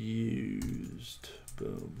used.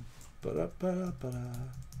 Boom. Ba-da-ba-da-ba-da.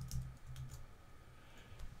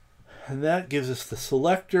 And that gives us the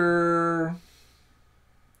selector.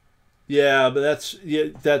 Yeah, but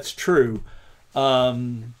that's true.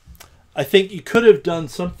 I think you could have done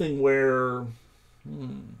something where,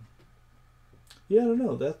 yeah, I don't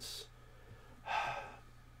know.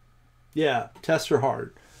 Yeah, tests are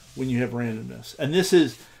hard when you have randomness, and this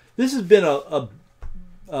has been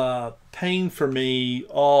a pain for me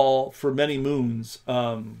for many moons.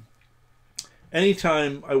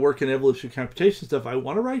 Anytime I work in evolutionary computation stuff, I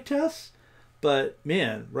want to write tests, but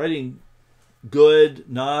man, writing good,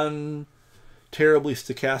 non-terribly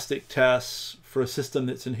stochastic tests for a system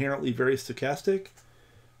that's inherently very stochastic,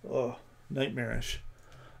 oh, nightmarish.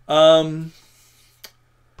 So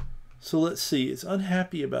let's see. It's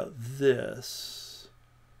unhappy about this.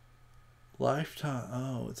 Lifetime.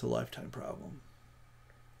 Oh, it's a lifetime problem.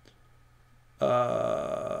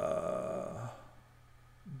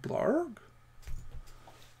 Blarg?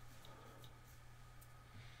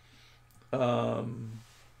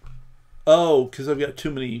 Oh, because I've got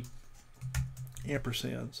too many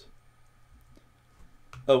ampersands.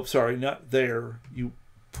 Oh, sorry, not there. You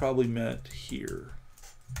probably meant here.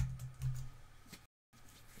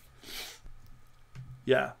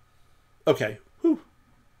 Yeah. Okay. Whew.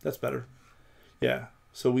 That's better. Yeah.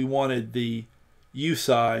 So we wanted the U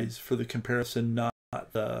size for the comparison, not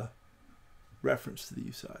the reference to the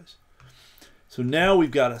U size. So now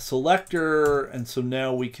we've got a selector, and so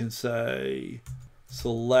now we can say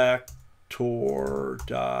selector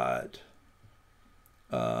dot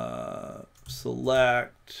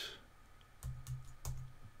select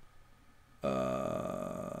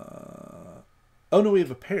oh no, we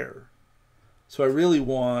have a pair. So I really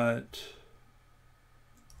want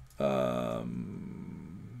so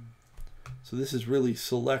this is really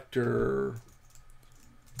selector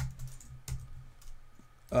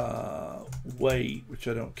weight, which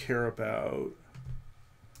I don't care about.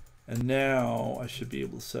 And now I should be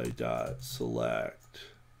able to say dot select.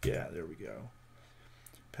 Yeah, there we go.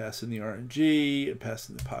 Pass in the RNG and pass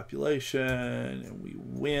in the population, and we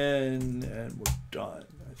win, and we're done,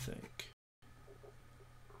 I think.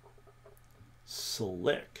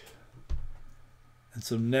 Slick. And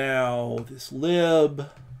so now this lib,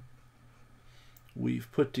 we've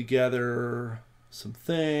put together some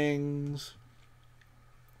things,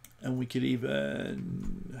 and we could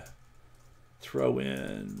even throw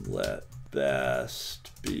in let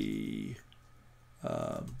best be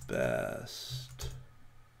best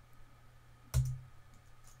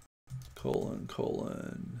colon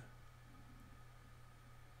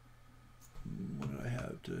what do I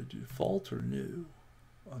have to do, default or new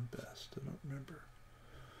on best? I don't remember.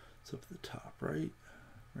 It's up at the top, right?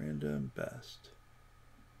 Random best.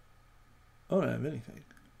 Oh, I don't have anything.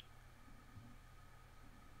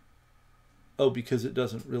 Oh, because it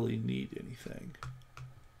doesn't really need anything.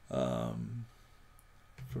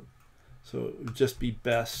 So it would just be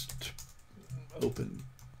best open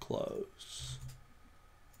close.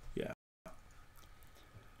 Yeah.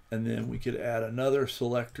 And then we could add another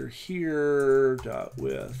selector here, dot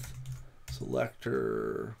with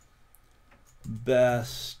selector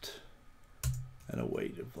best and a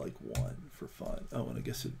weight of like 1 for fun. Oh, and I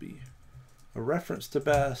guess it'd be a reference to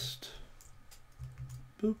best.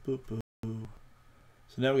 Boop, boop, boop.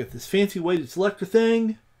 So now we got this fancy weighted selector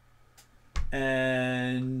thing.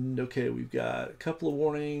 And okay, we've got a couple of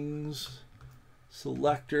warnings.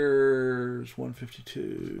 Selectors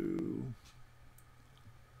 152.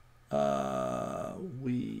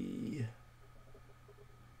 We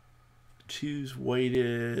choose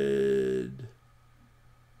weighted.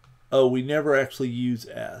 Oh, we never actually use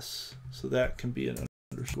S. So that can be an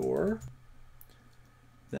underscore.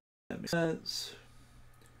 That makes sense.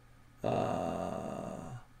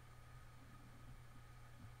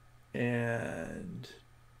 And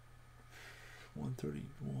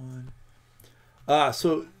 131.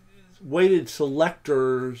 So weighted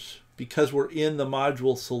selectors, because we're in the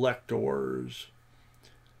module selectors,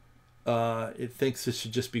 it thinks this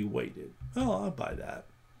should just be weighted. Oh, I'll buy that.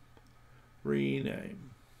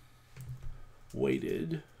 Rename.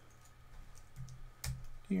 Weighted.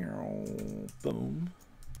 Boom.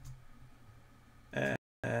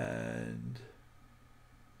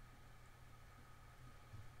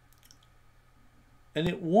 And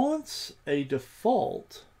it wants a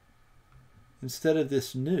default instead of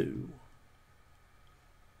this new.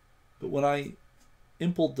 But when I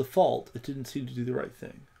implemented default, it didn't seem to do the right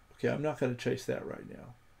thing. Okay, I'm not going to chase that right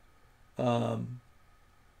now.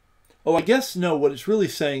 Oh, I guess no, what it's really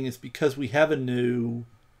saying is because we have a new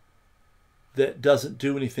that doesn't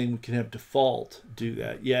do anything, we can have default do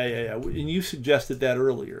that. Yeah. And you suggested that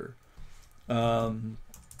earlier. Hub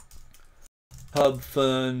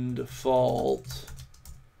fun default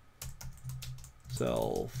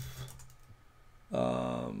self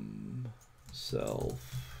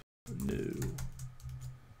Self new.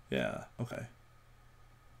 Yeah, okay.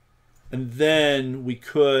 And then we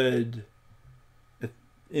could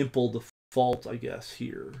impl default, I guess,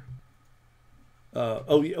 here.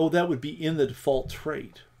 Oh, that would be in the default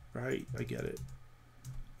trait, right? I get it.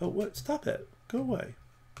 Oh, what? Stop it. Go away.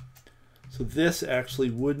 So this actually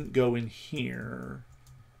wouldn't go in here,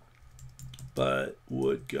 but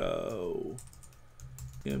would go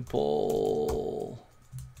impl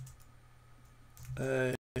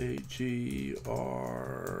agr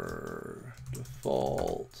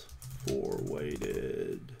default for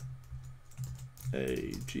weighted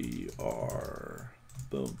agr,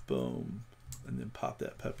 boom, boom, and then pop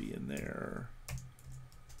that puppy in there.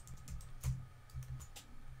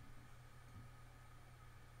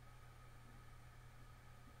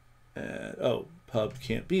 And oh, pub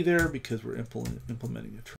can't be there because we're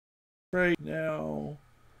implementing a trait now.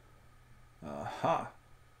 Aha.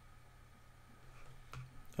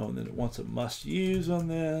 Oh, and then it wants a must use on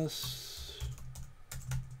this.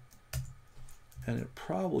 And it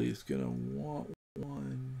probably is going to want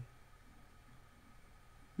one.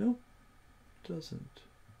 No, it doesn't.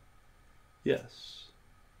 Yes.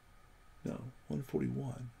 No,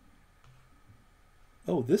 141.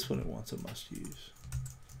 Oh, this one it wants a must use.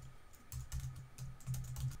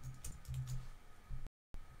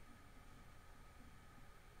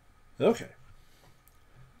 Okay.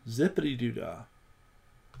 Zippity doo dah.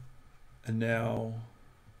 And now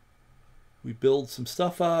we build some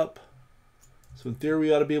stuff up. So in theory,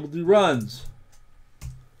 we ought to be able to do runs.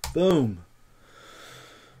 Boom.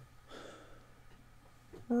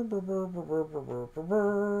 Down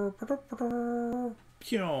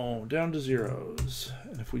to zeros.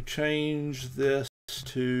 And if we change this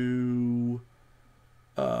to,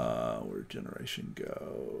 where'd generation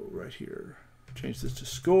go? Right here. Change this to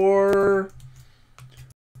score.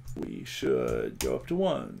 We should go up to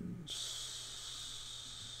ones.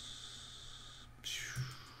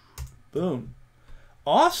 Boom.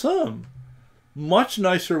 Awesome. Much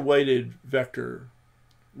nicer weighted vector,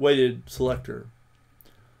 weighted selector.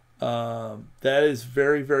 That is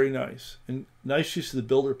very, very nice. And nice use of the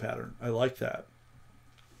builder pattern. I like that.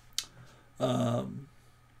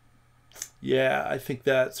 Yeah, I think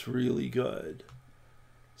that's really good.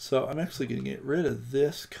 So I'm actually going to get rid of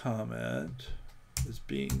this comment as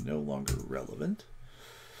being no longer relevant.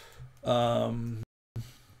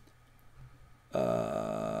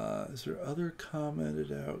 Is there other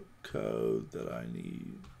commented out code that I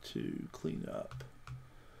need to clean up?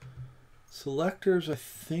 Selectors, I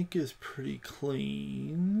think, is pretty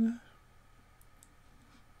clean.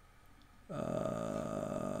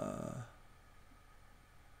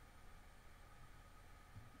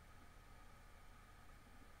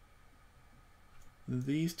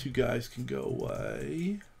 These two guys can go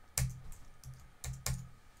away.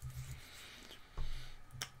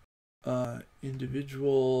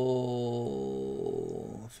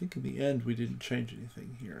 Individual, I think in the end we didn't change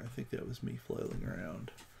anything here. I think that was me flailing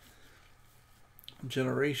around.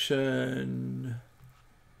 Generation,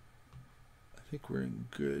 I think we're in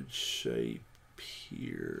good shape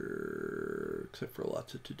here, except for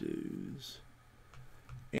lots of to-dos.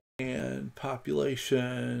 And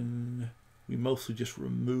population, we mostly just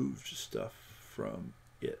removed stuff from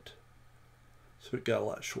it. So it got a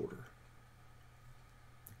lot shorter.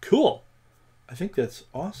 Cool. I think that's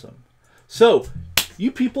awesome. So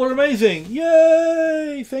you people are amazing.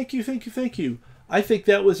 Yay. Thank you. Thank you. Thank you. I think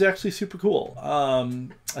that was actually super cool.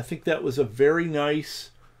 I think that was a very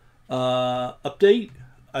nice update.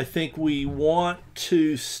 I think we want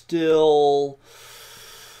to still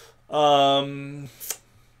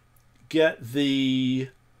get the...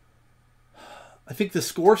 I think the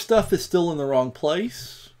score stuff is still in the wrong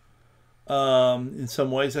place. In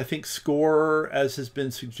some ways, I think score, as has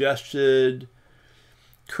been suggested,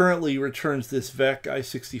 currently returns this vec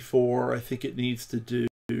I64. I think it needs to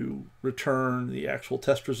return the actual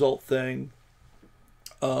test result thing.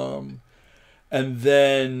 And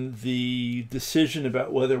then the decision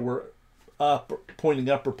about whether we're pointing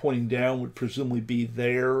up or pointing down would presumably be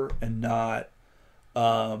there and not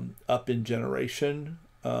up in generation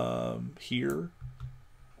here,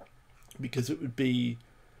 because it would be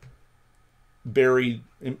buried,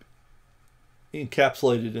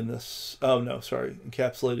 encapsulated in this. Oh no, sorry,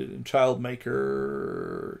 encapsulated in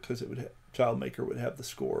ChildMaker, because it would ChildMaker would have the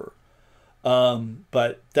score.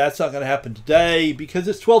 But that's not going to happen today because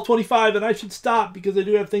it's 12:25 and I should stop because I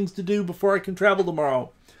do have things to do before I can travel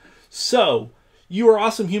tomorrow. So you are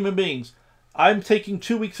awesome human beings. I'm taking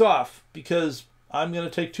 2 weeks off because I'm going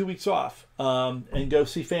to take 2 weeks off and go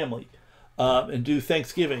see family. and do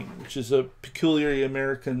Thanksgiving, which is a peculiarly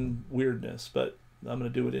American weirdness, but I'm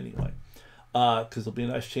going to do it anyway. Because it'll be a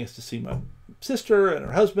nice chance to see my sister and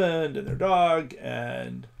her husband and their dog.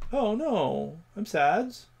 And oh no, I'm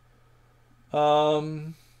sad.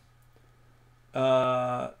 Oh,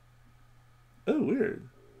 weird.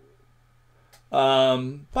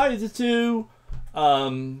 Bye, esitsu.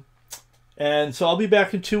 And so I'll be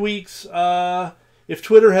back in 2 weeks. If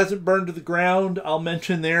Twitter hasn't burned to the ground, I'll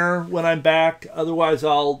mention there when I'm back. Otherwise,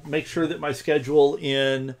 I'll make sure that my schedule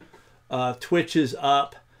in Twitch is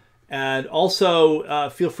up. And also,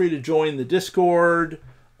 feel free to join the Discord.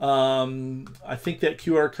 I think that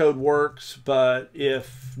QR code works, but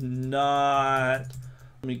if not,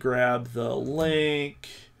 let me grab the link.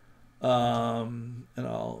 And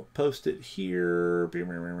I'll post it here.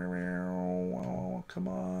 Come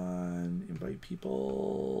on, invite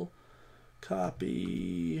people.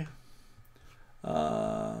 Copy.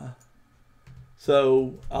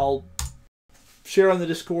 So I'll share on the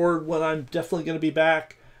Discord when I'm definitely going to be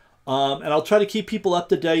back. And I'll try to keep people up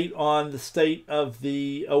to date on the state of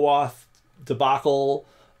the OAuth debacle.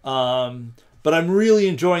 But I'm really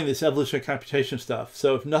enjoying this evolutionary computation stuff.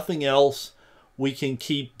 So if nothing else, we can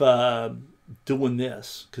keep doing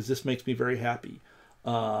this, because this makes me very happy.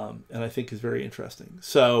 And I think is very interesting.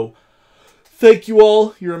 So thank you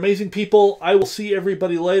all. You're amazing people. I will see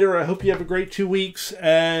everybody later. I hope you have a great 2 weeks.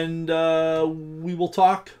 And we will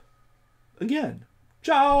talk again.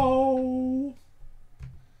 Ciao.